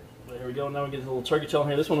 There we go. Now we get a little turkey tail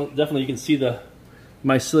here. This one, definitely you can see the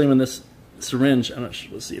mycelium in this syringe. I'm not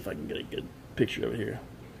sure. Let's see if I can get a good picture of it here.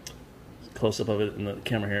 Close up of it in the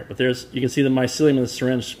camera here. But there's, you can see the mycelium in the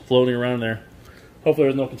syringe floating around there. Hopefully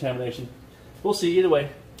there's no contamination. We'll see. Either way,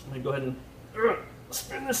 I'm going to go ahead and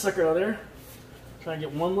spin this sucker out of there. Try and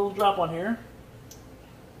get one little drop on here.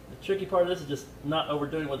 The tricky part of this is just not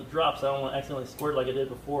overdoing it with the drops. I don't want to accidentally squirt like I did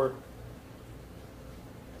before.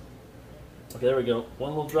 Okay, there we go.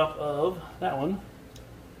 One little drop of that one,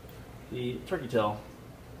 the turkey tail.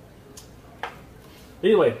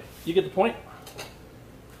 Anyway, you get the point.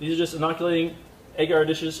 These are just inoculating agar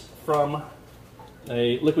dishes from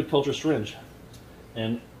a liquid culture syringe.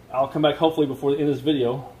 And I'll come back hopefully before the end of this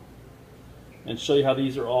video and show you how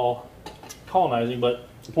these are all colonizing. But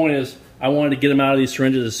the point is, I wanted to get them out of these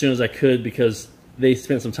syringes as soon as I could because they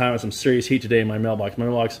spent some time with some serious heat today in my mailbox. My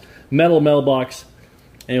mailbox, metal mailbox,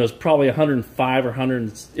 and it was probably 105 or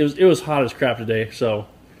 100. It was hot as crap today, so I'm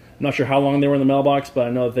not sure how long they were in the mailbox, but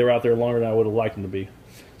I know that they were out there longer than I would have liked them to be.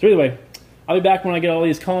 So anyway, I'll be back when I get all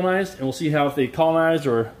these colonized, and we'll see how if they colonized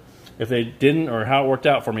or if they didn't or how it worked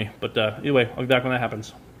out for me. But anyway, I'll be back when that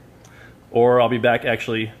happens. Or I'll be back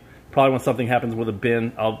actually, probably when something happens with a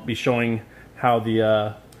bin, I'll be showing how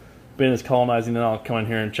the bin is colonizing, then I'll come in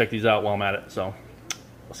here and check these out while I'm at it. So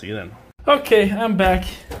I'll see you then. Okay, I'm back.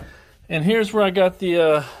 And here's where I got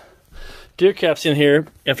the deer caps in here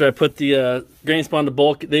after I put the grain spawn to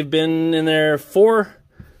bulk. They've been in there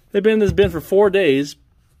they've been in this bin for 4 days.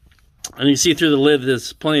 And you see through the lid,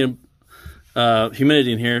 there's plenty of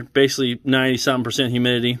humidity in here. Basically 90-something%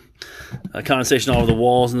 humidity. Condensation all over the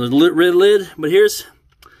walls and the red lid. But here's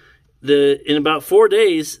in about 4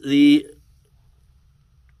 days, the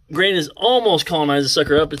grain is almost colonized the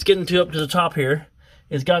sucker up. It's getting up to the top here.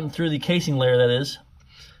 It's gotten through the casing layer, that is.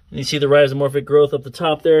 And you see the rhizomorphic growth up the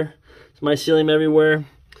top there. It's mycelium everywhere.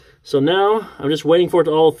 So now I'm just waiting for it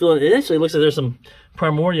to all fill in. It actually looks like there's some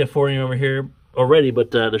primordia forming over here already,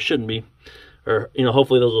 but there shouldn't be. Or, you know,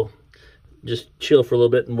 hopefully those will just chill for a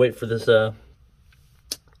little bit and wait for this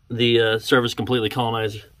the surface completely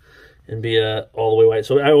colonized and be all the way white.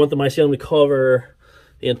 So I want the mycelium to cover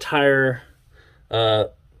the entire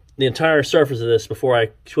surface of this before I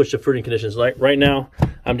switch to fruiting conditions. Like right now,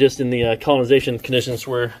 I'm just in the colonization conditions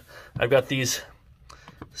where I've got these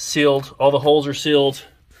sealed. All the holes are sealed,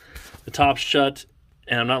 the top's shut,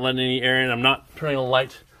 and I'm not letting any air in. I'm not turning on the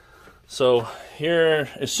light. So here,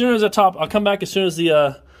 as soon as I'll come back as soon as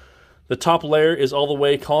the top layer is all the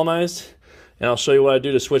way colonized, and I'll show you what I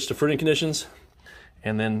do to switch to fruiting conditions,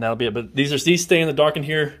 and then that'll be it. But these stay in the dark in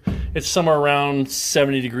here. It's somewhere around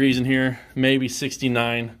 70 degrees in here, maybe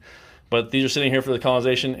 69. But these are sitting here for the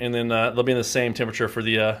colonization, and then they'll be in the same temperature for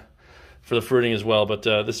the fruiting as well. But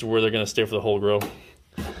this is where they're going to stay for the whole grow.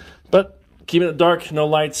 But keeping it dark, no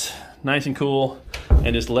lights, nice and cool,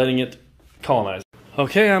 and just letting it colonize.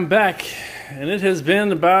 Okay, I'm back, and it has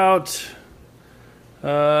been about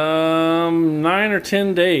 9 or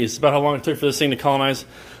 10 days. About how long it took for this thing to colonize.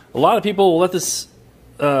 A lot of people will let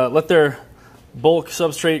their bulk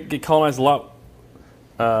substrate get colonized a lot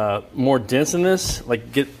more dense than this,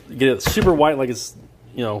 like get it super white, like it's,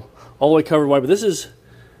 you know, all the way covered white. But this is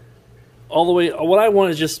all the way. What I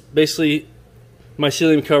want is just basically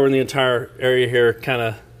mycelium covering the entire area here, kind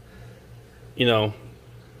of, you know,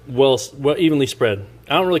 well evenly spread.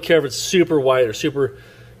 I don't really care if it's super white or super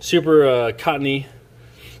cottony.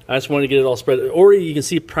 I just want to get it all spread. Already you can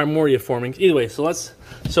see primordia forming. Either way,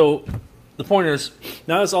 so the point is,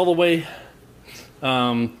 now it's all the way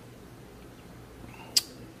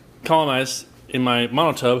colonized in my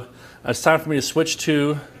monotub. It's time for me to switch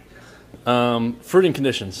to fruiting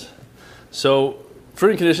conditions. So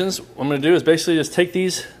fruiting conditions, what I'm going to do is basically just take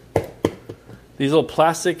these little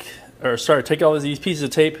plastic, or sorry, take all these pieces of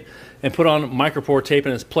tape and put on micropore tape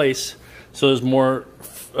in its place, so there's more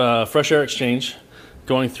fresh air exchange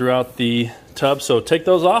going throughout the tub. So take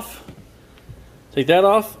those off, take that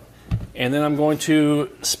off, and then I'm going to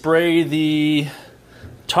spray the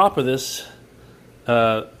top of this,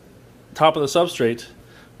 top of the substrate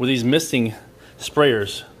with these misting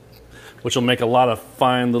sprayers, which will make a lot of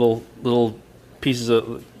fine little pieces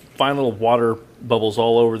of fine little water bubbles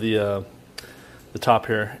all over the top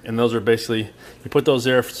here. And those are basically, you put those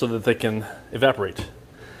there so that they can evaporate.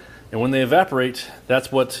 And when they evaporate,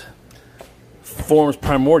 that's what forms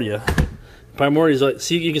primordia. Primordia is like,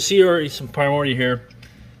 see, you can see already some primordia here.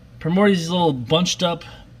 Primordia is these little bunched up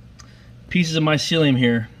pieces of mycelium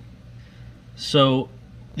here. So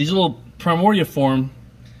these little primordia form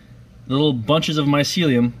the little bunches of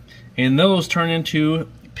mycelium, and those turn into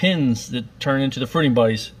pins that turn into the fruiting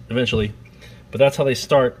bodies eventually. But that's how they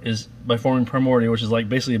start, is by forming primordia, which is like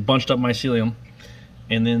basically a bunched up mycelium,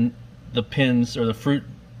 and then the pins or the fruit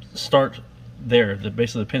start there.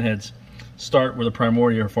 Basically the pinheads start where the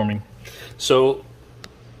primordia are forming. So,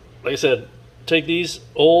 like I said, take these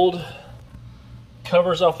old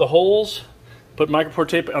covers off the holes, put micropore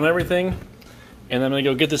tape on everything, and then I'm going to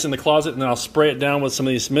go get this in the closet, and then I'll spray it down with some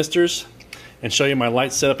of these misters and show you my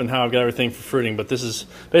light setup and how I've got everything for fruiting. But this is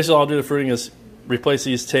basically all I'll do to fruiting is replace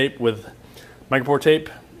these tape with micropore tape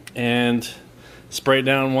and spray it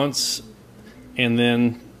down once, and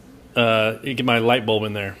then get my light bulb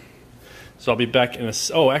in there. So I'll be back in a...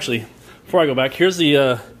 Oh, actually, before I go back, here's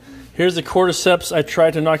the cordyceps I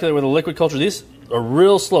tried to inoculate with a liquid culture. These are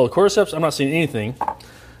real slow. Cordyceps, I'm not seeing anything.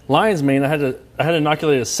 Lion's mane, I had to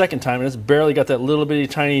inoculate it a second time, and it's barely got that little bitty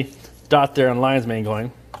tiny dot there on lion's mane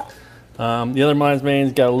going. The other lion's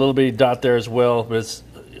mane's got a little bitty dot there as well, but it's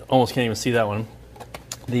almost can't even see that one.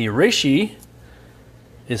 The reishi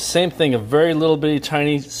is same thing, a very little bitty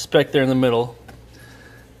tiny speck there in the middle.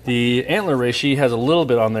 The antler reishi has a little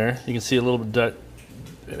bit on there. You can see a little bit dot.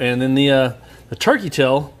 And then the turkey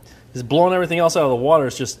tail is blowing everything else out of the water.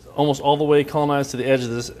 It's just almost all the way colonized to the edge of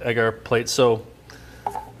this agar plate. So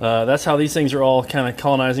that's how these things are all kind of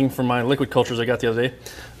colonizing from my liquid cultures I got the other day.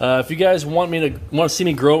 If you guys want to see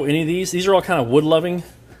me grow any of these are all kind of wood-loving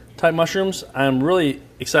type mushrooms. I'm really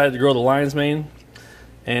excited to grow the lion's mane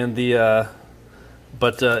and the.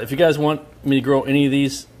 But if you guys want me to grow any of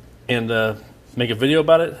these and make a video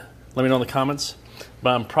about it, let me know in the comments.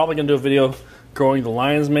 But I'm probably gonna do a video growing the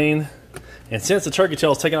lion's mane. And since the turkey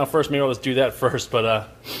tail is taken off first, maybe I'll just do that first. But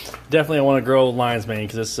definitely I want to grow lion's mane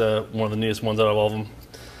because it's one of the neatest ones out of all of them.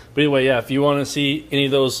 But anyway, yeah, if you want to see any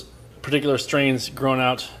of those particular strains grown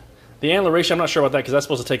out, the antler reishi, I'm not sure about that because that's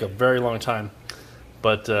supposed to take a very long time.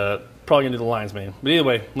 But probably gonna do the lion's mane. But either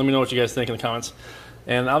way, let me know what you guys think in the comments.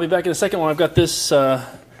 And I'll be back in a second when I've got this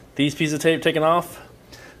these pieces of tape taken off,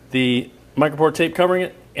 the micropore tape covering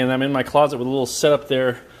it, and I'm in my closet with a little setup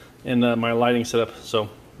there in my lighting setup. So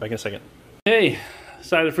back in a second. Hey,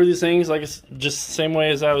 decided to fruit these things like it's just the same way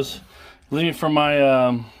as I was leaving it for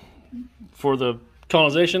my for the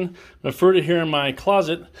colonization. I'm gonna fruit it here in my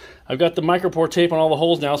closet. I've got the micropore tape on all the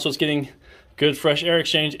holes now, so it's getting good fresh air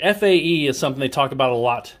exchange. FAE is something they talk about a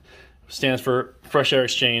lot. It stands for fresh air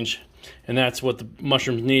exchange, and that's what the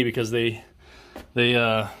mushrooms need because they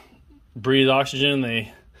breathe oxygen,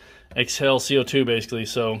 they exhale CO2 basically.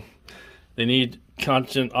 So they need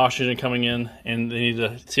constant oxygen coming in, and they need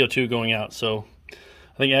the CO2 going out. So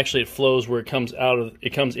I think actually it flows where it comes out of,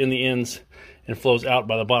 it comes in the ends and flows out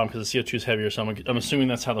by the bottom because the CO2 is heavier. So I'm assuming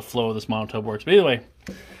that's how the flow of this monotub works. But either way,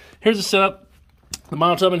 here's the setup, the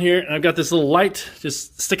monotub in here, and I've got this little light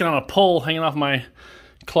just sticking on a pole hanging off my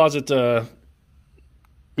closet. You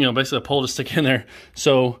know, basically a pole just sticking in there.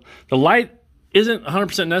 So the light isn't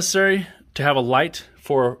 100% necessary to have a light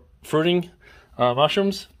for fruiting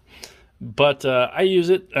mushrooms. But I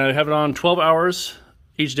use it. I have it on 12 hours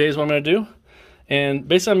each day is what I'm going to do. And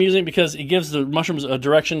basically I'm using it because it gives the mushrooms a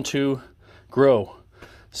direction to grow.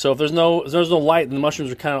 So if there's no light, then the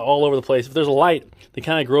mushrooms are kind of all over the place. If there's a light, they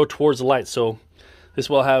kind of grow towards the light. So this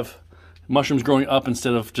will have mushrooms growing up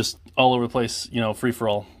instead of just all over the place, you know, free for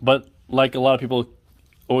all. But like a lot of people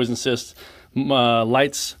always insist,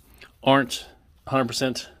 lights aren't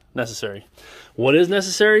 100% necessary. What is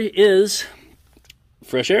necessary is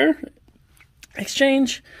fresh air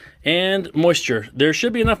exchange and moisture. There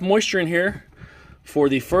should be enough moisture in here for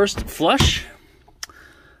the first flush,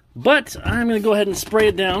 but I'm going to go ahead and spray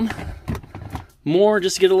it down more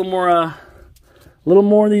just to get a little more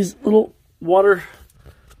of these little water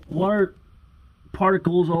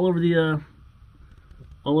particles all over the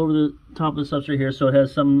top of the substrate here, so it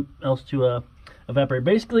has something else to evaporate.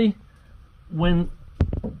 Basically, when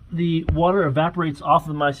the water evaporates off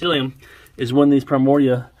of the mycelium is when these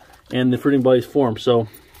primordia and the fruiting bodies form. So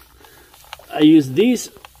I use these.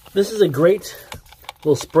 This is a great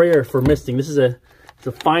little sprayer for misting. It's a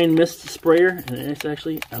fine mist sprayer, and it's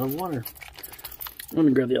actually out of water. Let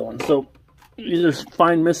me grab the other one. So these are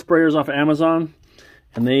fine mist sprayers off of Amazon,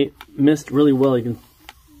 and they mist really well. You can,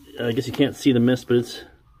 I guess you can't see the mist, but it's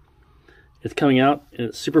coming out, and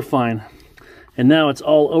it's super fine. And now it's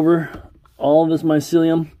all over all of this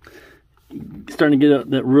mycelium, starting to get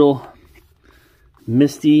that real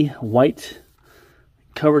misty white,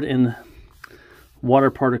 covered in water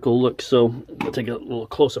particle look. So I'll take a little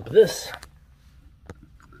close up of this.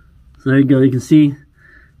 So there you go. You can see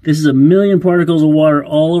this is a million particles of water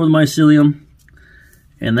all over the mycelium,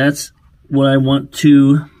 and that's what I want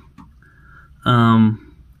to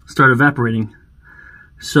start evaporating.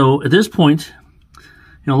 So at this point, you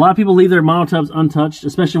know, a lot of people leave their monotubs untouched,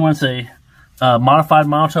 especially when it's a modified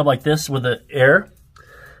monotub like this with the air.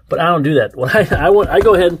 But I don't do that. When I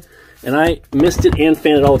go ahead and I mist it and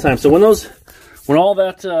fan it all the time. So when all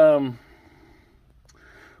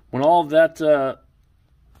that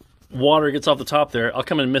water gets off the top there, I'll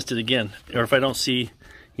come and mist it again. Or if I don't see,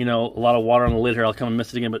 you know, a lot of water on the lid here, I'll come and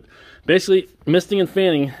mist it again. But basically, misting and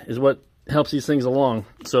fanning is what helps these things along.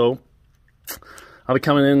 So I'll be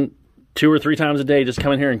coming in 2 or 3 times a day, just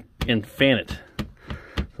come in here and fan it.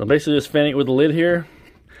 So basically just fanning it with the lid here,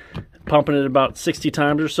 pumping it about 60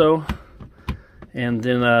 times or so, and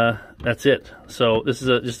then that's it. So this is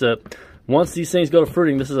just a once these things go to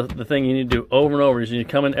fruiting, this is the thing you need to do over and over. Is you need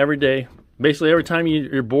to come in every day. Basically, every time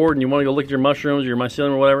you're bored and you want to go look at your mushrooms or your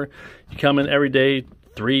mycelium or whatever, you come in every day,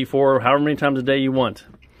 3, 4, however many times a day you want.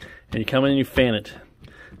 And you come in and you fan it.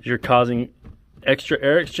 You're causing extra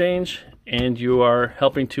air exchange, and you are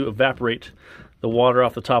helping to evaporate the water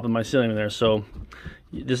off the top of the mycelium in there. So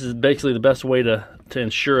this is basically the best way to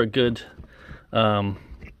ensure a good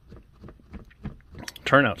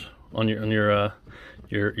turnout on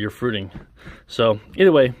your fruiting. So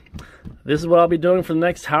either way, this is what I'll be doing for the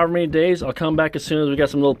next however many days. I'll come back as soon as we got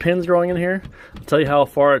some little pins growing in here. I'll tell you how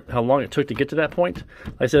long it took to get to that point.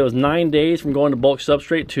 Like I said, it was 9 days from going to bulk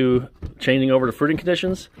substrate to changing over to fruiting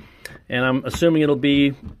conditions. And I'm assuming it'll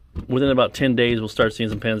be within about 10 days we'll start seeing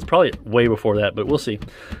some pins. Probably way before that, but we'll see.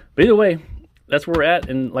 But either way, that's where we're at.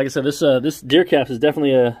 And like I said, this deer calf is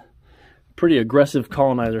definitely a pretty aggressive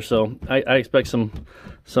colonizer. So I expect some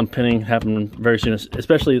pinning happening very soon.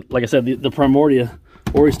 Especially, like I said, the Primordia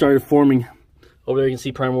already started forming. Over there you can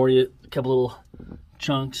see Primordia, a couple little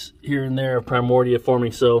chunks here and there of Primordia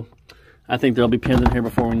forming. So I think there'll be pins in here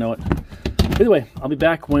before we know it. Anyway, I'll be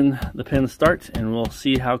back when the pins start, and we'll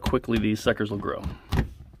see how quickly these suckers will grow.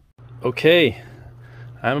 Okay,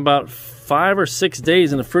 I'm about 5 or 6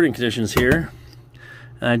 days in the fruiting conditions here,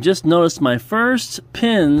 and I just noticed my first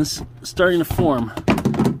pins starting to form.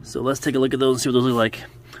 So let's take a look at those and see what those look like.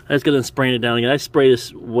 I just got to spray it down again. I sprayed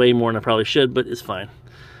this way more than I probably should, but it's fine.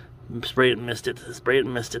 Sprayed it and missed it. Sprayed it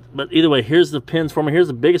and missed it. But either way, here's the pins forming. Here's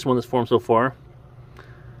the biggest one that's formed so far.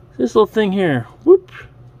 This little thing here. Whoop.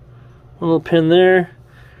 One little pin there.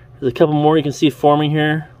 There's a couple more you can see forming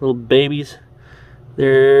here. Little babies.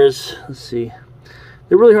 Let's see.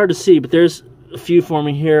 They're really hard to see, but there's a few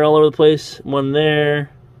forming here all over the place. One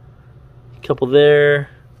there. A couple there.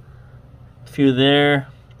 A few there.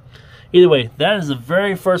 Either way, that is the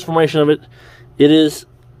very first formation of it. It is,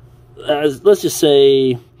 let's just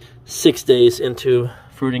say, 6 days into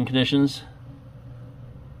fruiting conditions.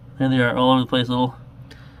 There they are, all over the place,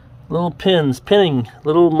 little pins,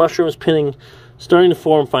 little mushrooms pinning, starting to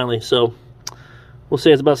form finally. So we'll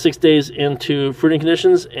say it's about 6 days into fruiting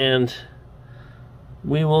conditions, and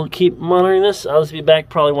we will keep monitoring this. I'll just be back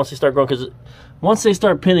probably once they start growing, because once they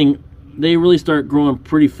start pinning, they really start growing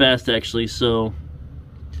pretty fast actually, so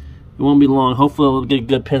it won't be long. Hopefully we'll get a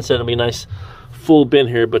good pin set. It'll be a nice full bin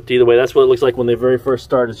here, but either way, that's what it looks like when they very first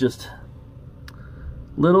start. It's just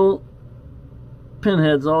little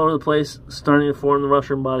pinheads all over the place starting to form the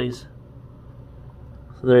mushroom bodies.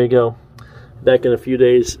 So there you go. Back in a few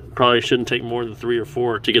days. Probably shouldn't take more than 3 or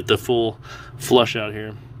 4 to get the full flush out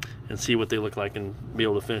here and see what they look like and be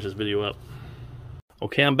able to finish this video up.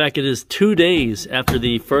 Okay, I'm back. It is 2 days after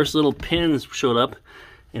the first little pins showed up,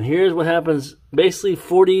 and here's what happens. Basically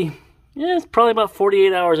it's probably about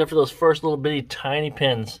 48 hours after those first little bitty tiny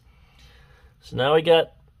pins. So now we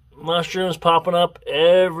got mushrooms popping up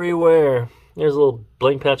everywhere. There's a little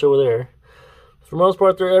blank patch over there. For the most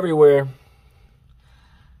part, they're everywhere.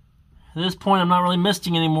 At this point, I'm not really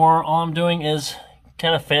misting anymore. All I'm doing is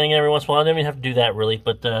kind of fanning it every once in a while. I don't even have to do that really,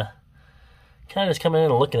 but kind of just coming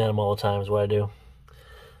in and looking at them all the time is what I do.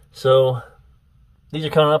 So these are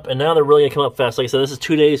coming up, and now they're really gonna come up fast. Like I said, this is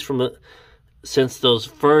 2 days since those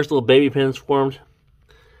first little baby pins formed.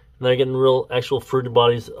 And they're getting real actual fruited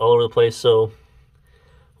bodies all over the place. So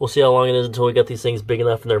we'll see how long it is until we get these things big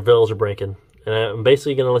enough and their veils are breaking. And I'm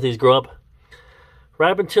basically gonna let these grow up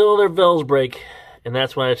right up until their veils break. And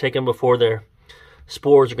that's when I take them before their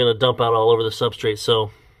spores are going to dump out all over the substrate.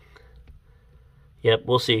 So, yep,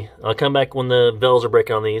 we'll see. I'll come back when the veils are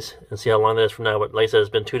breaking on these and see how long that is from now. But like I said, it's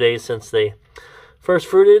been 2 days since they first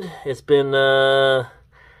fruited. It's been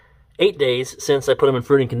 8 days since I put them in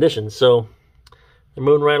fruiting conditions. So, they're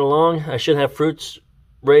moving right along. I should have fruits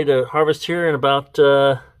ready to harvest here in about,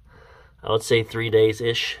 I would say 3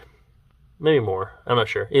 days-ish. Maybe more. I'm not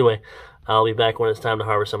sure. Anyway, I'll be back when it's time to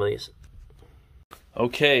harvest some of these.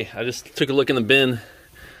 Okay, I just took a look in the bin,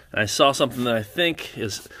 and I saw something that I think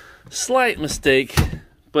is a slight mistake,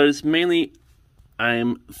 but it's mainly,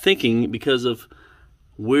 I'm thinking, because of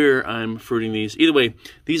where I'm fruiting these. Either way,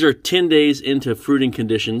 these are 10 days into fruiting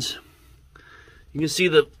conditions. You can see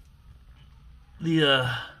the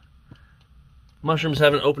mushrooms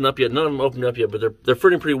haven't opened up yet. None of them opened up yet, but they're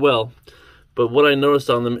fruiting pretty well. But what I noticed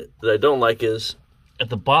on them that I don't like is, at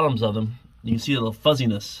the bottoms of them, you can see a little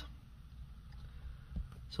fuzziness.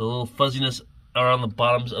 So a little fuzziness around the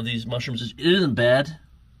bottoms of these mushrooms. It isn't bad.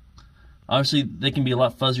 Obviously, they can be a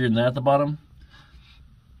lot fuzzier than that at the bottom.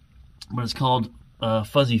 But it's called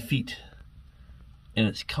fuzzy feet. And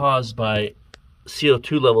it's caused by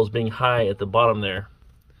CO2 levels being high at the bottom there.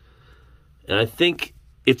 And I think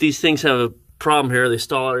if these things have a problem here, they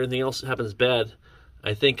stall out or anything else happens bad,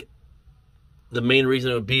 I think the main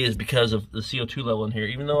reason it would be is because of the CO2 level in here.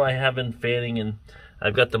 Even though I have been fanning and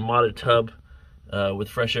I've got the modded tub with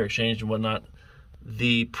fresh air exchange and whatnot,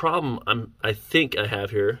 the problem I think I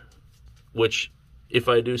have here, which if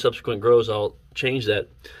I do subsequent grows, I'll change that.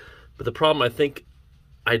 But the problem I think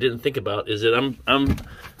I didn't think about is that I'm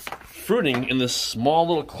fruiting in this small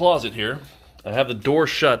little closet here. I have the door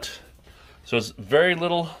shut, so it's very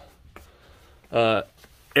little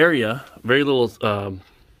area, very little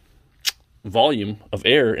volume of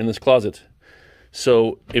air in this closet.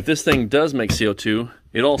 So if this thing does make CO2,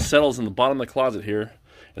 it all settles in the bottom of the closet here,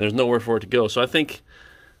 and there's nowhere for it to go. So I think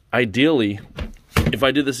ideally, if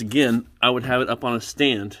I did this again, I would have it up on a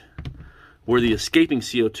stand where the escaping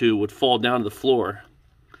CO2 would fall down to the floor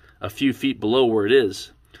a few feet below where it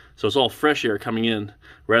is. So it's all fresh air coming in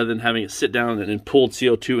rather than having it sit down and pulled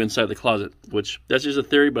CO2 inside the closet, which that's just a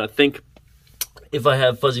theory, but I think if I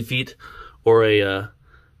have fuzzy feet or a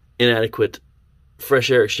inadequate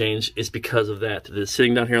fresh air exchange, it's because of that. It's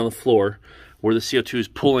sitting down here on the floor where the CO2 is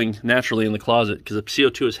pulling naturally in the closet because the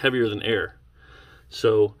CO2 is heavier than air.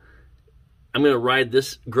 So I'm going to ride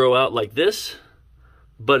this grow out like this,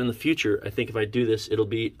 but in the future, I think if I do this, it'll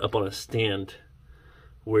be up on a stand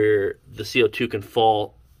where the CO2 can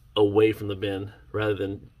fall away from the bin rather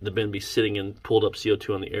than the bin be sitting and pulled up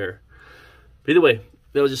CO2 on the air. But either way,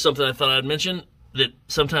 that was just something I thought I'd mention, that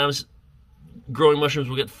sometimes growing mushrooms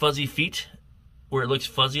will get fuzzy feet where it looks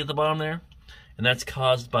fuzzy at the bottom there, and that's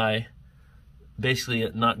caused by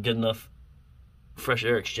basically not good enough fresh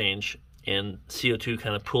air exchange and CO2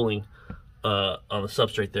 kind of pooling on the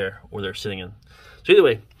substrate there where they're sitting in. So either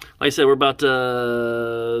way, like I said, we're about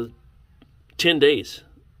 10 days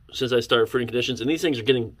since I started fruiting conditions, and these things are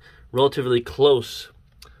getting relatively close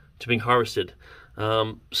to being harvested.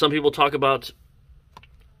 Some people talk about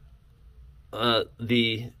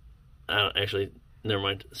actually, never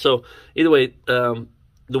mind. So either way, the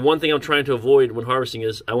one thing I'm trying to avoid when harvesting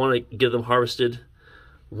is I want to get them harvested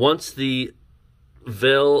once the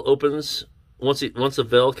veil opens, once the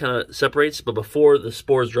veil kind of separates, but before the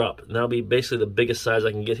spores drop. And that'll be basically the biggest size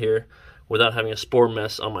I can get here without having a spore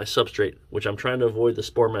mess on my substrate, which I'm trying to avoid the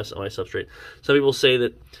spore mess on my substrate. Some people say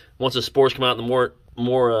that once the spores come out, the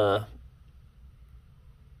more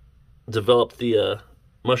developed the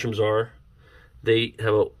mushrooms are, they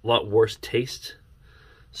have a lot worse taste.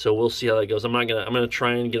 So we'll see how that goes. I'm gonna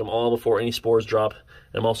try and get them all before any spores drop.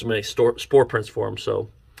 And I'm also gonna make spore prints for them. So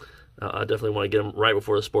I definitely want to get them right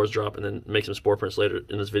before the spores drop, and then make some spore prints later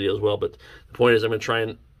in this video as well. But the point is, I'm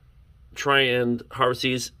gonna try and harvest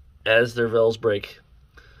these as their veils break,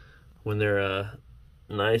 when they're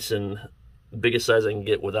nice and biggest size I can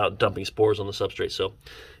get without dumping spores on the substrate. So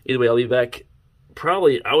either way, I'll be back.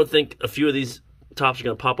 Probably, I would think a few of these tops are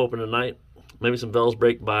gonna pop open tonight. Maybe some veils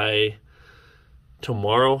break by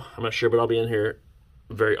tomorrow. I'm not sure, but I'll be in here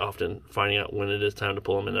very often finding out when it is time to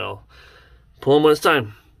pull them, and I'll pull them when it's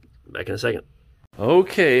time. Back in a second.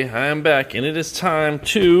 Okay, I am back, and it is time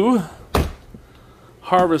to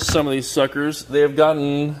harvest some of these suckers. They have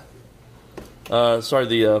gotten,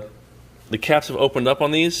 the caps have opened up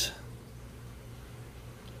on these.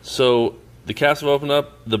 So the caps have opened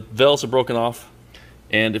up, the veils have broken off,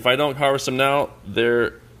 and if I don't harvest them now,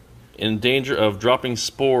 they're in danger of dropping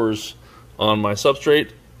spores on my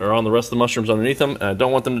substrate or on the rest of the mushrooms underneath them, and I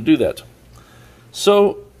don't want them to do that.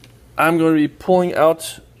 So I'm going to be pulling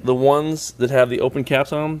out the ones that have the open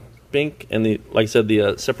caps on them, pink, and the, like I said,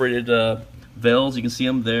 the separated veils. You can see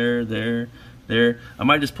them there. I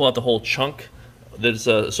might just pull out the whole chunk that's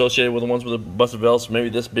associated with the ones with the busted veils. Maybe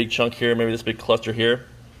this big chunk here, maybe this big cluster here.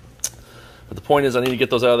 But the point is, I need to get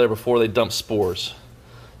those out of there before they dump spores.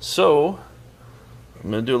 So I'm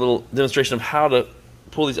going to do a little demonstration of how to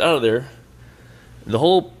pull these out of there. The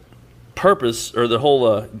whole purpose, or the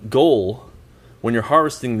whole goal when you're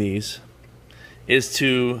harvesting these, is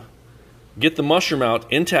to get the mushroom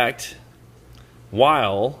out intact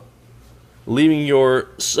while leaving your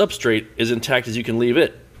substrate as intact as you can leave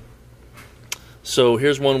it. So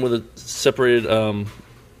here's one with a separated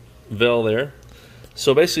veil there.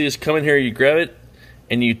 So basically, just come in here, you grab it,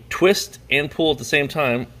 and you twist and pull at the same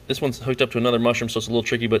time. This one's hooked up to another mushroom, so it's a little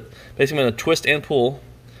tricky, but basically I'm going to twist and pull,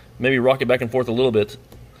 maybe rock it back and forth a little bit,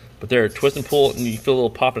 but there, twist and pull, and you feel a little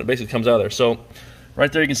pop, and it basically comes out of there. So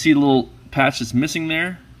right there you can see the little patch that's missing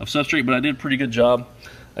there of substrate, but I did a pretty good job.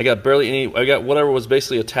 I got barely any, I got whatever was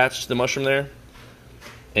basically attached to the mushroom there,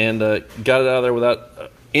 and got it out of there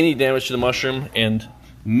without any damage to the mushroom and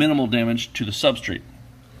minimal damage to the substrate.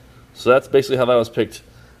 So that's basically how that was picked.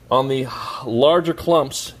 On the larger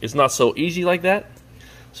clumps, it's not so easy like that.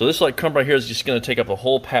 So this like clump right here is just going to take up a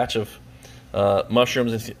whole patch of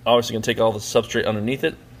mushrooms. It's obviously going to take all the substrate underneath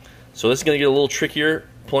it. So this is going to get a little trickier,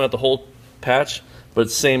 pulling out the whole patch, but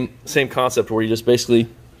it's same concept where you just basically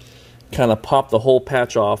kind of pop the whole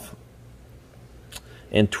patch off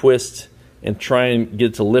and twist and try and get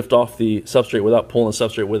it to lift off the substrate without pulling the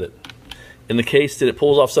substrate with it. In the case that it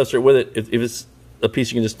pulls off substrate with it, if it's a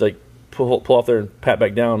piece you can just like pull off there and pat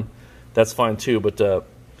back down, that's fine too. But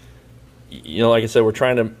you know, like I said, we're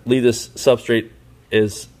trying to leave this substrate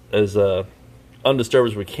as undisturbed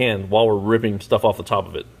as we can while we're ripping stuff off the top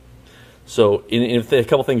of it. So if a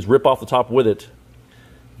couple things rip off the top with it,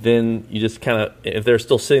 then you just kind of, if they're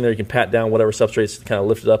still sitting there, you can pat down whatever substrate's kind of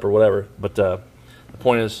lifted up or whatever. But the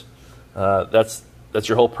point is, that's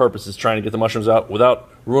your whole purpose, is trying to get the mushrooms out without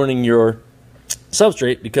ruining your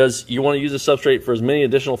substrate, because you want to use the substrate for as many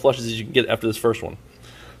additional flushes as you can get after this first one.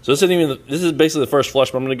 So this is basically the first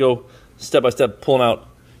flush, but I'm going to go step by step, pulling out,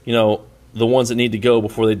 you know, the ones that need to go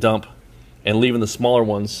before they dump, and leaving the smaller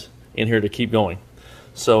ones in here to keep going.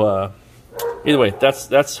 So either way,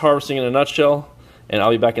 that's harvesting in a nutshell, and I'll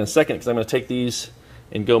be back in a second because I'm going to take these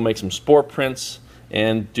and go make some spore prints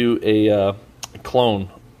and do a clone.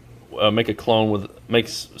 Make a clone with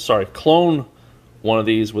clone one of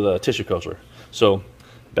these with a tissue culture. So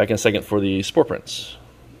back in a second for the spore prints.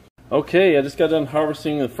 Okay, I just got done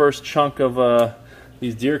harvesting the first chunk of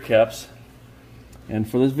these deer caps, and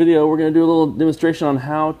for this video we're going to do a little demonstration on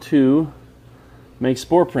how to make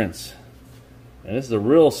spore prints. And this is a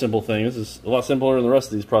real simple thing. This is a lot simpler than the rest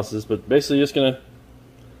of these processes, but basically you're just gonna,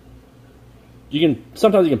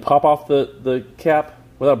 sometimes you can pop off the cap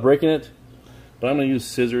without breaking it, but I'm gonna use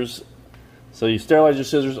scissors. So you sterilize your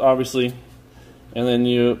scissors, obviously, and then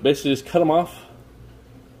you basically just cut them off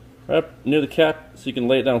right up near the cap so you can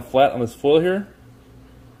lay it down flat on this foil here.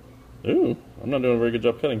 Ooh, I'm not doing a very good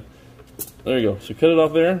job cutting. There you go. So cut it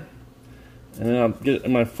off there, and then I'll get it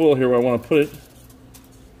in my foil here where I want to put it.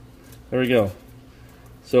 There we go.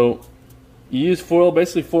 So you use foil.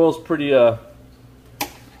 Basically, foil is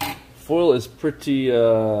pretty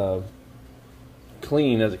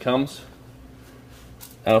clean as it comes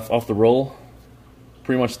off the roll,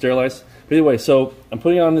 pretty much sterilized. But anyway, so I'm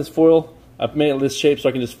putting it on this foil. I've made it this shape so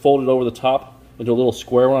I can just fold it over the top into a little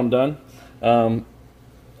square when I'm done.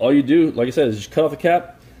 All you do, like I said, is just cut off the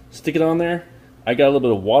cap, stick it on there. I got a little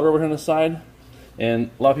bit of water over here on the side, and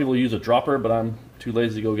a lot of people use a dropper, but I'm too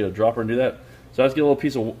lazy to go get a dropper and do that. So I just get a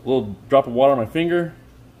little drop of water on my finger,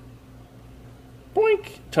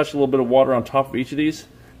 boink, touch a little bit of water on top of each of these,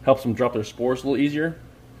 helps them drop their spores a little easier.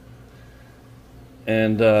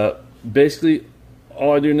 And basically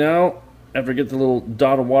all I do now, after I get the little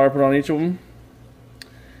dot of water put on each of them,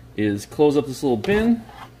 is close up this little bin,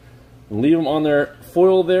 leave them on their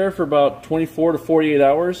foil there for about 24 to 48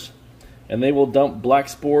 hours, and they will dump black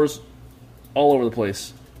spores all over the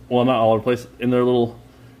place. Well, not all over the place, in their little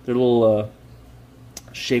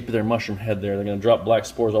shape of their mushroom head there. They're going to drop black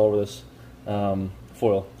spores all over this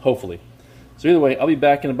foil, hopefully. So either way, I'll be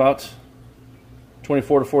back in about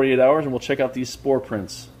 24 to 48 hours, and we'll check out these spore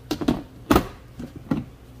prints.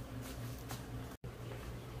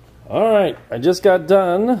 Alright, I just got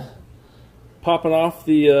done popping off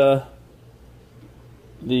the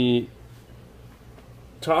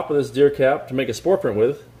top of this deer cap to make a spore print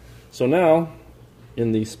with. So now,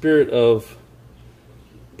 in the spirit of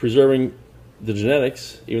preserving the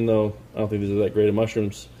genetics, even though I don't think these are that great of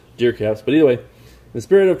mushrooms, deer caps, but either way, in the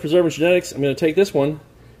spirit of preserving genetics, I'm going to take this one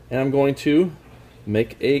and I'm going to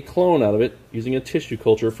make a clone out of it using a tissue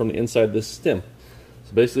culture from the inside of this stem.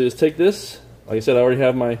 So basically just take this, like I said, I already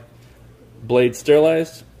have my blade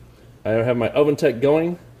sterilized, I have my oven tech going.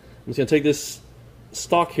 I'm just going to take this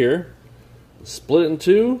stalk here, split it in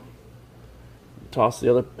two, toss the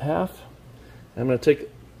other half. I'm going to take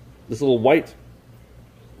this little white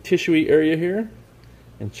tissuey area here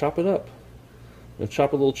and chop it up. I'm going to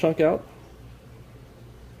chop a little chunk out.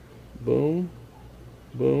 Boom,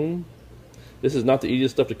 boom. This is not the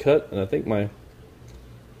easiest stuff to cut, and I think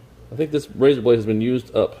this razor blade has been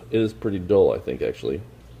used up. It is pretty dull, I think, actually,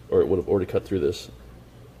 or it would have already cut through this.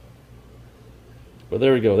 But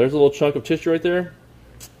there we go. There's a little chunk of tissue right there.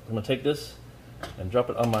 I'm going to take this and drop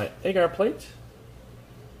it on my agar plate.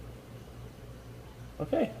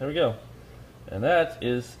 Okay, there we go. And that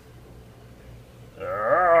is...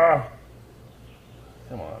 come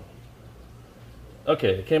on.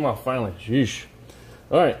 Okay, it came off finally. Sheesh.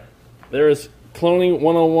 Alright, there is cloning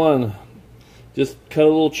 101. Just cut a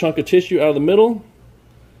little chunk of tissue out of the middle,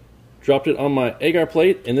 dropped it on my agar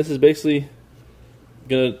plate, and this is basically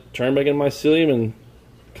going to turn back into mycelium and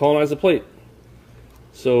colonize the plate.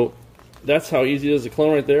 So that's how easy it is to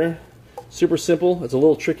clone right there. Super simple. It's a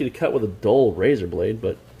little tricky to cut with a dull razor blade,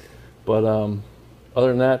 but But other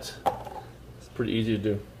than that, it's pretty easy to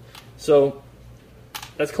do. So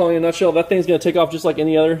that's cloning in a nutshell. That thing's going to take off just like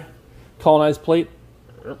any other colonized plate,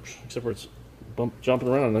 except for it's jumping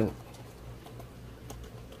around there.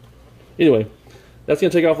 Anyway, that's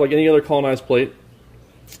going to take off like any other colonized plate.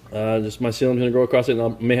 Just mycelim's going to grow across it, and I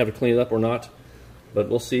may have to clean it up or not, but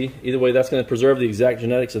we'll see. Either way, that's going to preserve the exact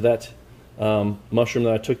genetics of that mushroom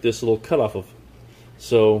that I took this little cut off of.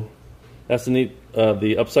 So that's the neat,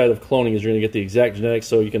 the upside of cloning is you're going to get the exact genetics,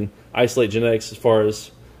 so you can isolate genetics as far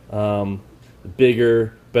as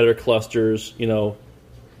bigger, better clusters, you know,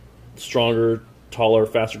 stronger, taller,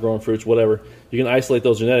 faster growing fruits, whatever. You can isolate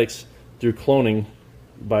those genetics through cloning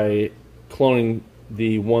by cloning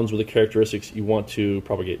the ones with the characteristics you want to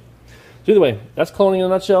propagate. So either way, that's cloning in a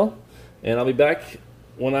nutshell, and I'll be back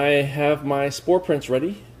when I have my spore prints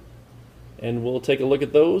ready, and we'll take a look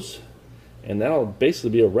at those, and that'll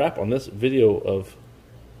basically be a wrap on this video of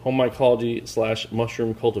home mycology /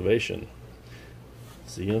 mushroom cultivation.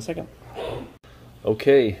 See you in a second.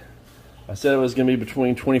 Okay, I said it was going to be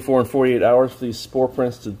between 24 and 48 hours for these spore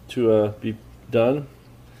prints to be done,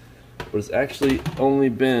 but it's actually only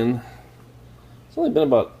been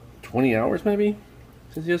about 20 hours maybe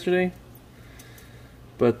since yesterday.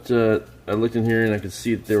 But I looked in here and I could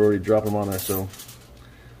see that they were already dropping them on there. So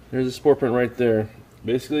there's a spore print right there.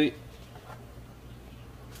 Basically,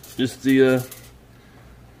 just the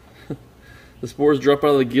the spores drop out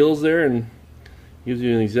of the gills there, and gives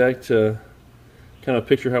you an exact kind of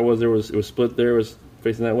picture how it was. It was split there. It was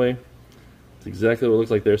facing that way. It's exactly what it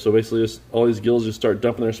looks like there. So basically, just all these gills just start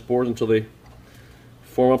dumping their spores until they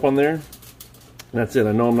form up on there. And that's it.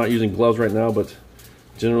 I know I'm not using gloves right now, but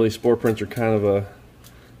generally spore prints are kind of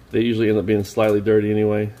they usually end up being slightly dirty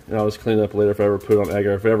anyway. And I'll just clean it up later if I ever put it on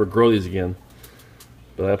agar, if I ever grow these again.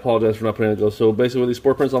 But I apologize for not putting it on gloves. So basically with these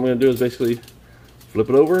spore prints, all I'm going to do is basically flip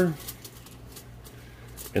it over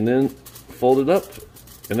and then fold it up,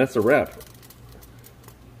 and that's a wrap.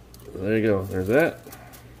 There you go. There's that.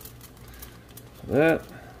 That.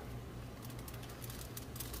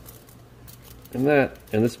 And that.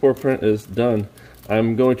 And this spore print is done.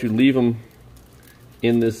 I'm going to leave them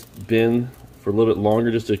in this bin for a little bit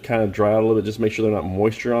longer just to kind of dry out a little bit, just make sure they're not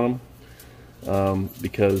moisture on them.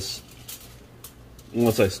 Because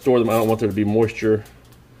once I store them, I don't want there to be moisture.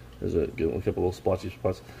 There's a couple little splotchy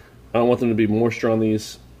spots. I don't want them to be moisture on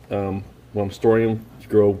these when I'm storing them to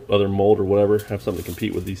grow other mold or whatever, have something to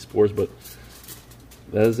compete with these spores. But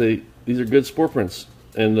that is these are good spore prints,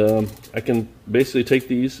 and I can basically take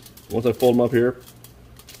these once I fold them up here,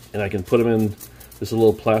 and I can put them in just a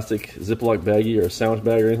little plastic Ziploc baggie or a sandwich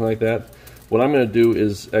bag or anything like that. What I'm going to do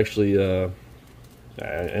is actually,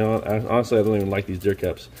 honestly, I don't even like these deer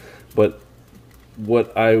caps, but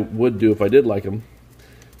what I would do if I did like them,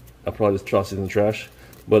 I'll probably just toss these in the trash.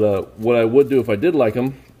 But what I would do if I did like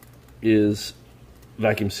them is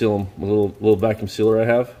vacuum seal them with a little vacuum sealer I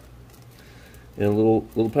have in a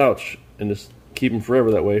little pouch, and just keep them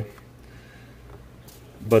forever that way.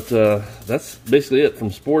 But that's basically it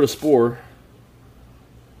from spore to spore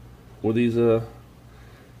with these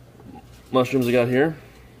mushrooms I got here.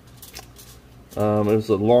 It was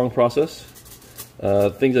a long process.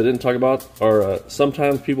 Things I didn't talk about are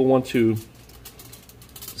sometimes people want to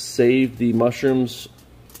save the mushrooms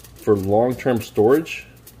for long-term storage,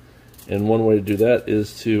 and one way to do that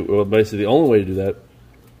is to, well, basically the only way to do that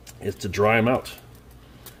is to dry them out.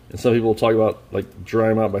 And some people will talk about like dry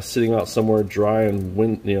them out by sitting out somewhere dry and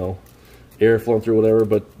wind, you know, air flowing through, whatever.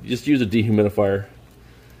 But just use a dehumidifier.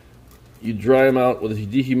 You dry them out with a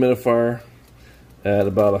dehumidifier at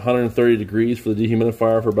about 130 degrees for the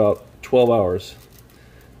dehumidifier for about 12 hours.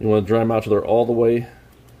 You want to dry them out till they're all the way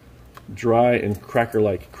dry and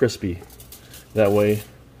cracker-like, crispy. That way,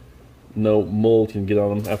 no mold can get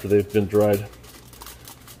on them after they've been dried.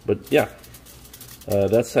 But yeah,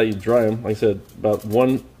 that's how you dry them. Like I said, about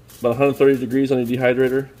 130 degrees on your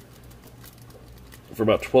dehydrator for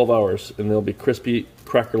about 12 hours, and they'll be crispy,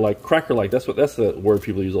 cracker-like. Cracker-like. That's the word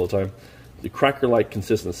people use all the time. The cracker-like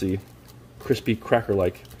consistency, crispy,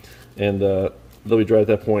 cracker-like, and they'll be dry at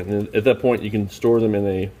that point. And at that point, you can store them in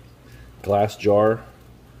a glass jar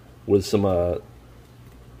with some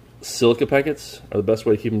silica packets. Are the best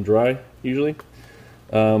way to keep them dry usually.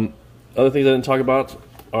 Other things I didn't talk about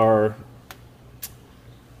are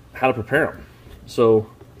how to prepare them. So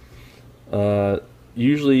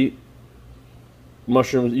usually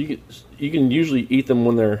mushrooms, you can usually eat them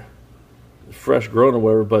when they're fresh grown or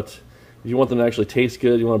whatever, but if you want them to actually taste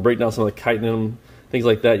good, you want to break down some of the chitin in them, things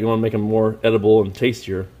like that, you want to make them more edible and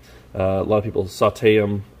tastier. A lot of people saute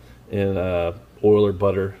them in oil or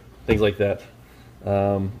butter, things like that.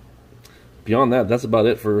 Beyond that, that's about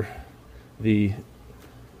it for the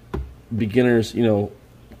beginners, you know,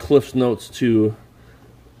 Cliff's Notes to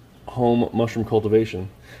home mushroom cultivation.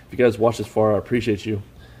 If you guys watched this far, I appreciate you.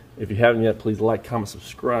 If you haven't yet, please like, comment,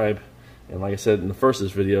 subscribe. And like I said in the first of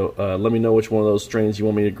this video, let me know which one of those strains you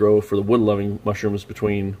want me to grow for the wood-loving mushrooms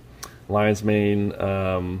between lion's mane,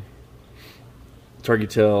 turkey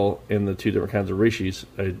tail, and the 2 different kinds of rishis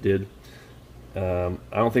I did. I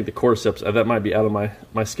don't think the cordyceps, that might be out of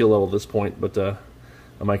my skill level at this point, but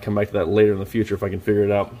I might come back to that later in the future if I can figure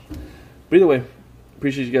it out. But either way,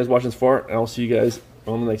 appreciate you guys watching this far, and I'll see you guys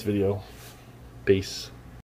on the next video. Peace.